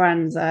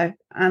Esperanzo,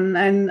 and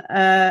then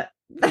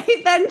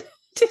they then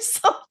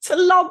decide to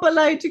lob a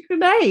load of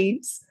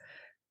grenades.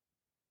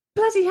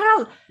 Bloody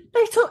hell!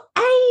 They took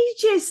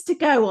ages to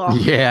go off.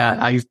 Yeah,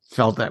 I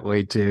felt that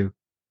way too.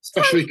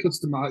 Especially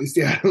customized,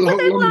 yeah.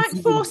 Within like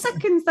 4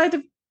 seconds, they'd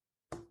have.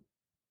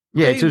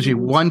 Yeah, it tells you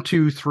 1,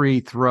 2, 3,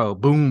 throw,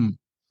 boom.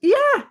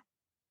 Yeah,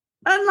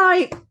 and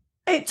like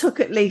it took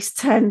at least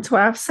 10,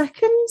 12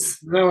 seconds.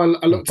 No,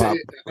 I looked at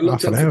it. I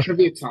looked at the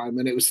trivia time,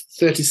 and it was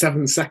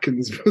 37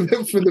 seconds for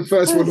the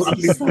first one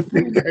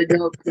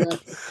landing. Yeah.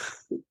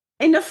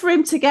 Enough for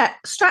him to get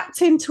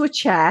strapped into a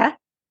chair,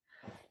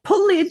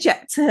 pull the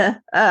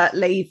ejector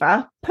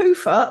lever,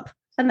 poof up,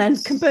 and then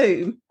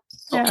kaboom.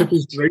 Topped up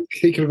his drink.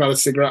 He could have had a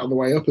cigarette on the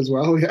way up as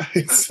well. Yeah,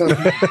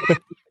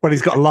 well,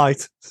 he's got a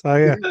light, so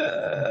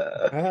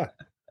yeah.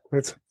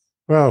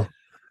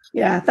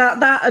 Yeah,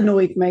 that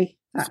annoyed me.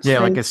 Actually. Yeah,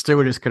 like a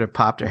stewardess could have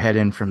popped her head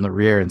in from the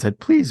rear and said,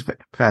 "Please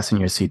fasten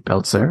your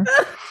seatbelt, sir."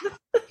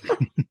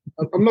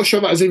 I'm not sure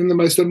that was even the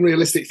most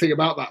unrealistic thing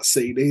about that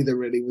scene either.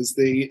 Really,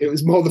 it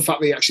was more the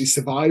fact that he actually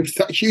survived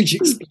that huge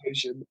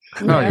explosion.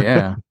 Oh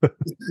yeah,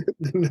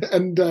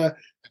 and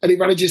he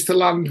manages to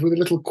land with a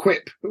little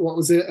quip. What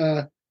was it?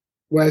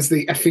 Where's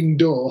the effing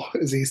door?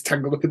 As he's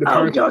tangled up in the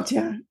parachute. Oh God,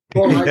 yeah.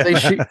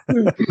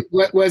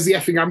 Where's the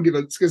effing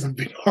ambulance? Because I've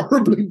been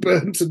horribly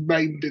burnt and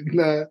maimed,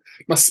 and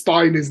my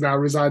spine is now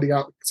residing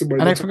out somewhere.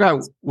 And I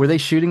forgot, were they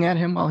shooting at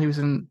him while he was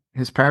in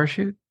his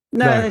parachute?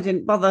 No, they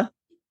didn't bother.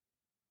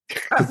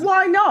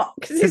 Why not?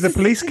 Because the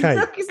police came.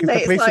 Because the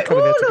police are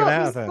coming there to get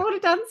out of there. What a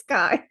dance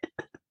guy.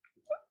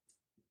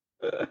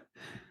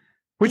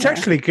 Which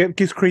actually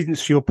gives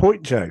credence to your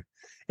point, Joe.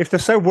 If they're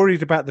so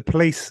worried about the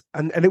police,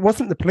 and it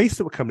wasn't the police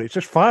that were coming, it's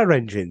just fire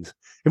engines,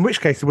 in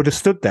which case they would have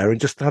stood there and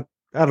just had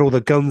all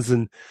the guns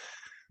and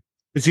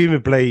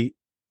presumably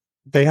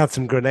they had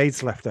some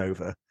grenades left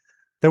over.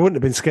 They wouldn't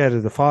have been scared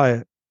of the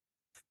fire.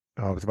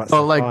 Oh, I was about to say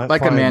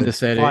like Amanda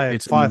said,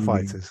 it's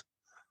firefighters.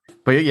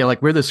 But yeah,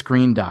 like we're the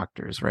screen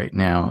doctors right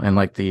now, and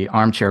like the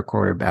armchair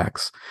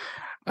quarterbacks.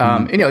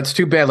 It's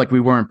too bad like we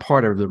weren't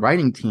part of the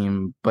writing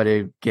team, but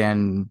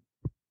again,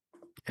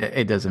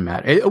 it doesn't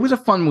matter. It was a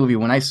fun movie.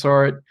 When I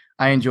saw it,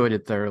 I enjoyed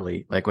it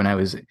thoroughly, like when I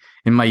was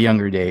in my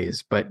younger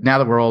days. But now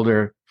that we're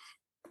older,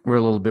 we're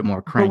a little bit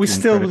more cranky.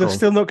 But they're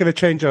still not going to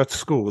change our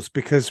schools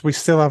because we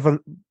still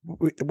haven't.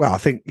 Well, I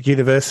think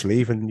universally,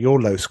 even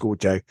your low school,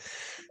 Joe,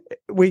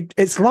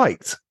 it's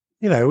liked.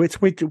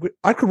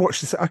 I could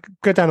watch this. I could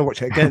go down and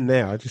watch it again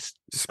now.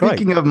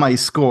 Speaking of my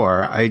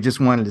score, I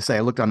just wanted to say I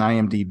looked on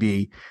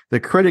IMDb.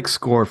 The critic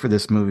score for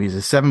this movie is a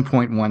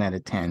 7.1 out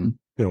of 10.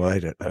 No, I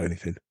don't know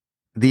anything.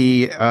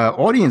 The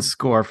audience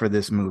score for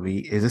this movie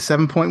is a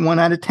 7.1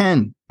 out of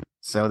 10.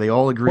 So they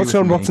all agree. What's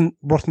on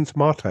Rotten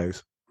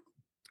Tomatoes?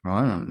 Oh,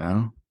 I don't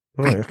know.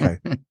 Oh, okay.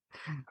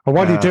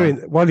 While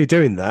you're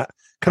doing that,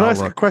 can I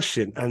ask a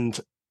question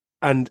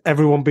and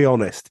everyone be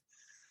honest?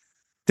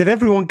 Did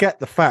everyone get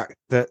the fact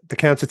that the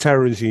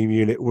counter-terrorism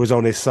unit was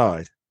on his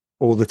side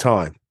all the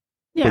time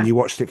when you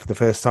watched it for the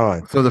first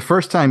time? So the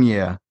first time,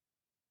 yeah.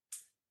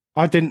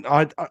 I didn't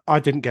get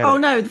it. Oh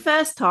no, the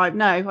first time,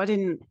 no, I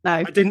didn't.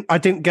 No, I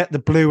didn't get the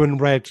blue and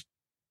red.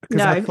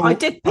 No, I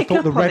did pick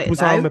up the red on it, was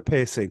though. armor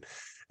piercing.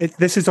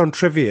 This is on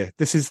trivia.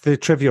 This is the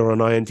trivia on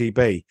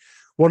IMDb.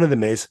 One of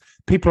them is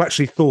people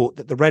actually thought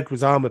that the red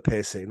was armor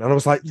piercing, and I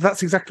was like,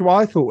 that's exactly what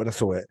I thought when I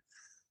saw it.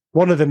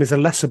 One of them is a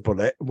lesser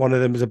bullet. One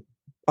of them is a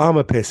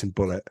armor piercing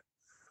bullet,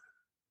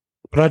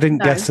 but I didn't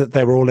guess that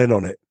they were all in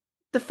on it.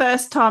 The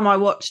first time I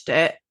watched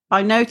it,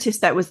 I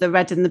noticed that was the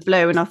red and the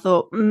blue, and I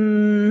thought,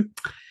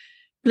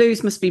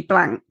 blues must be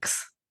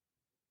blanks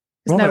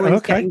because no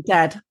one's getting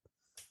dead.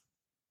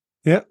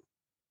 Yeah,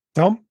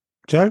 Tom,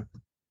 Joe,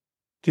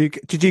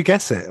 did you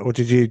guess it, or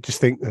did you just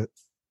think that?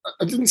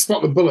 I didn't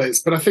spot the bullets,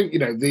 but I think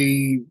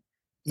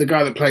the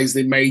guy that plays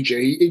the major,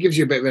 he gives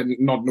you a bit of a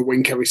nod and a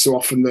wink every so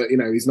often that,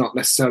 he's not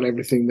necessarily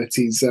everything that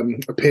he's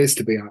appears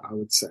to be, I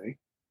would say.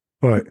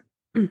 Right.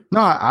 No,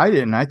 I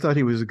didn't. I thought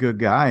he was a good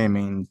guy. I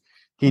mean,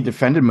 he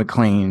defended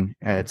McLean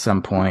at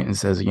some point and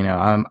says,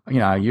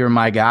 you're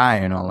my guy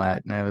and all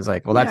that. And I was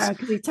like, well, that's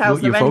because he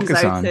tells what you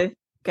focus on. To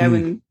go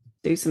and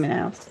do something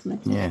else,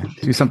 doesn't he? Yeah,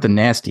 do something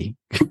nasty.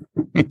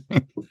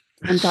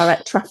 And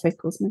direct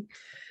traffic, wasn't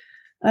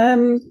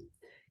he?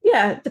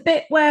 Yeah, the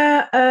bit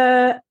where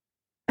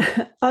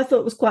I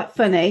thought was quite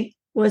funny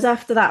was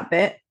after that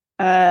bit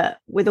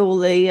with all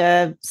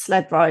the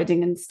sled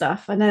riding and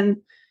stuff. And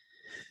then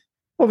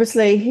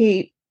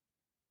obviously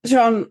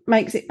John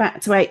makes it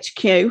back to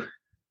HQ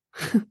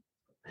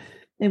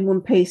in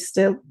one piece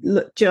still.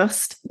 Look,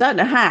 just don't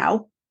know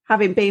how,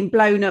 having been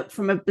blown up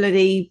from a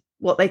bloody,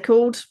 what they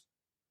called?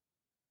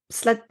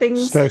 Sled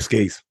things? Snow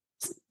skis.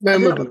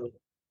 Snowmobile.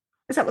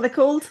 Is that what they're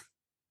called?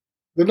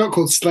 They're not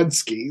called sled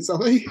skis, are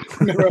they?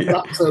 I've never heard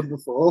that term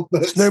before.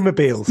 But...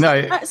 Snowmobiles.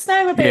 No,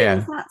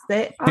 snowmobiles, that's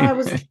it. I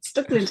was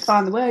struggling to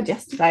find the word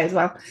yesterday as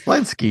well.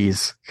 Sled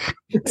skis.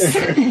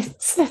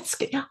 Sled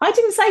skis. I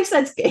didn't say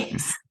sled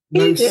skis.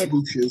 No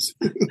swooshes.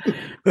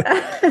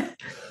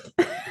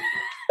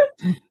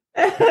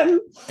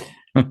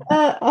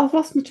 I've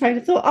lost my train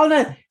of thought. Oh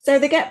no. So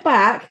they get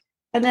back,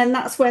 and then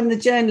that's when the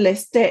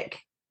journalist Dick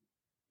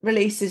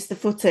releases the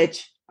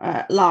footage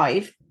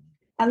live.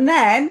 And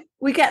then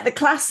we get the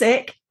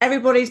classic,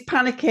 everybody's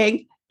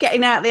panicking,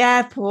 getting out of the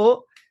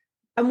airport.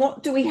 And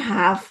what do we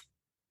have?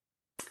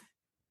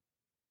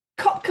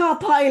 Cop car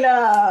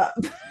pilot.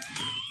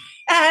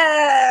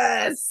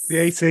 Yes. The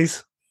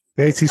 80s.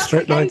 The 80s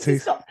straight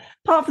 90s.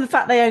 Apart from the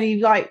fact they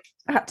only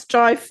had to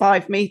drive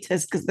 5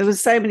 meters because there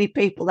was so many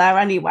people there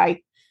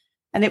anyway.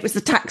 And it was the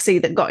taxi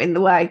that got in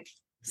the way.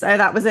 So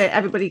that was it.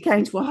 Everybody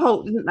came to a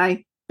halt, didn't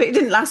they? But it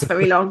didn't last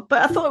very long.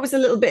 But I thought it was a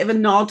little bit of a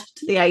nod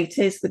to the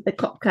 80s with the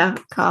cop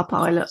car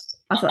pilot.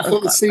 I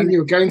thought the scene funny. you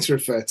were going to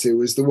refer to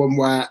was the one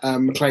where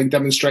McLean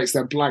demonstrates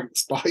their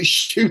blanks by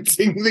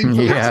shooting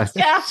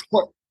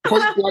the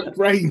point blank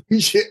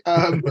range,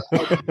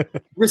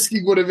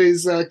 risking one of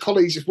his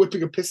colleagues just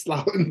whipping a pistol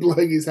out and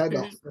blowing his head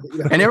off.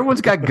 And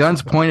everyone's got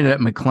guns pointed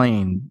at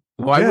McLean.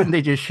 Why wouldn't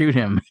they just shoot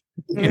him?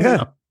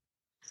 Yeah.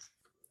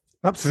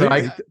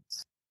 Absolutely.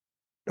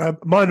 So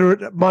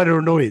minor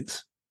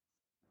annoyance.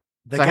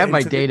 I have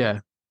my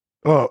data.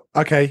 Oh,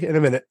 okay. In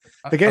a minute.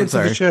 They get into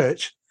the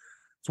church.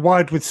 It's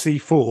wired with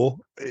C4.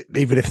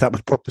 Even if that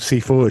was proper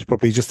C4, it's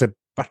probably just a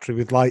battery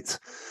with lights.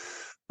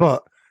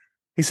 But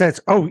he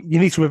says, "Oh, you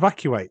need to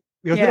evacuate."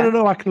 He goes,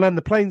 "No, I can land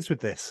the planes with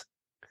this."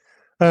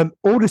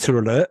 Auditor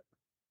alert.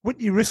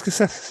 Wouldn't you risk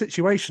assess the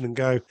situation and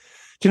go, "Do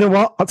you know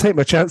what? I'll take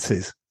my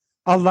chances.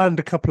 I'll land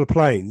a couple of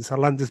planes. I'll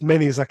land as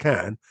many as I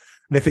can.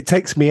 And if it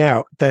takes me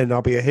out, then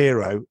I'll be a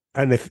hero.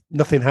 And if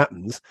nothing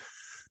happens,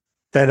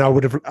 then I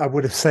would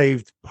have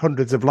saved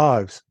hundreds of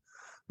lives."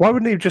 Why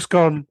wouldn't he have just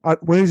gone, well,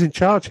 who's in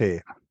charge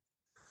here?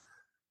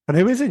 And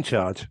who is in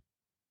charge?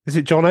 Is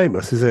it John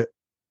Amos? Is it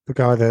the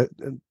guy the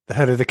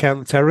head of the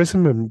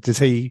counter-terrorism? And does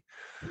he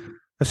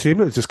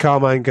assume it was just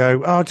Carmine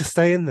go, "Oh, just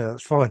stay in there.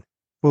 That's fine.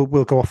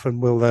 We'll go off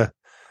and we'll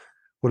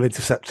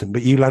intercept them.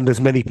 But you land as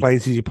many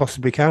planes as you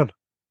possibly can."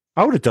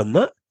 I would have done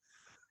that.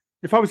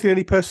 If I was the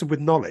only person with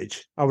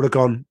knowledge, I would have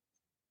gone,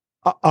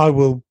 I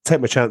will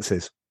take my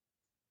chances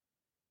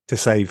to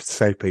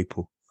save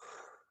people.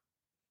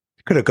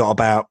 Could have got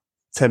about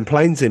 10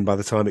 planes in by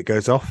the time it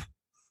goes off.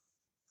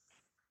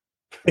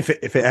 If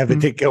it ever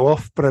did go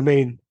off. But I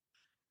mean,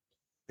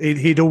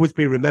 he'd always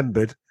be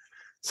remembered.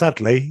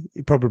 Sadly,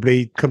 he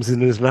probably comes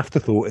in as an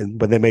afterthought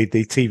when they made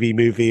the TV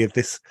movie of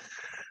this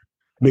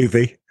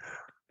movie.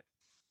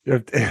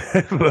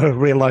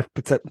 Real life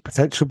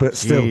potential, but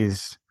still.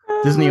 Jeez.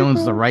 Disney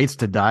owns the rights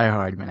to Die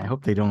Hard, man. I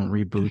hope they don't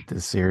reboot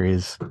this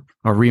series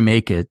or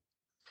remake it.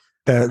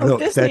 They're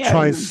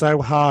trying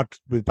so hard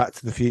with Back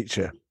to the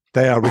Future.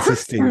 They are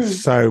resisting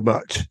so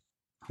much.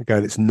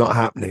 Again, it's not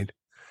happening.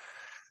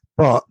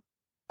 But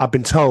I've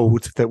been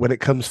told that when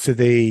it comes to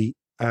the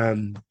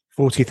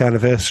 40th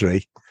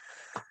anniversary,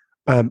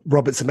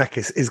 Robert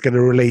Zemeckis is going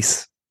to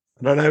release,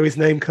 and I know his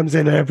name comes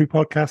in every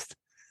podcast,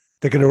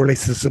 they're going to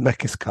release the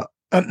Zemeckis cut,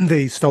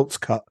 the Stoltz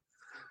cut.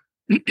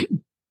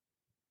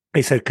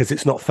 He said, because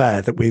it's not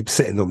fair that we're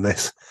sitting on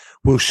this.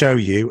 We'll show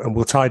you and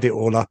we'll tidy it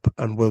all up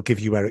and we'll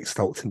give you Eric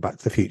Stoltz in Back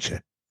to the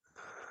Future.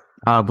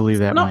 I'll believe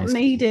that. Not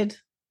needed.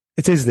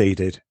 It is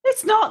needed.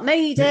 It's not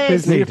needed. It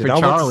is needed. For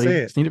Charlie.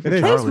 It's needed for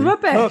Charlie. It's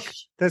rubbish.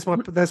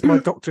 Look, there's my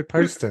doctored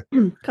poster.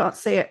 Can't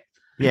see it.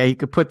 Yeah, you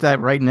could put that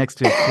right next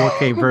to a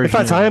 4K version. In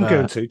fact, I am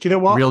going to. Do you know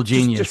what? Real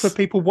Genius. Just for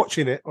people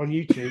watching it on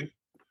YouTube.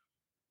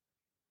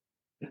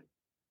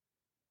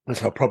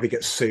 I'll probably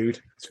get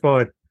sued. It's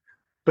fine.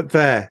 But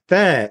there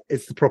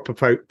is the proper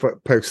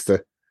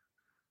poster.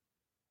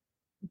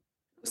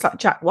 It's like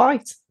Jack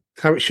White.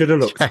 How it should have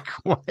looked. Jack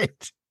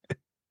White.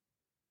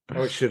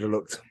 How it should have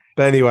looked.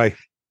 But anyway,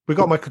 we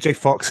got Michael J.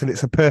 Fox, and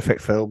it's a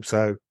perfect film.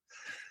 So,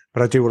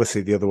 but I do want to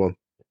see the other one.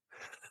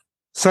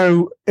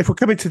 So, if we're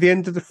coming to the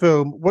end of the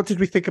film, what did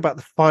we think about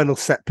the final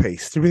set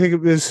piece? Did we think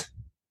it was?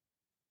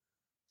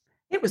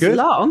 It was good?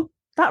 long.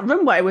 That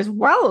runway was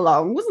well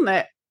long, wasn't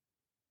it?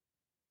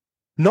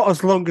 Not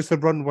as long as the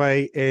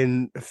runway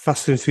in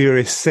Fast and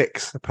Furious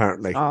 6,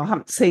 apparently. Oh, I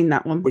haven't seen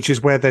that one. Which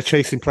is where they're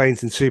chasing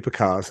planes in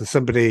supercars. And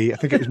somebody, I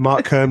think it was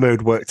Mark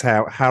Kermode, worked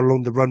out how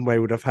long the runway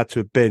would have had to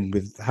have been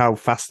with how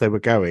fast they were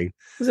going.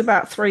 It was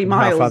about 3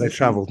 miles. How far they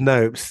travelled.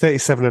 No, it was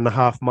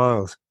 37.5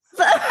 miles.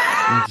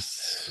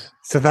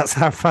 So that's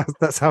how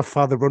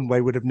far the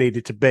runway would have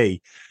needed to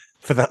be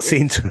for that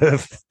scene to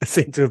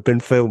have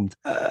been filmed.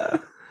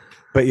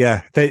 But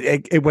yeah,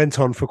 it went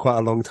on for quite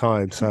a long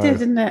time. So it did,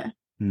 didn't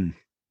it?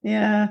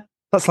 Yeah.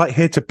 That's like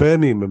here to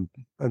Birmingham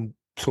and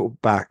sort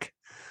of back.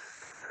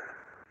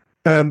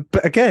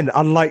 But again,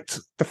 I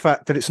liked the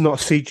fact that it's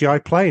not a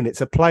CGI plane.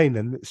 It's a plane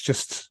and it's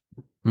just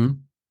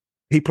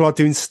people are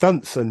doing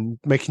stunts and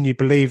making you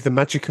believe the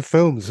magic of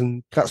films.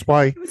 And that's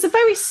why... It was a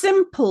very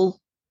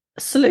simple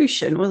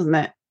solution, wasn't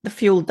it? The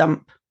fuel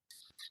dump.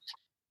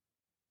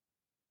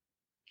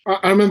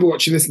 I remember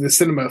watching this in the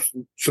cinema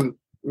from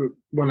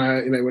when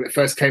it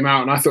first came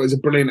out, and I thought it was a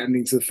brilliant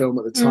ending to the film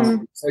at the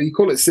time. So you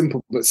call it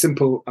simple, but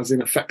simple as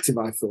in effective,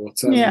 I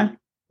thought.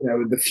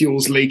 With the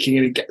fuel's leaking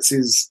and he gets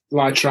his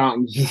lighter out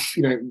and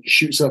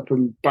shoots up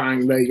and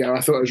bang, there you go.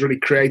 I thought it was really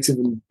creative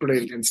and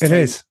brilliant. It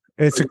is.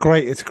 It's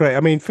great.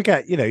 I mean,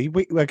 forget,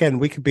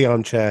 we could be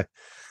armchair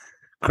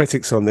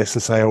critics on this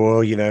and say,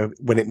 oh, well,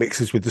 when it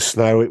mixes with the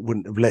snow, it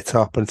wouldn't have lit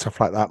up and stuff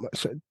like that.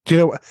 So, do you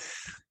know what?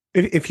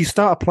 If you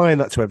start applying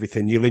that to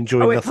everything, you'll enjoy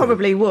nothing. It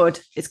probably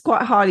would. It's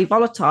quite highly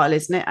volatile,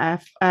 isn't it,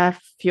 air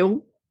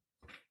fuel?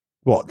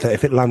 What, that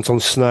if it lands on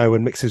snow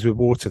and mixes with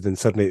water, then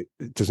suddenly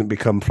it doesn't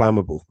become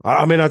flammable?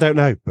 I mean, I don't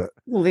know, but...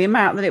 Well, the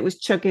amount that it was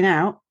chugging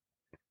out.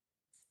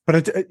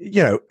 But,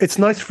 it's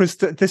nice for us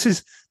to... This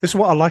is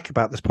what I like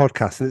about this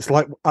podcast, and it's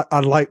like, I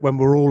like when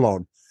we're all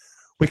on.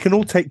 We can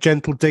all take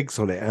gentle digs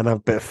on it and have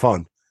a bit of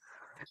fun,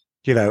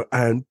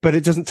 but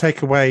it doesn't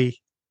take away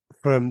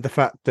from the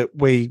fact that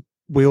we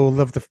all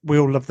love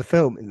the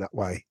film in that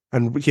way,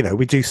 and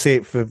we do see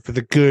it for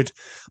the good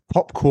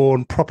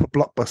popcorn proper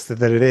blockbuster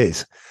that it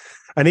is.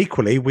 And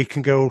equally, we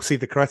can go see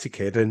the Karate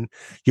Kid, and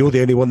you're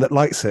the only one that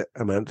likes it,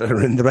 Amanda,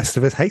 and the rest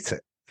of us hate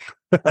it,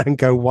 and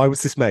go, "Why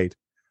was this made?"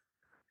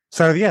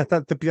 So yeah,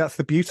 that's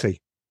the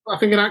beauty. I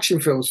think an action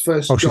film's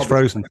first. Oh, she's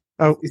frozen.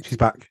 Oh, she's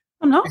back.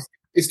 I'm not.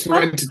 Is to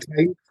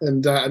entertain,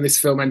 and this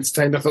film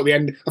entertained. I thought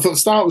the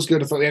start was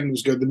good. I thought the end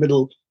was good. The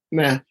middle,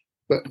 nah.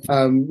 But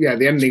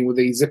the ending with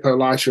the Zippo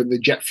lighter and the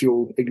jet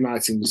fuel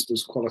igniting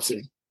was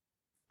quality.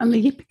 And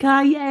the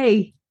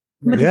yippee-ki-yay.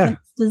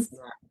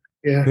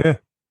 Yeah,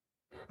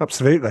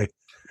 absolutely.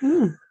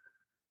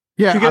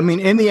 Yeah, I mean,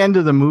 in the end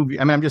of the movie,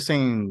 I'm just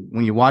saying,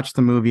 when you watch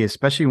the movie,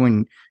 especially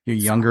when you're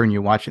younger and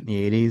you watch it in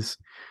the 80s,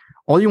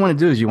 all you want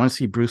to do is you want to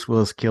see Bruce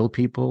Willis kill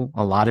people,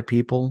 a lot of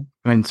people,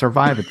 and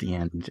survive at the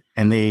end.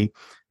 And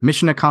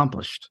mission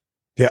accomplished.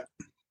 Yeah.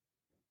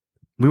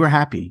 We were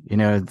happy.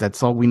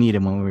 That's all we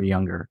needed when we were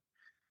younger.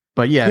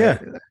 But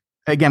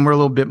again, we're a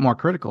little bit more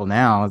critical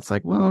now. It's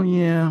like, well,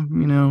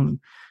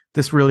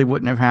 this really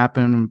wouldn't have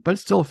happened, but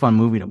it's still a fun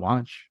movie to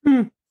watch.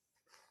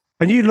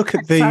 And you look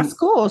at Our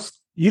scores.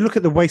 you look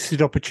at the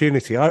wasted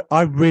opportunity.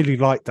 I really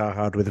like Die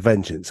Hard with a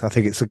Vengeance. I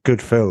think it's a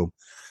good film.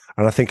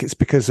 And I think it's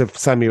because of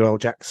Samuel L.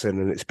 Jackson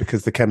and it's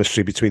because the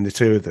chemistry between the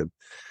two of them.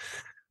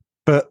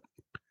 But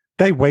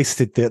they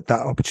wasted that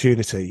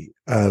opportunity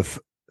of,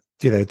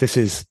 this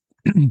is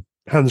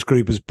Hans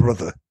Gruber's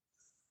brother.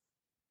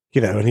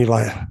 And you're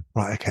like,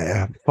 right,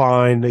 okay,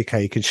 fine,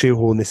 okay, you can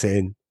shoehorn this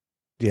in.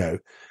 The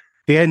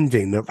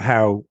ending of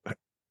how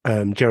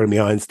Jeremy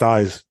Irons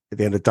dies at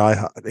the end of Die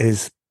Hard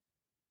is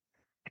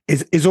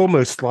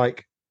almost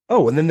like,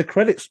 oh, and then the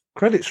credits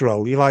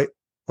roll. You're like,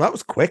 well, that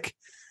was quick.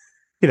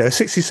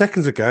 60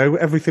 seconds ago,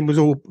 everything was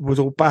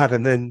all bad,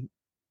 and then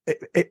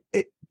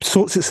it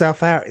sorts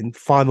itself out in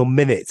final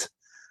minute,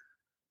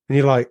 and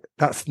you're like,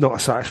 that's not a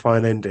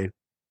satisfying ending.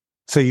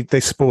 So they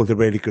spoiled a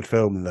really good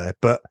film in there,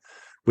 but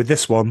with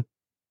this one,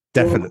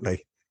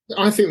 definitely.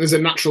 Well, I think there's a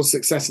natural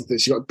success of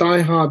this. You've got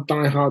Die Hard,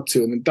 Die Hard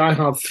 2, and then Die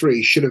Hard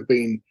 3 should have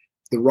been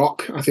The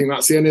Rock. I think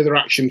that's the only other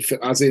action,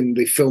 as in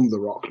they filmed The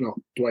Rock, not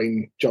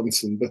Dwayne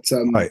Johnson, but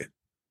right.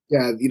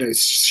 Yeah,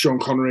 Sean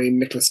Connery,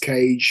 Nicolas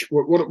Cage.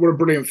 What a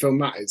brilliant film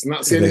that is. And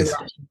that's the only other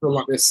action film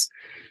like this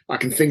I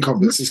can think of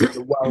that's just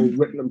well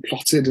written and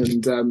plotted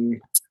and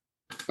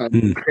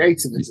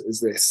creative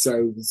as this.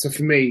 So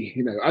for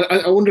me,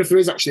 I wonder if there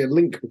is actually a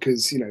link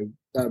because,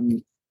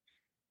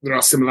 there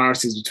are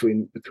similarities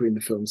between the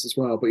films as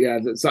well. But yeah,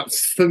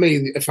 that's for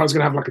me, if I was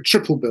going to have like a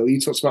triple bill,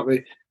 you talked about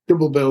the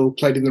double bill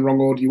played in the wrong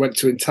order you went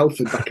to in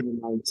Telford back in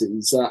the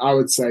 90s. I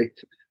would say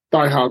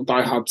Die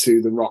Hard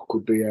 2, The Rock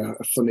would be a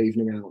fun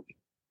evening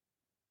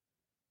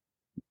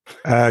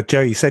out.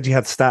 Joe, you said you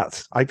had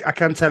stats. I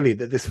can tell you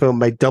that this film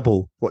made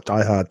double what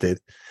Die Hard did.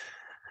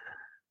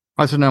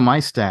 So no, my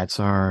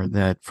stats are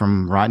that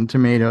from Rotten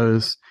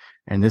Tomatoes,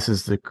 and this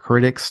is the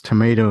critics'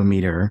 tomato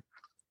meter,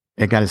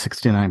 it got a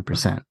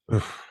 69%.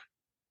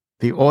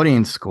 The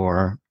audience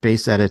score,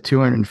 based at a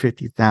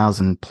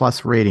 250,000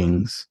 plus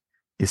ratings,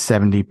 is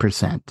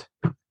 70%.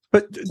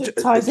 But it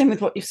ties in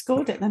with what you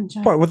scored it then,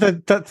 Joe. Right, well,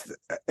 that's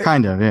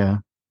kind of, yeah.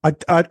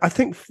 I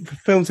think for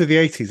films of the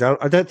 80s,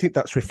 I don't think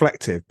that's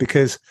reflective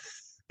because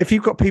if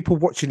you've got people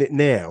watching it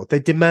now, they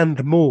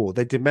demand more.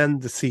 They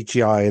demand the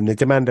CGI and they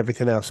demand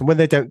everything else. And when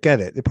they don't get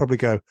it, they probably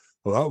go,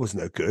 well, that was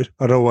no good.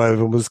 I don't know what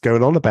everyone was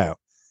going on about.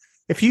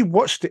 If you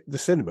watched it in the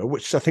cinema,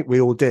 which I think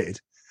we all did,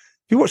 if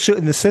you watched it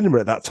in the cinema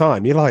at that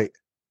time, you're like,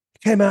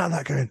 you came out of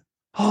that going,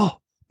 oh,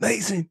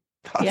 amazing.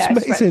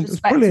 That's amazing. It's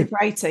brilliant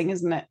rating,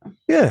 isn't it?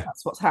 Yeah.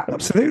 That's what's happening.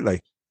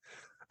 Absolutely.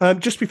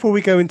 Just before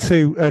we go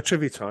into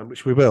trivia time,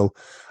 which we will,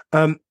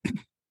 there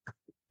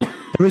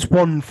is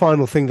one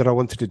final thing that I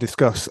wanted to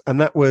discuss,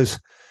 and that was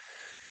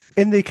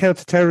in the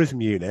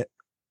counter-terrorism unit,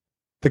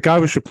 the guy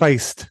was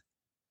replaced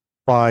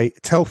by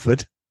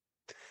Telford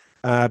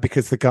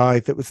because the guy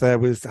that was there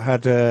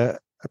had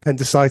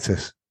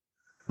appendicitis.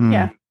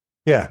 Yeah.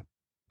 Yeah.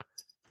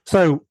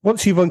 So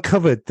once you've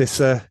uncovered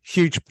this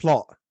huge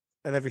plot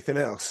and everything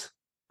else,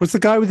 was the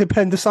guy with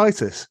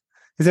appendicitis?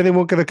 Is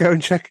anyone going to go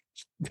and check,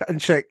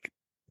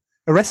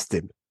 arrest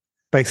him,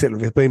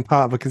 basically, for being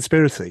part of a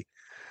conspiracy?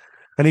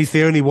 And he's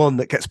the only one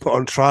that gets put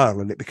on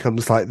trial, and it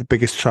becomes like the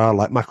biggest trial,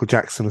 like Michael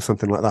Jackson or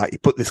something like that. You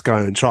put this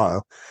guy on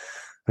trial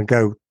and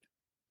go,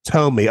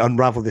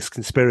 unravel this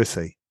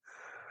conspiracy.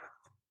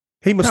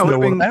 He must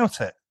know all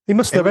about it. He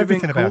must know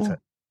everything about it.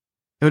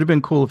 It would have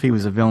been cool if he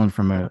was a villain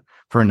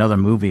for another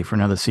movie, for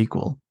another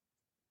sequel.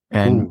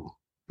 And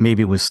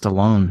maybe it was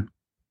Stallone.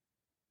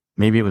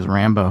 Maybe it was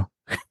Rambo.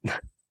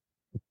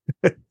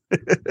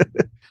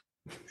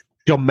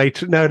 John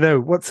Matrix. No.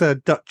 What's a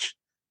Dutch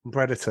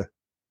Predator?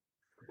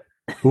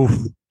 Oof.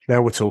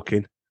 Now we're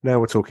talking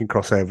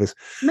crossovers.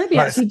 Maybe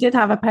actually did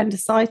have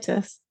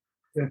appendicitis.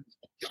 Yeah.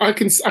 I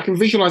can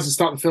visualize the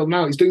start of the film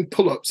now. He's doing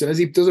pull-ups, and as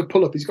he does a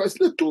pull-up, he's got this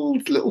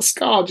little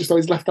scar just on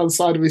his left-hand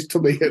side of his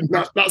tummy, and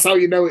that's how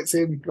you know it's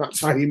him.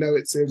 That's how you know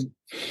it's him.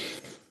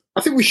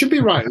 I think we should be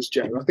writers,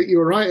 Joe. I think you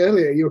were right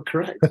earlier. You were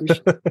correct.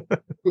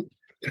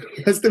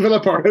 Let's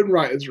develop our own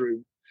writers'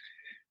 room.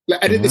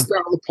 Edit this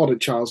out on the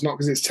pod, Charles, not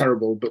because it's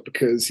terrible, but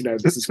because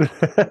this is.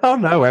 Oh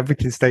no,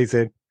 everything stays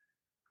in.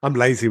 I'm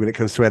lazy when it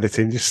comes to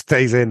editing; it just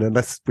stays in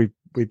unless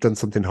we've done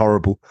something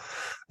horrible,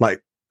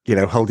 like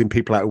holding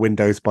people out of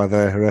windows by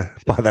their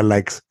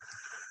legs.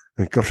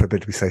 And God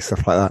forbid we say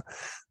stuff like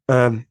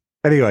that.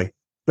 Anyway,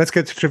 let's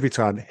get to trivia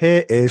time.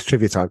 Here is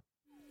trivia time.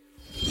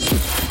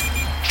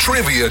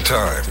 Trivia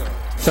time.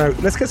 So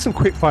let's get some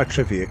quick fire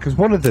trivia, because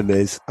one of them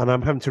is, and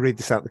I'm having to read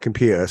this out the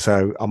computer,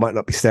 so I might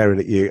not be staring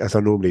at you as I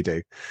normally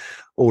do,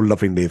 all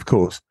lovingly, of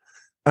course.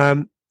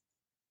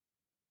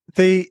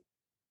 It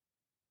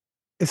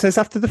says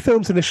after the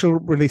film's initial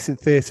release in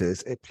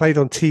theaters, it played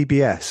on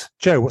TBS.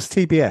 Joe, what's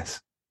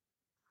TBS?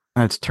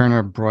 That's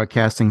Turner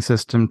Broadcasting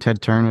System,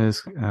 Ted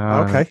Turner's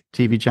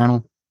TV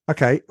channel.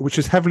 Okay, which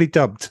was heavily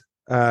dubbed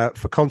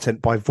for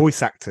content by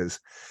voice actors.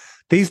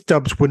 These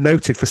dubs were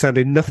noted for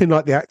sounding nothing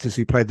like the actors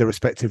who played their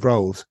respective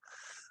roles.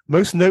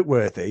 Most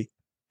noteworthy,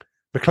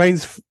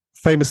 McClane's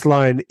famous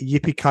line,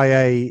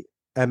 Yippee-ki-yay,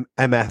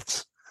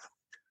 MFs,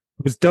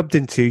 was dubbed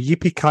into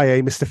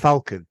Yippee-ki-yay, Mr.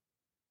 Falcon.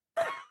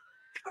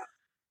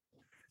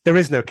 There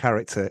is no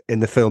character in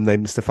the film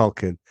named Mr.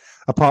 Falcon,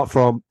 apart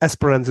from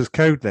Esperanza's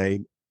code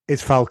name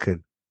is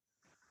Falcon.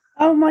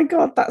 Oh my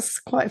God, that's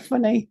quite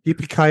funny.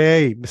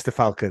 Yippee-ki-yay, Mr.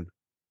 Falcon.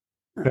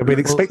 I've been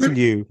expecting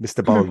you,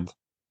 Mr. Bond.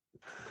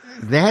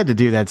 They had to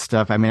do that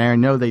stuff. I mean, I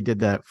know they did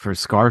that for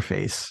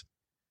Scarface.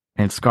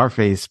 And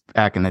Scarface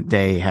back in the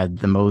day had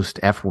the most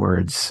F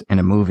words in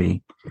a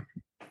movie.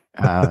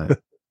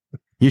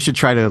 You should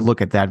try to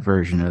look at that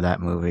version of that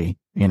movie,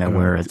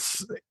 where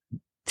it's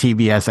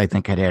TBS, I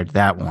think, had aired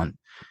that one.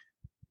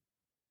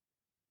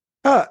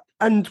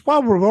 And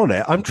while we're on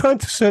it, I'm trying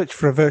to search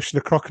for a version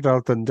of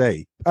Crocodile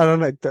Dundee. I don't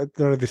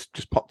know, this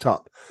just popped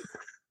up.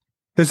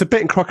 There's a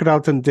bit in Crocodile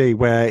Dundee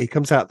where he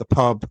comes out the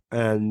pub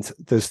and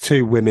there's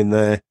two women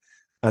there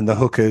and the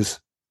hookers,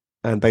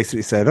 and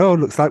basically said, "Oh,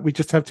 looks like we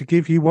just have to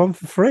give you one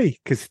for free,"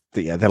 because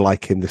they're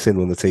like him, they're seen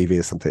on the TV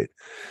or something.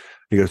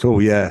 He goes, "Oh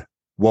yeah,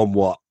 one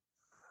what?"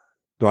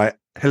 Right,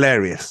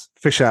 hilarious,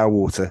 fish out of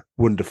water,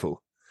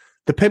 wonderful.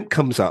 The pimp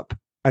comes up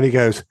and he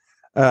goes,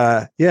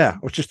 "Yeah, I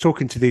was just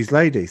talking to these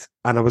ladies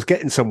and I was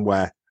getting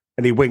somewhere,"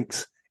 and he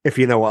winks, if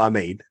you know what I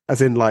mean,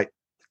 as in like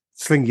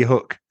sling your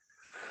hook.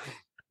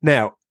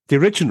 Now, the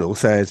original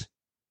said,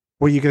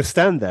 "Well, you're going to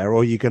stand there or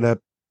are you going to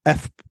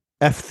F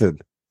them?"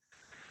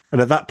 And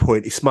at that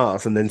point, he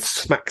smiles and then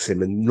smacks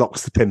him and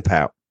knocks the pimp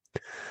out.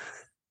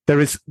 There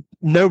is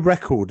no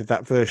record of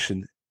that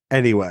version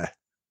anywhere.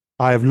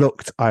 I have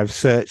looked, I have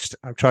searched,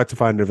 I've tried to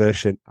find a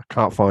version. I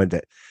can't find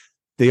it.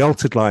 The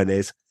altered line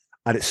is,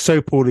 and it's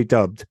so poorly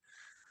dubbed,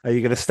 "Are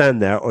you going to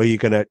stand there or are you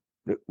going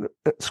to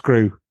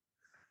screw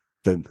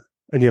them?"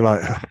 And you're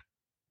like,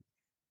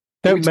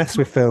 don't mess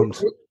with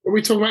films. Are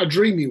we talking about a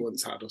dream you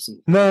once had or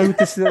something? No,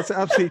 that's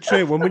absolutely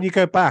true. When you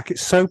go back,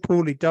 it's so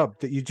poorly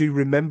dubbed that you do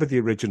remember the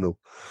original.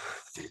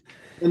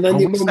 And then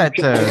your mum goes,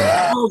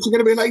 "Oh, you're going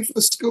to be late for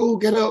school.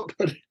 Get up."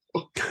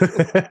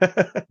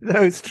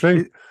 No, it's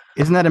true.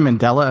 Isn't that a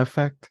Mandela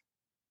effect?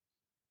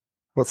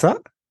 What's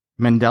that?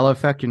 Mandela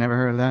effect? You never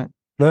heard of that?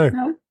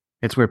 No.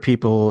 It's where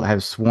people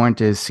have sworn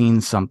to have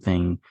seen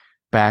something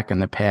back in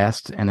the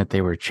past and that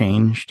they were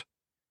changed.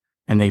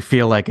 And they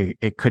feel like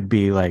it could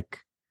be like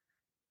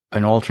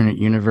an alternate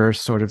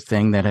universe sort of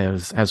thing that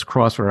has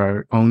crossed with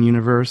our own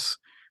universe,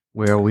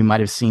 where we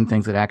might have seen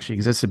things that actually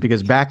existed.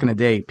 Because back in the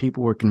day,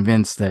 people were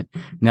convinced that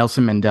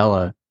Nelson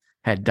Mandela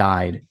had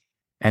died.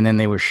 And then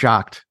they were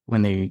shocked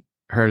when they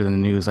heard in the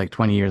news like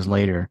 20 years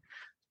later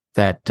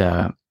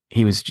that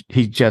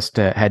he just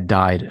had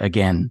died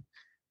again.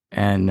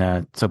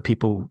 And so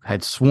people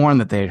had sworn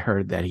that they had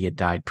heard that he had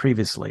died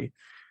previously.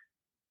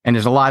 And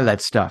there's a lot of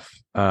that stuff.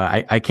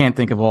 I can't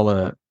think of all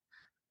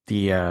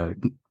the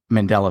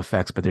Mandela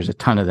effects, but there's a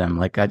ton of them.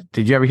 Like,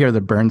 did you ever hear the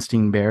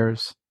Bernstein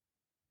Bears?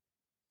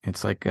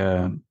 It's like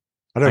I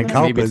know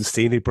Carl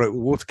Bernstein, who broke the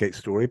Watergate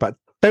story, but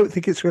I don't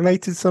think it's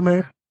related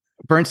somehow.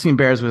 Bernstein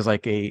Bears was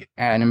like a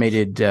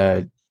animated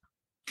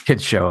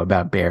kids show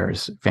about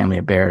bears, family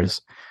of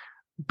bears.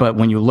 But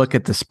when you look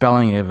at the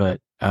spelling of it,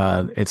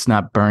 it's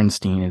not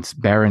Bernstein, it's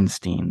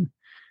Berenstein.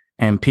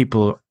 And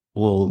people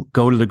will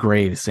go to the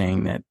grave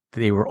saying that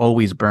they were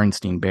always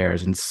Bernstein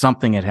Bears and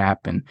something had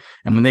happened.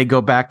 And when they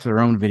go back to their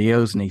own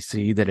videos and they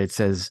see that it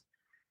says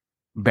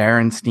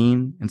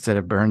Berenstein instead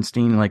of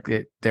Bernstein, like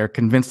they're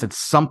convinced that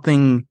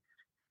something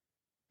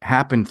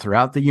happened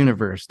throughout the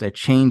universe that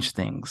changed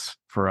things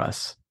for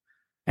us.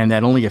 And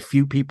that only a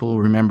few people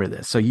remember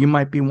this. So you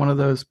might be one of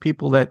those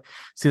people that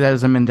see that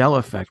as a Mandela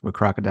effect with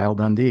Crocodile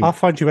Dundee. I'll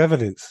find you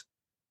evidence.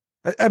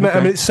 I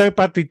mean, it's so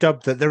badly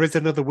dubbed that there is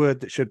another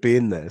word that should be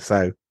in there.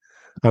 So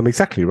I'm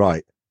exactly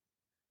right.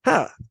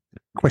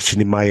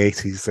 Questioning my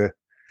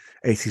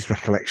 80s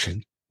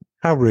recollection.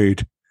 How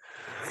rude.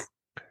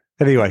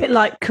 Anyway. A bit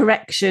like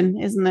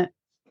Correction, isn't it?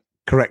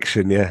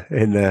 Correction,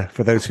 yeah.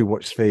 For those who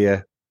watch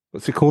the,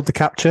 what's it called? The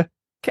Capture?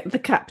 The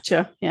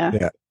Capture,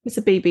 yeah. It's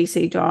a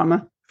BBC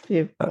drama.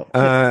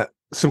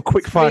 Some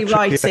quick fire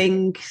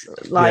rewriting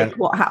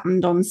what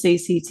happened on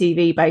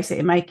CCTV,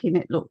 basically making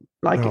it look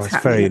like it's happening.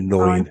 It's very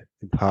annoying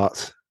in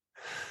parts.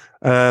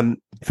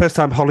 First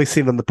time Holly's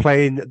seen on the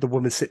plane, the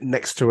woman sitting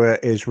next to her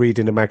is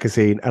reading a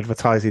magazine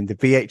advertising the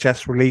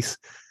VHS release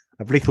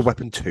of Lethal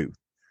Weapon 2.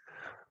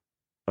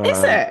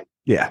 Is it?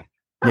 Yeah.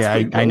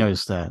 I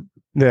noticed that.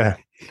 Yeah.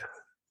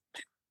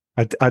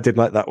 I did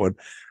like that one.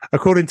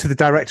 According to the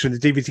director and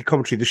the DVD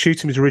commentary, the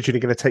shooting was originally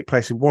going to take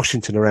place in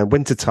Washington around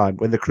wintertime.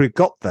 When the crew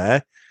got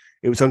there,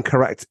 it was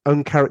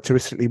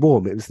uncharacteristically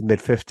warm. It was the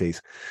mid-50s.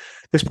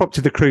 This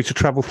prompted the crew to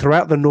travel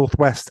throughout the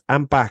Northwest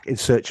and back in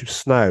search of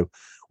snow,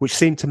 which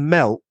seemed to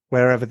melt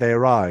wherever they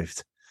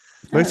arrived.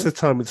 Most of the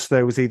time, the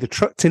snow was either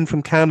trucked in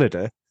from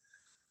Canada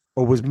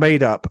or was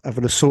made up of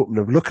an assortment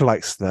of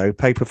lookalike snow,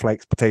 paper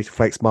flakes, potato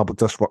flakes, marble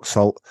dust, rock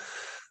salt.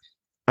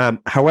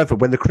 However,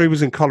 when the crew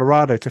was in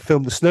Colorado to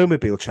film the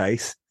snowmobile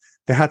chase,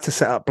 they had to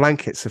set up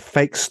blankets of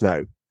fake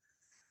snow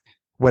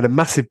when a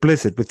massive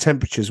blizzard with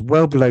temperatures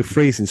well below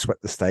freezing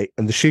swept the state,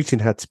 and the shooting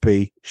had to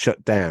be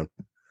shut down.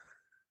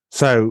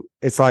 So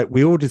it's like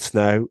we ordered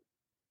snow,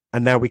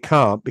 and now we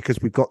can't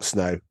because we've got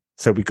snow.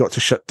 So we've got to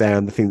shut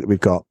down the thing that we've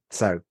got.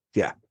 So,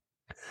 yeah.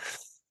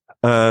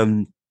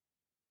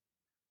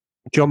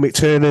 John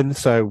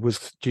McTiernan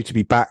was due to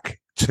be back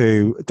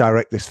to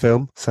direct this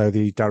film. So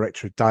the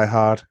director of Die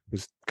Hard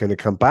was going to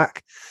come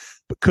back,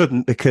 but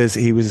couldn't because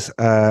he was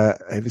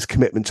his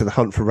commitment to the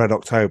Hunt for Red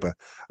October.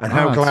 And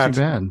how glad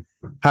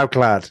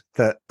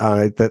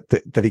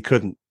that he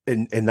couldn't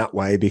in that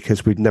way,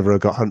 because we'd never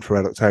have got Hunt for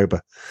Red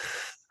October.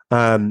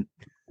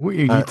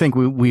 You think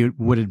we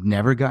would have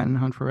never gotten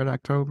Hunt for Red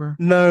October?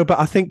 No, but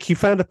I think you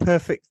found a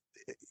perfect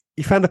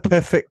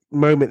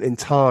moment in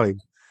time.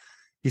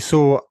 You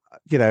saw,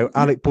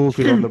 Alec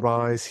Baldwin on the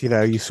rise.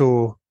 You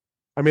saw,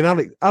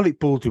 Alec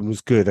Baldwin was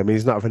good. I mean,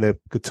 he's not having a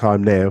good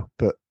time now,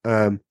 but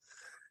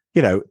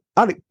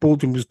Alec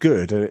Baldwin was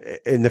good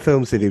in the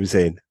films that he was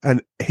in,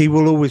 and he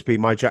will always be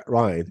my Jack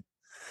Ryan,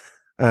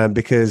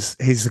 because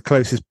he's the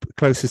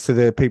closest to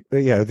the people,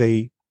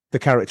 the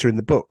character in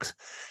the books.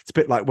 It's a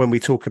bit like when we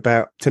talk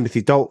about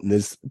Timothy Dalton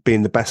as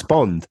being the best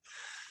Bond.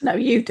 No,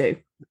 you do.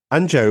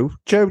 And Joe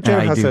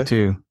has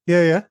too.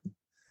 Yeah.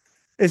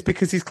 It's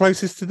because he's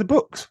closest to the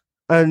books.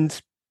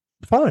 And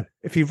fine.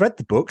 If you've read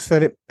the books,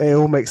 then it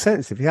all makes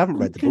sense. If you haven't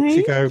read the books,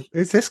 you go,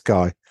 who's this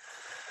guy?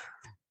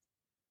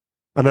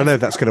 And I know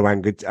that's going to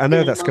anger.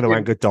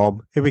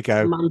 Dom. Here we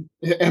go.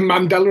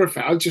 Mandela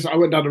effect. I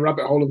went down a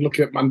rabbit hole of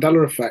looking at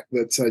Mandela effect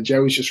that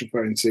Joe was just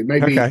referring to.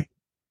 Maybe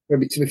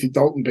Timothy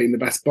Dalton being the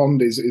best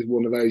Bond is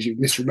one of those you've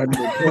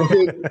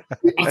misremembered.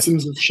 The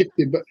atoms have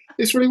shifted, but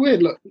it's really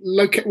weird.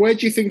 Look, where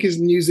do you think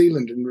is New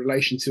Zealand in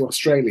relation to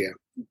Australia?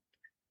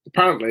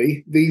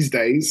 Apparently, these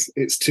days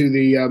it's to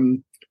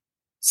the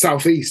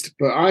southeast,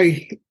 but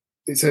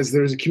it says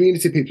there is a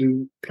community of people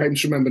who claim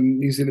to remember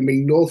New Zealand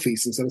being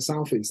northeast instead of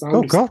southeast.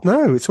 Oh God,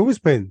 no! It's always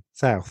been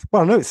south.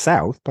 Well, I know it's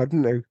south, but I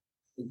didn't know.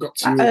 Got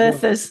to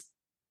Earthers.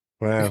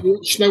 Wow. If you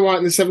watch Snow White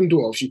and the Seven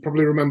Dwarfs, you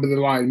probably remember the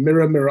line,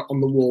 "Mirror, mirror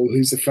on the wall,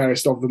 who's the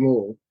fairest of them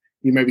all?"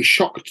 You may be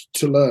shocked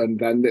to learn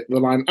then that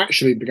the line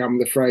actually began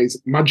with the phrase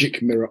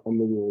 "magic mirror on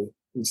the wall"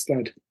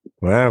 instead.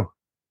 Wow.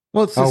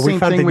 Well, it's the same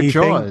thing with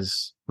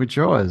Jaws. With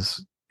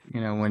Jaws,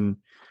 when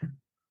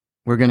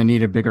we're going to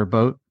need a bigger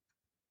boat.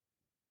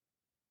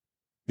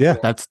 Yeah,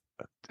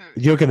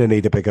 you're going to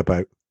need a bigger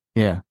boat.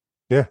 Yeah.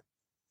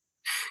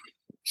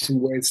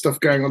 Some weird stuff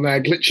going on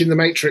there, glitching the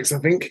matrix, I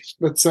think.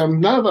 But no,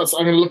 I'm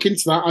going to look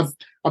into that.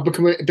 I've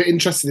become a bit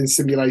interested in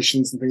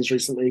simulations and things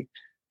recently,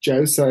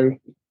 Joe. So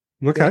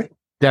okay,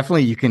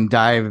 definitely, you can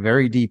dive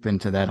very deep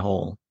into that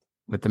hole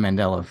with the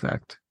Mandela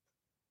effect.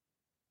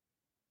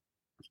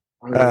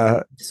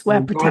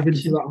 Swear protection. Dive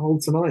into that hole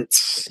tonight.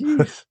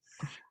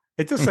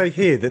 It does say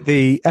here that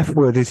the F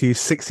word is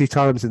used 60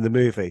 times in the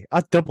movie.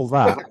 I'd double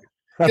that.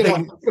 I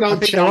think there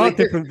are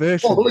different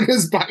versions. Following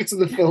us back to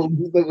the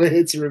film that we're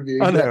here to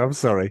review. I know. I'm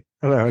sorry.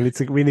 I know.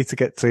 We need to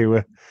get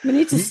to. We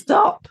need to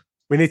stop.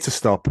 We need to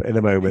stop in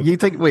a moment. You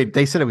think? Wait,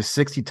 they said it was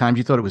 60 times.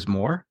 You thought it was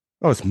more?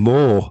 Oh, it's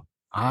more.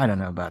 I don't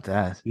know about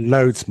that.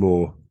 Loads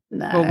more.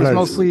 No. Well, it was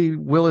mostly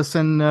Willis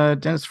and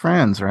Dennis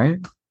Franz, right?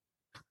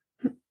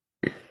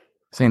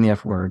 Saying the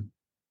F word.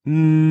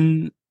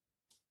 It's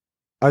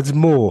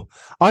more.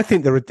 I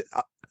think there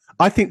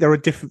are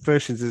different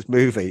versions of this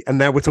movie, and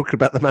now we're talking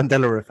about the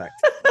Mandela effect.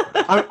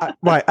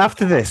 Right,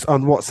 after this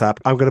on WhatsApp,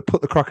 I'm going to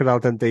put the Crocodile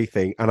Dundee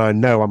thing, and I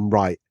know I'm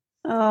right.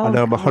 Oh, I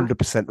know I'm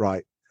 100%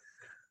 right.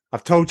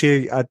 I've told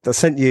you, I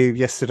sent you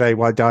yesterday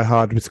why Die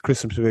Hard was a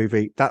Christmas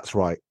movie. That's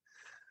right.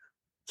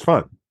 It's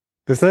fine.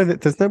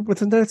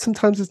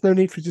 Sometimes there's no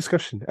need for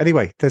discussion.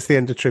 Anyway, there's the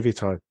end of trivia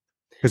time,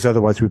 because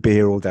otherwise we'd be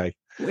here all day.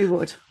 We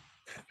would.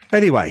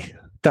 Anyway,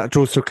 that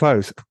draws to a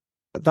close.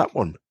 That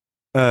one.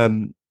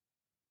 The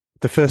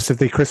first of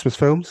the Christmas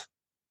films.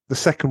 The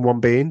second one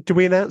being, do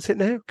we announce it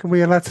now? Can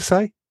we allowed to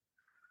say?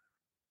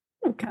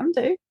 We can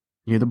do.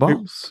 You're the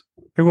boss.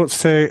 Who wants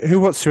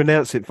to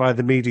announce it via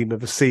the medium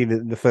of a scene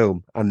in the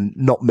film? And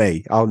not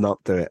me. I'll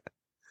not do it.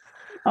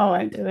 I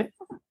won't do it.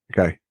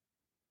 Okay.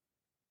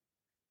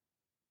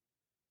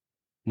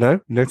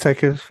 No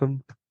takers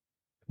from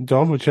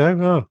Dom or Joe?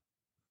 Oh.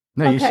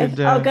 No, okay, you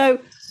should. I'll go.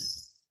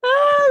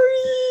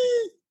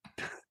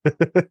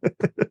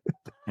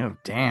 Oh,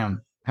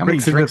 damn. How many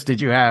drinks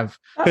did you have?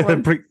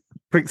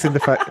 Bricks in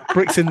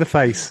the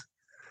face.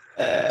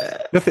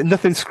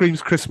 Nothing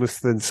screams Christmas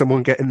than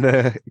someone getting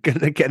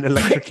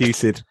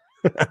electrocuted,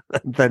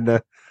 and then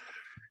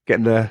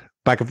getting a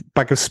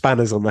bag of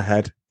spanners on the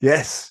head.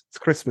 Yes, it's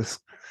Christmas.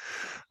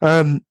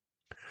 Yes,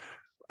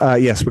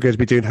 we're going to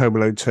be doing Home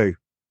Alone 2.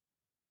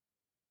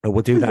 And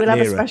we'll do that. We'll have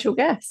a special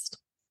guest.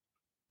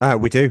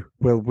 We do.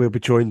 We'll be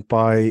joined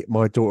by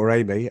my daughter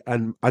Amy,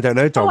 and I don't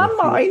know, Dom. Oh, and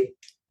mine.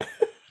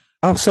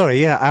 Oh,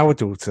 sorry. Yeah, our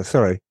daughter.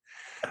 Sorry,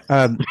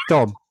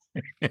 Dom.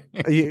 All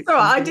right,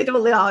 I did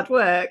all the hard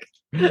work.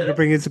 You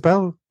bring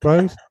Isabel,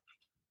 Rose?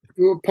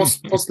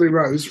 Possibly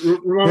Rose.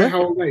 Remind me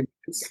how old Amy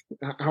is.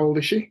 How old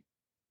is she?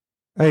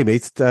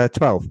 Amy's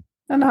 12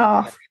 and a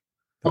half.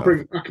 I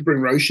could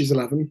bring Rose. She's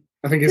 11.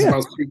 I think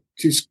Isabel's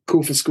too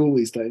cool for school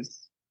these days.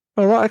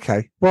 Oh, right,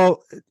 okay.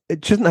 Well,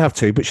 it shouldn't have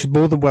to, but she's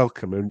more than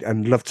welcome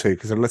and love to,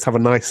 because let's have a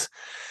nice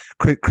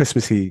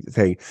Christmassy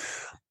thing.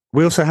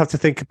 We also have to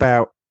think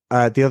about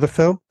the other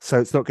film, so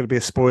it's not going to be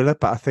a spoiler.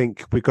 But I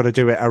think we've got to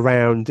do it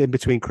around in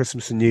between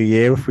Christmas and New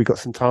Year if we got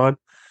some time,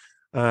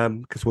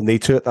 because we'll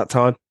need to at that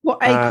time. What,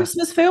 a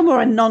Christmas film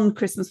or a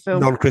non-Christmas film?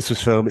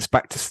 Non-Christmas film. It's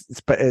back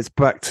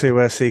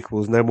to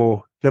sequels. No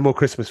more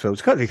Christmas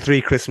films. Can't do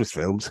 3 Christmas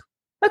films.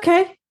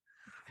 Okay.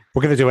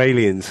 We're going to do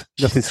Aliens.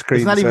 Nothing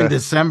screams. It's not even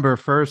December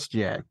 1st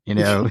yet,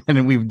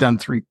 and we've done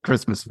 3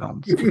 Christmas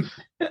films.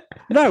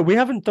 No, we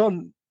haven't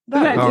done. No.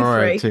 We don't do 3.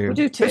 Right, We'll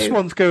do 2. This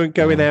one's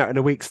going out in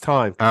a week's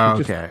time. Oh,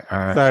 okay, all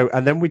right. So,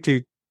 and then we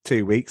do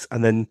 2 weeks,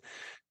 and then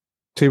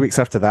 2 weeks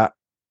after that,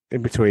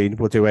 in between,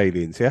 we'll do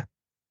Aliens. Yeah.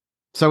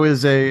 So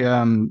is a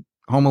Home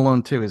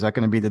Alone 2? Is that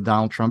going to be the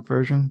Donald Trump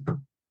version?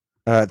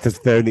 There's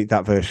only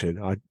that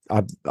version.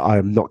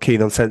 I'm not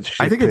keen on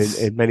censorship. I think it's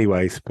in many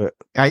ways, but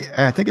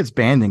I think it's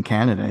banned in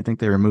Canada. I think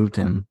they removed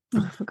him.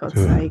 Oh, for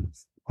God's sake!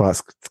 Well,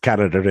 that's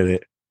Canada, isn't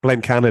it?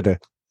 Blame Canada.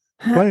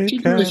 Blame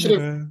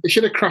Canada. They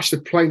should have crashed a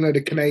plane load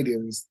of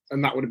Canadians,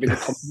 and that would have been a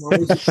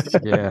compromise.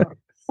 Yeah,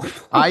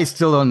 I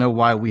still don't know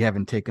why we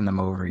haven't taken them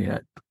over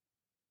yet.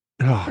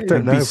 Oh, I don't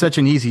It'd know. be such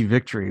an easy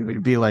victory. It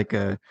would be like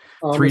a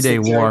 3-day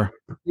war.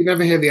 You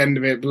never hear the end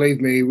of it.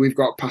 Believe me, we've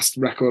got past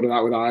record of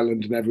that with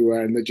Ireland and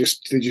everywhere, and you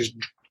just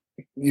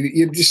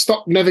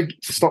never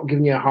stop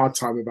giving you a hard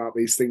time about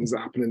these things that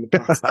happen in the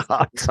past.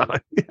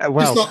 Yeah,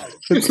 well,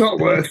 it's not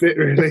worth it,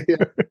 really.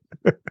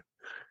 Yeah.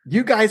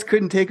 You guys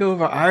couldn't take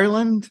over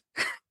Ireland?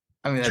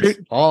 I mean, that's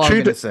all I'm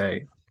going to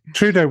say.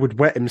 Trudeau would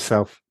wet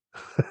himself.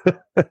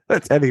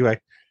 Anyway,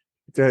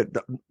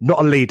 not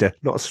a leader,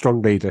 not a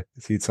strong leader,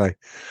 as you'd say.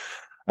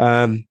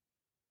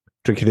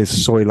 Drinking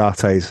his soy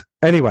lattes.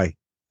 Anyway,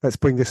 let's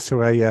bring this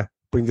to a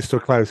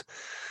close.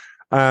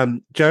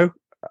 Joe,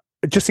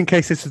 just in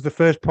case this is the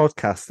first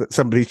podcast that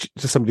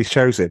somebody's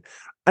chosen,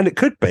 and it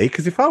could be,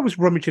 because if I was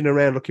rummaging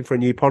around looking for a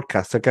new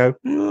podcast, I'd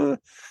go,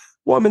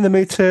 what I'm in the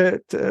mood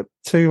to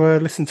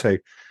listen to.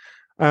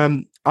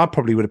 I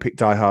probably would have picked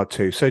Die Hard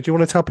too. So do you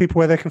want to tell people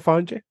where they can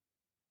find you?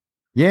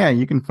 Yeah,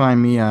 you can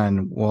find me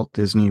on Walt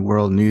Disney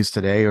World News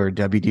Today or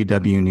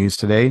WDW News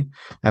Today.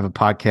 I have a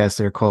podcast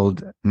there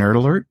called Nerd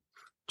Alert.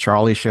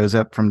 Charlie shows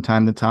up from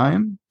time to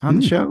time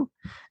on the show,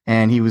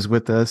 and he was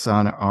with us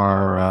on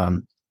our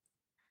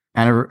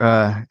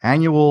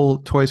annual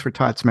Toys for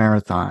Tots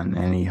marathon,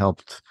 and he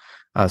helped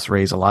us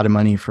raise a lot of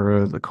money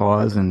for the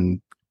cause,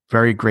 and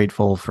very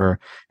grateful for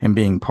him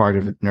being part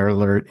of Nerd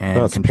Alert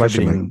and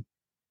contributing.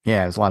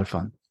 Yeah, it was a lot of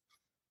fun.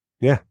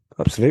 Yeah,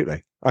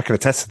 absolutely. I can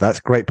attest to that. It's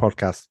a great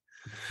podcast.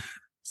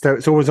 So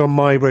it's always on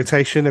my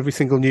rotation, every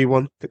single new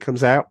one that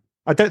comes out.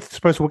 I don't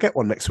suppose we'll get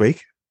one next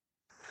week.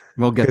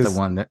 We'll get the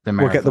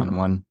marathon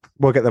one.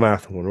 We'll get the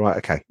marathon one, right?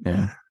 Okay.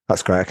 Yeah.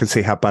 That's great. I can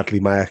see how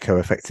badly my echo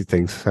affected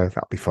things, so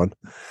that'll be fun.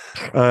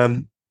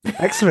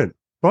 Excellent.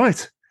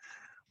 Right.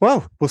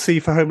 Well, we'll see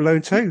you for Home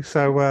Alone 2.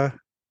 So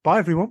bye,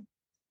 everyone.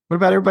 What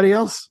about everybody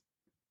else?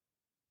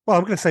 Well,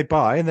 I'm going to say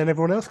bye, and then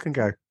everyone else can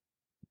go.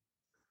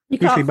 You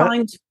can't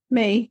find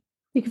me.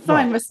 You can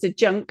find Rusted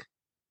Junk.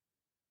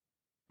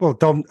 Well,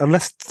 Dom,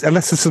 unless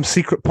there's some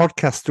secret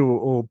podcast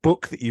or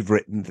book that you've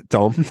written,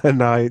 Dom,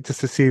 then I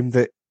just assume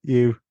that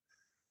you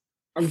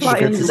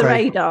fly under the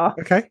radar.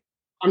 Okay.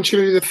 I'm just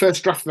going to do the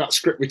first draft of that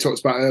script we talked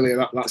about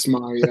earlier. That's my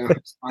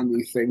my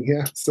new thing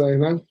here. So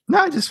no,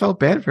 I just felt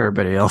bad for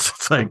everybody else.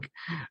 It's like,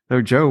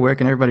 oh, Joe, where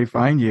can everybody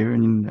find you?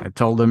 And I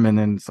told them, and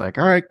then it's like,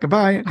 all right,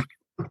 goodbye.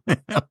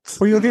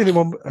 Well, you're the only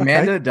one. Okay.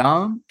 Amanda,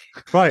 Dom.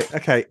 Right.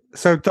 Okay.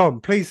 So,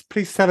 Dom, please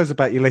tell us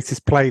about your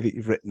latest play that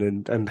you've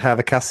written and how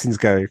the casting's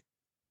going.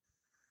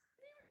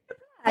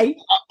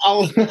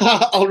 I'll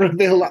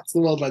reveal that to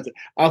the world later.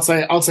 I'll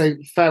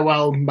say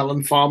farewell,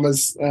 melon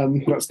farmers.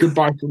 That's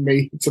goodbye from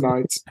me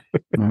tonight.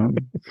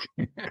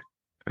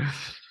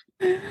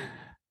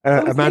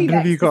 Amanda,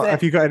 have you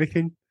got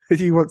anything that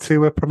you want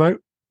to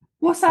promote?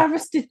 What's our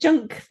Rusted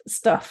Junk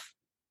stuff?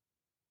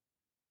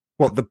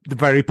 What, the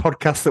very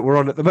podcast that we're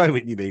on at the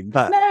moment? You mean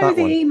that? No, that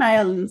the one?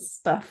 email and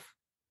stuff.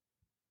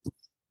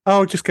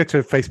 Oh, just go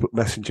to Facebook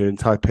Messenger and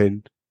type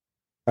in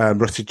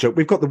Rusted Junk.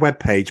 We've got the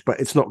webpage, but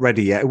it's not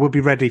ready yet. It will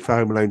be ready for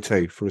Home Alone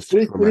 2 for us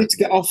to we need to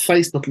get off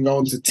Facebook and go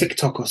onto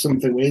TikTok or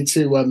something. We need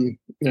to,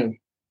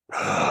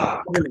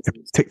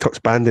 TikTok's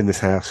banned in this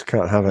house.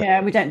 Can't have it.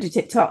 Yeah, we don't do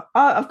TikTok.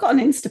 I've got an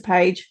Insta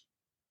page.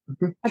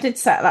 I did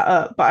set that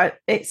up, but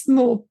it's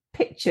more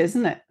pictures,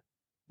 isn't it?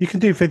 You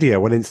can do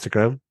video on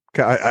Instagram.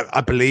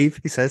 I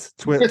believe he says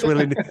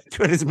twirling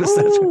his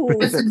moustache.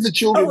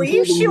 Oh, are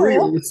you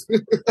sure?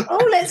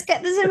 Let's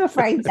get the Zimmer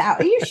frames out.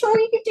 Are you sure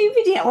you can do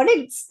video on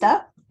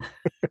Insta?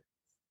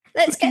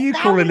 Let's get. You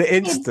calling it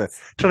Insta?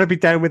 Trying to be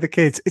down with the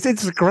kids? It's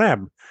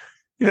Instagram.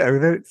 You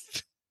know,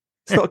 it's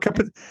not a cup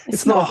of,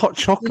 it's not a hot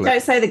chocolate. You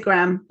don't say the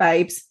gram,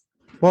 babes.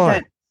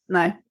 Why?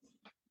 No.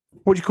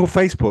 What do you call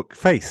Facebook?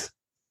 Face.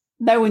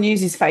 No one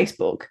uses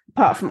Facebook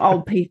apart from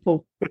old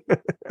people.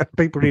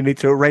 People who need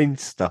to arrange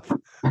stuff.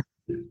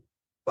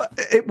 But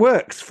it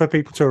works for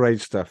people to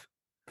arrange stuff.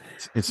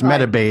 It's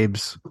meta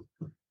babes.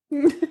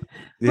 Yeah.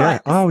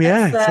 Right, oh,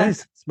 yeah. It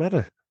is. It's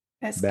meta.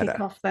 Let's kick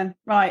off then.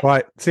 Right.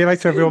 Right. See you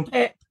later, everyone.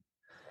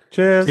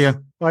 Cheers. See ya.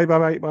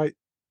 Bye.